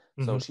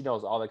 so she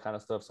knows all that kind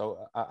of stuff.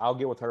 So I'll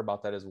get with her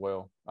about that as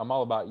well. I'm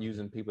all about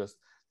using people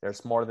that are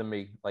smarter than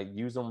me. Like,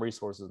 use them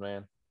resources,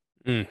 man.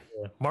 Yeah.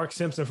 Mark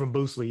Simpson from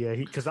Boostly, yeah,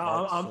 because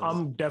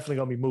I'm definitely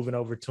gonna be moving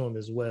over to him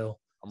as well.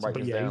 I'm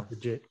writing this down. He's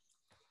legit.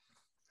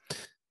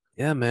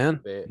 Yeah,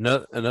 man.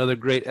 Another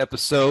great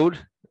episode.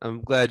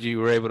 I'm glad you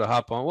were able to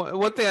hop on.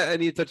 One thing I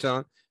need to touch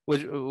on,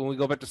 which when we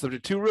go back to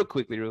subject 2 real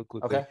quickly,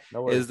 okay,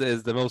 no worries.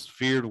 is the most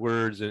feared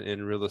words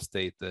in real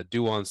estate, the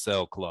due on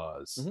sale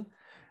clause.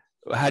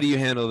 Mm-hmm. How do you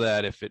handle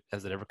that?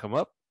 Has it ever come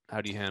up?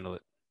 How do you handle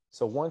it?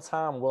 So one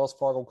time, Wells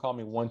Fargo called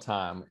me one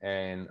time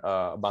and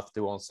about the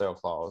due on sale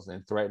clause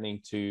and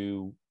threatening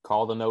to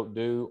call the note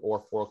due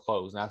or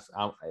foreclose. And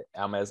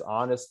I'm as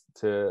honest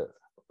to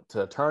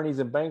attorneys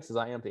and banks as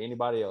I am to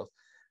anybody else.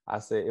 I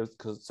said it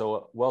was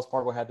Wells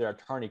Fargo had their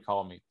attorney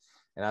call me,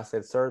 and I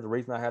said, "Sir, the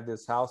reason I have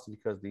this house is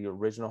because the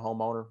original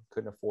homeowner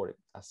couldn't afford it."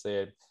 I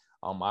said,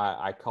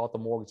 I caught the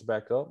mortgage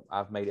back up.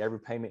 I've made every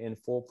payment in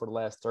full for the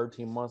last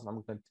 13 months, and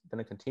I'm going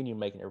to continue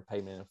making every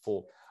payment in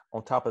full.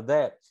 On top of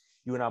that,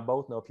 you and I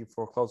both know if you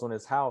foreclose on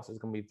this house, it's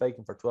going to be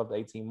vacant for 12 to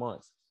 18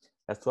 months.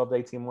 That's 12 to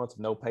 18 months of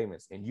no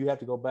payments, and you have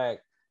to go back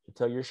to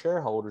tell your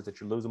shareholders that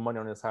you're losing money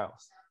on this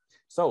house.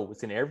 So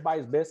it's in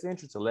everybody's best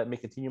interest to let me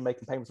continue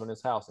making payments on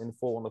this house in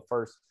full on the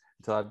first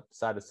until I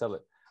decide to sell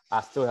it.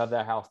 I still have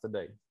that house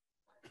today.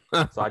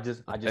 So I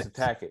just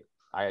attack it.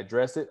 I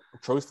address it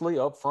truthfully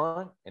up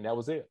front, and that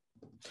was it.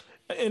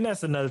 And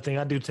that's another thing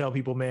I do tell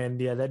people, man.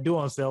 Yeah, that due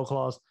on sale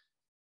clause.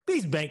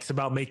 These banks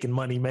about making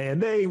money, man.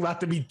 They ain't about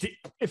to be.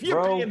 If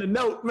you're paying the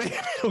note, man,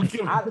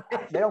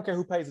 they don't care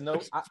who pays the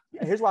note.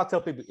 Here's what I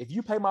tell people: if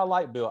you pay my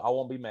light bill, I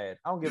won't be mad.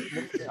 I don't give a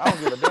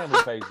damn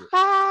who pays it.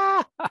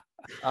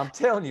 I'm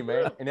telling you,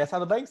 man, and that's how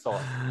the banks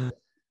are.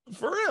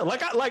 For real.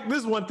 Like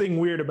this one thing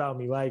weird about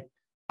me. Like,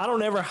 I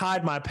don't ever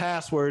hide my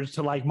passwords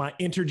to like my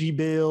Entergy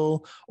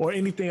bill or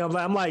anything.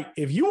 I'm like,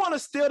 if you want to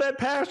steal that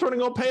password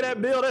and go pay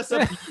that bill, that's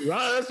up to you.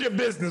 That's your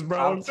business,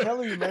 bro. I'm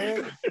telling you,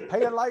 man.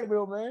 Pay that light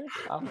bill, man.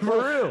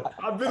 For real.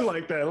 I've been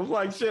like that. I'm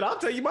like, shit, I'll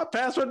tell you my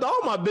password to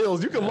all my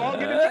bills. You can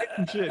log in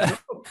and shit.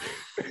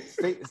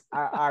 Steve,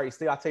 I'll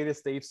tell you this,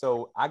 Steve.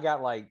 So I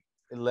got like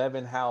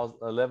 11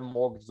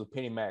 mortgages with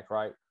PennyMac,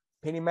 right?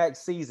 PennyMac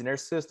sees in their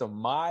system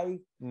my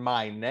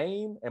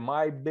name and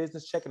my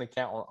business checking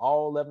account on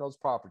all 11 of those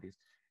properties.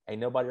 Ain't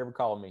nobody ever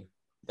called me.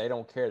 They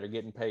don't care. They're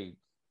getting paid.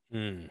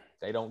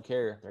 They don't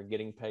care. They're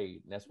getting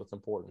paid. And that's what's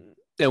important.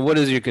 And what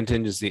is your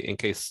contingency in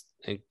case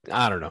they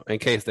are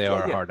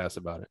hard ass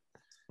about it?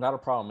 Not a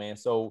problem, man.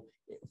 So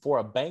for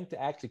a bank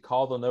to actually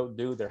call the note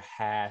due, there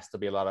has to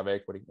be a lot of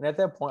equity. And at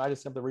that point, I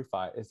just simply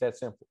refi. It's that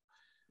simple.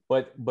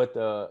 But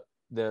the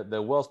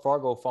Wells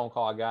Fargo phone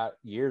call I got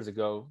years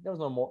ago, there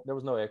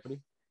was no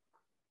equity.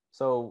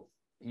 So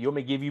you want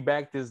me to give you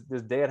back this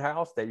dead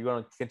house that you're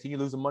going to continue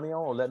losing money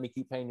on, or let me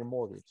keep paying your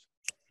mortgage?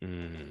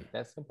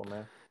 That's simple,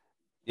 man.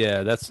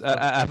 Yeah, that's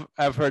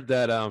I've heard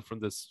that from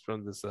this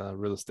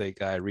real estate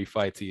guy,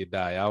 refi till you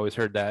die. I always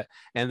heard that,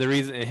 and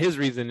his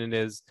reasoning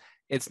is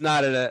it's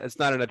not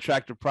an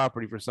attractive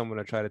property for someone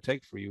to try to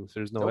take for you.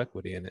 So there's no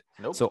equity in it.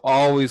 So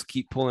always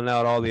keep pulling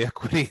out all the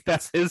equity.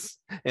 That's his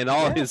in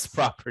all his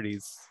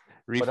properties.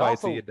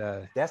 Refi till you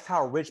die. That's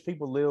how rich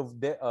people live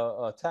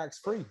tax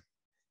free.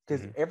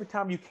 Because every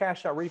time you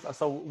cash out refi,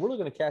 so we're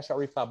looking to cash out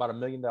refi about $1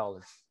 million.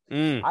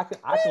 I can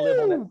live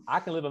on that.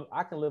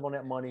 I can live on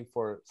that money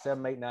for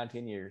 7, 8, 9,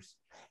 10 years.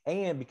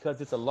 And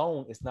because it's a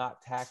loan, it's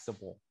not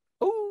taxable.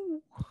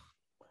 Ooh,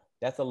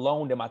 that's a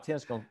loan that my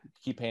tenant's gonna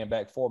keep paying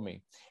back for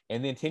me.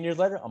 And then 10 years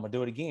later, I'm gonna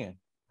do it again.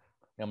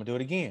 I'm gonna do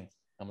it again.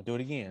 I'm gonna do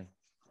it again.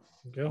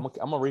 Okay. I'm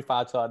gonna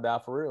refi till I die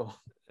for real.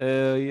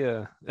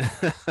 Yeah.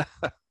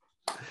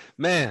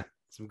 Man,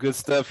 some good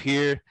stuff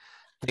here.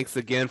 Thanks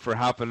again for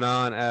hopping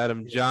on,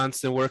 Adam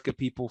Johnson. Where can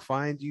people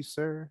find you,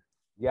 sir?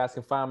 You guys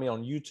can find me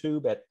on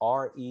YouTube at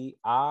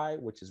REI,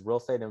 which is Real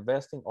Estate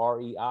Investing,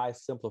 REI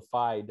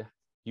Simplified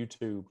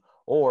YouTube,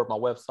 or my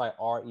website,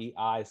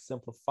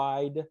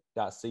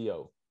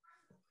 reisimplified.co.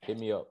 Hit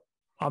me up.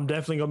 I'm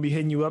definitely going to be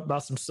hitting you up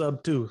about some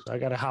sub too. So I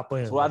got to hop in.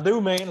 That's what I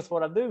do, man. That's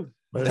what I do.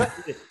 All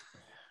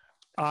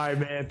right,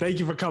 man. Thank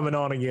you for coming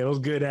on again. It was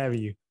good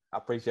having you. I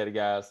appreciate it,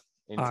 guys.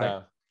 Anytime.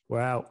 Right. We're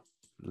out.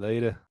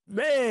 Later.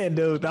 Man,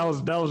 dude, that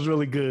was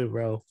really good,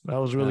 bro. That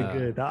was really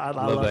good. I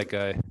love that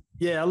guy.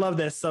 Yeah, I love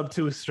that sub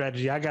 2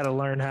 strategy. I got to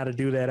learn how to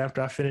do that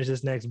after I finish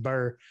this next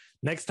burr.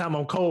 Next time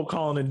I'm cold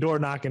calling and door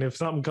knocking, if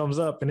something comes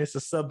up and it's a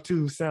sub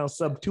 2, sounds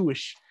sub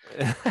 2-ish.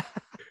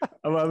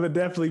 I'm gonna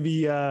definitely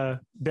be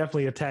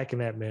definitely attacking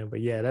that, man.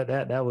 But yeah,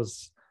 that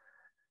was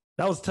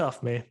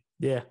tough, man.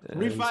 Yeah,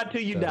 refi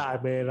till you die,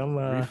 man.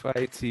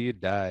 Refi till you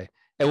die.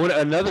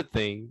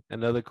 And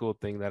another cool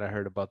thing that I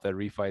heard about that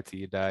refi till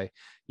you die,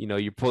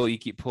 you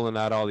keep pulling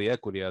out all the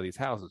equity out of these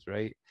houses,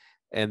 right?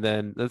 And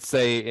then let's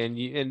say, and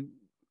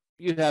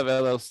you have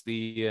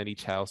LLC in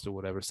each house or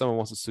whatever. Someone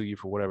wants to sue you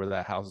for whatever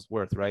that house is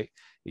worth, right?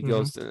 He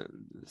goes,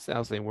 this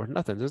house ain't worth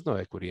nothing. There's no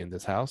equity in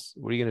this house.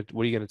 What are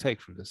you gonna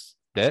take from this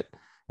debt?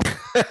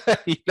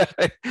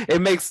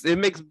 It makes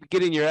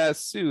getting your ass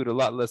sued a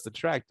lot less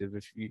attractive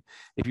if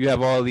you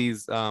have all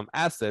these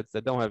assets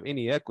that don't have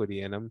any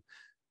equity in them.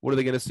 What are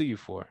they going to sue you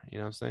for? You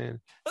know what I'm saying?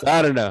 So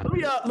I don't know.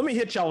 Let me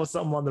hit y'all with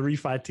something on the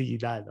refi till you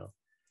die, though,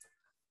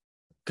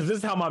 because this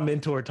is how my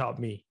mentor taught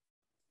me.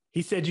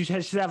 He said you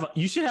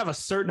should have a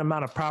certain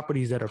amount of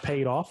properties that are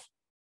paid off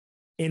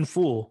in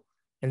full,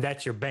 and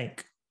that's your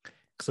bank.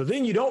 So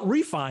then you don't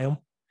refi them.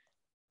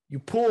 You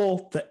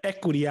pull the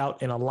equity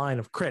out in a line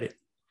of credit.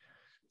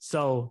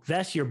 So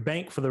that's your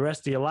bank for the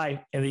rest of your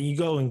life. And then you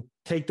go and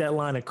take that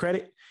line of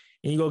credit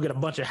and you go get a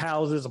bunch of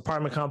houses,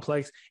 apartment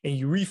complex, and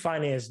you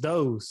refinance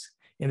those.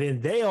 And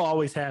then they'll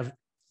always have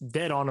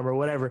debt on them or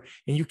whatever.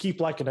 And you keep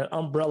like an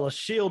umbrella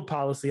shield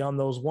policy on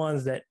those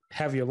ones that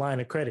have your line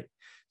of credit.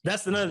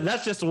 That's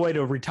just a way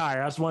to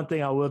retire. That's one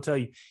thing I will tell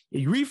you.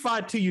 You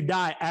refi till you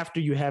die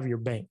after you have your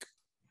bank.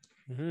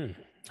 Mm-hmm.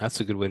 That's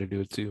a good way to do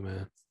it too,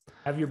 man.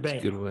 Have your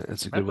bank.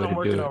 That's a good way to do it. I'm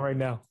working on right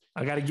now.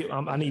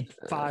 I need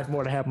 5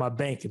 more to have my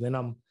bank, and then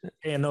I'm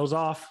paying those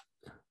off.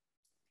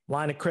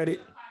 Line of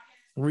credit,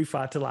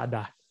 refi till I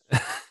die.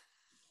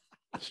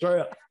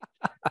 Straight up.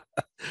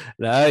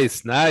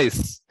 Nice.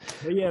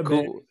 But yeah,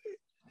 cool. Man.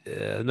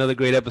 Yeah, another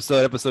great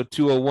episode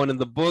 201 in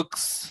the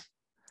books.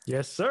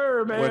 Yes,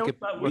 sir, man.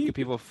 Where can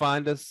people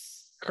find us?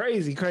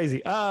 Crazy.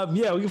 Yeah,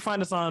 we can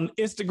find us on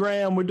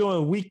Instagram. We're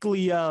doing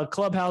weekly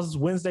Clubhouses,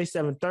 Wednesday,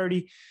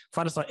 7:30.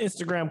 Find us on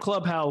Instagram,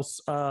 Clubhouse,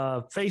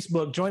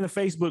 Facebook. Join the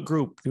Facebook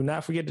group. Do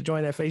not forget to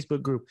join that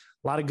Facebook group.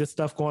 A lot of good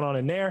stuff going on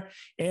in there.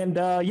 And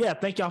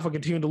thank y'all for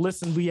continuing to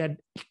listen. We had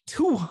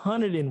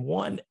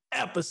 201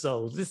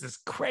 episodes. This is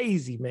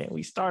crazy, man.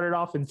 We started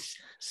off in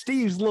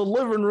Steve's little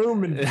living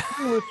room and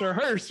with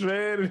rehearsed,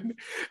 man.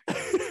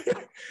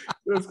 It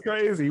was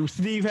crazy.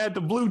 Steve had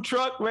the blue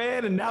truck,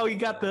 man, and now he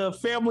got the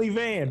family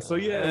van. So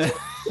yeah.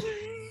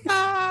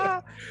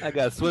 I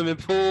got a swimming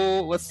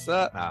pool. What's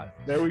up?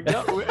 There we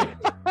go.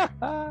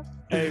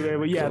 Hey, man,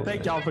 but yeah,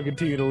 thank y'all for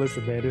continuing to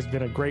listen, man. It's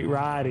been a great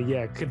ride, and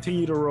yeah,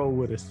 continue to roll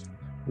with us.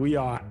 We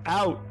are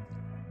out.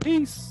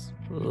 Peace.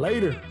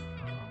 Later.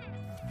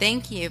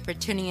 Thank you for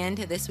tuning in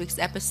to this week's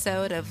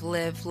episode of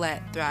Live,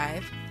 Let,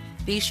 Thrive.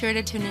 Be sure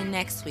to tune in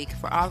next week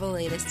for all the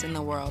latest in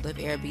the world of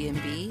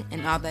Airbnb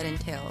and all that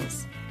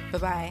entails.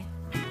 Bye-bye.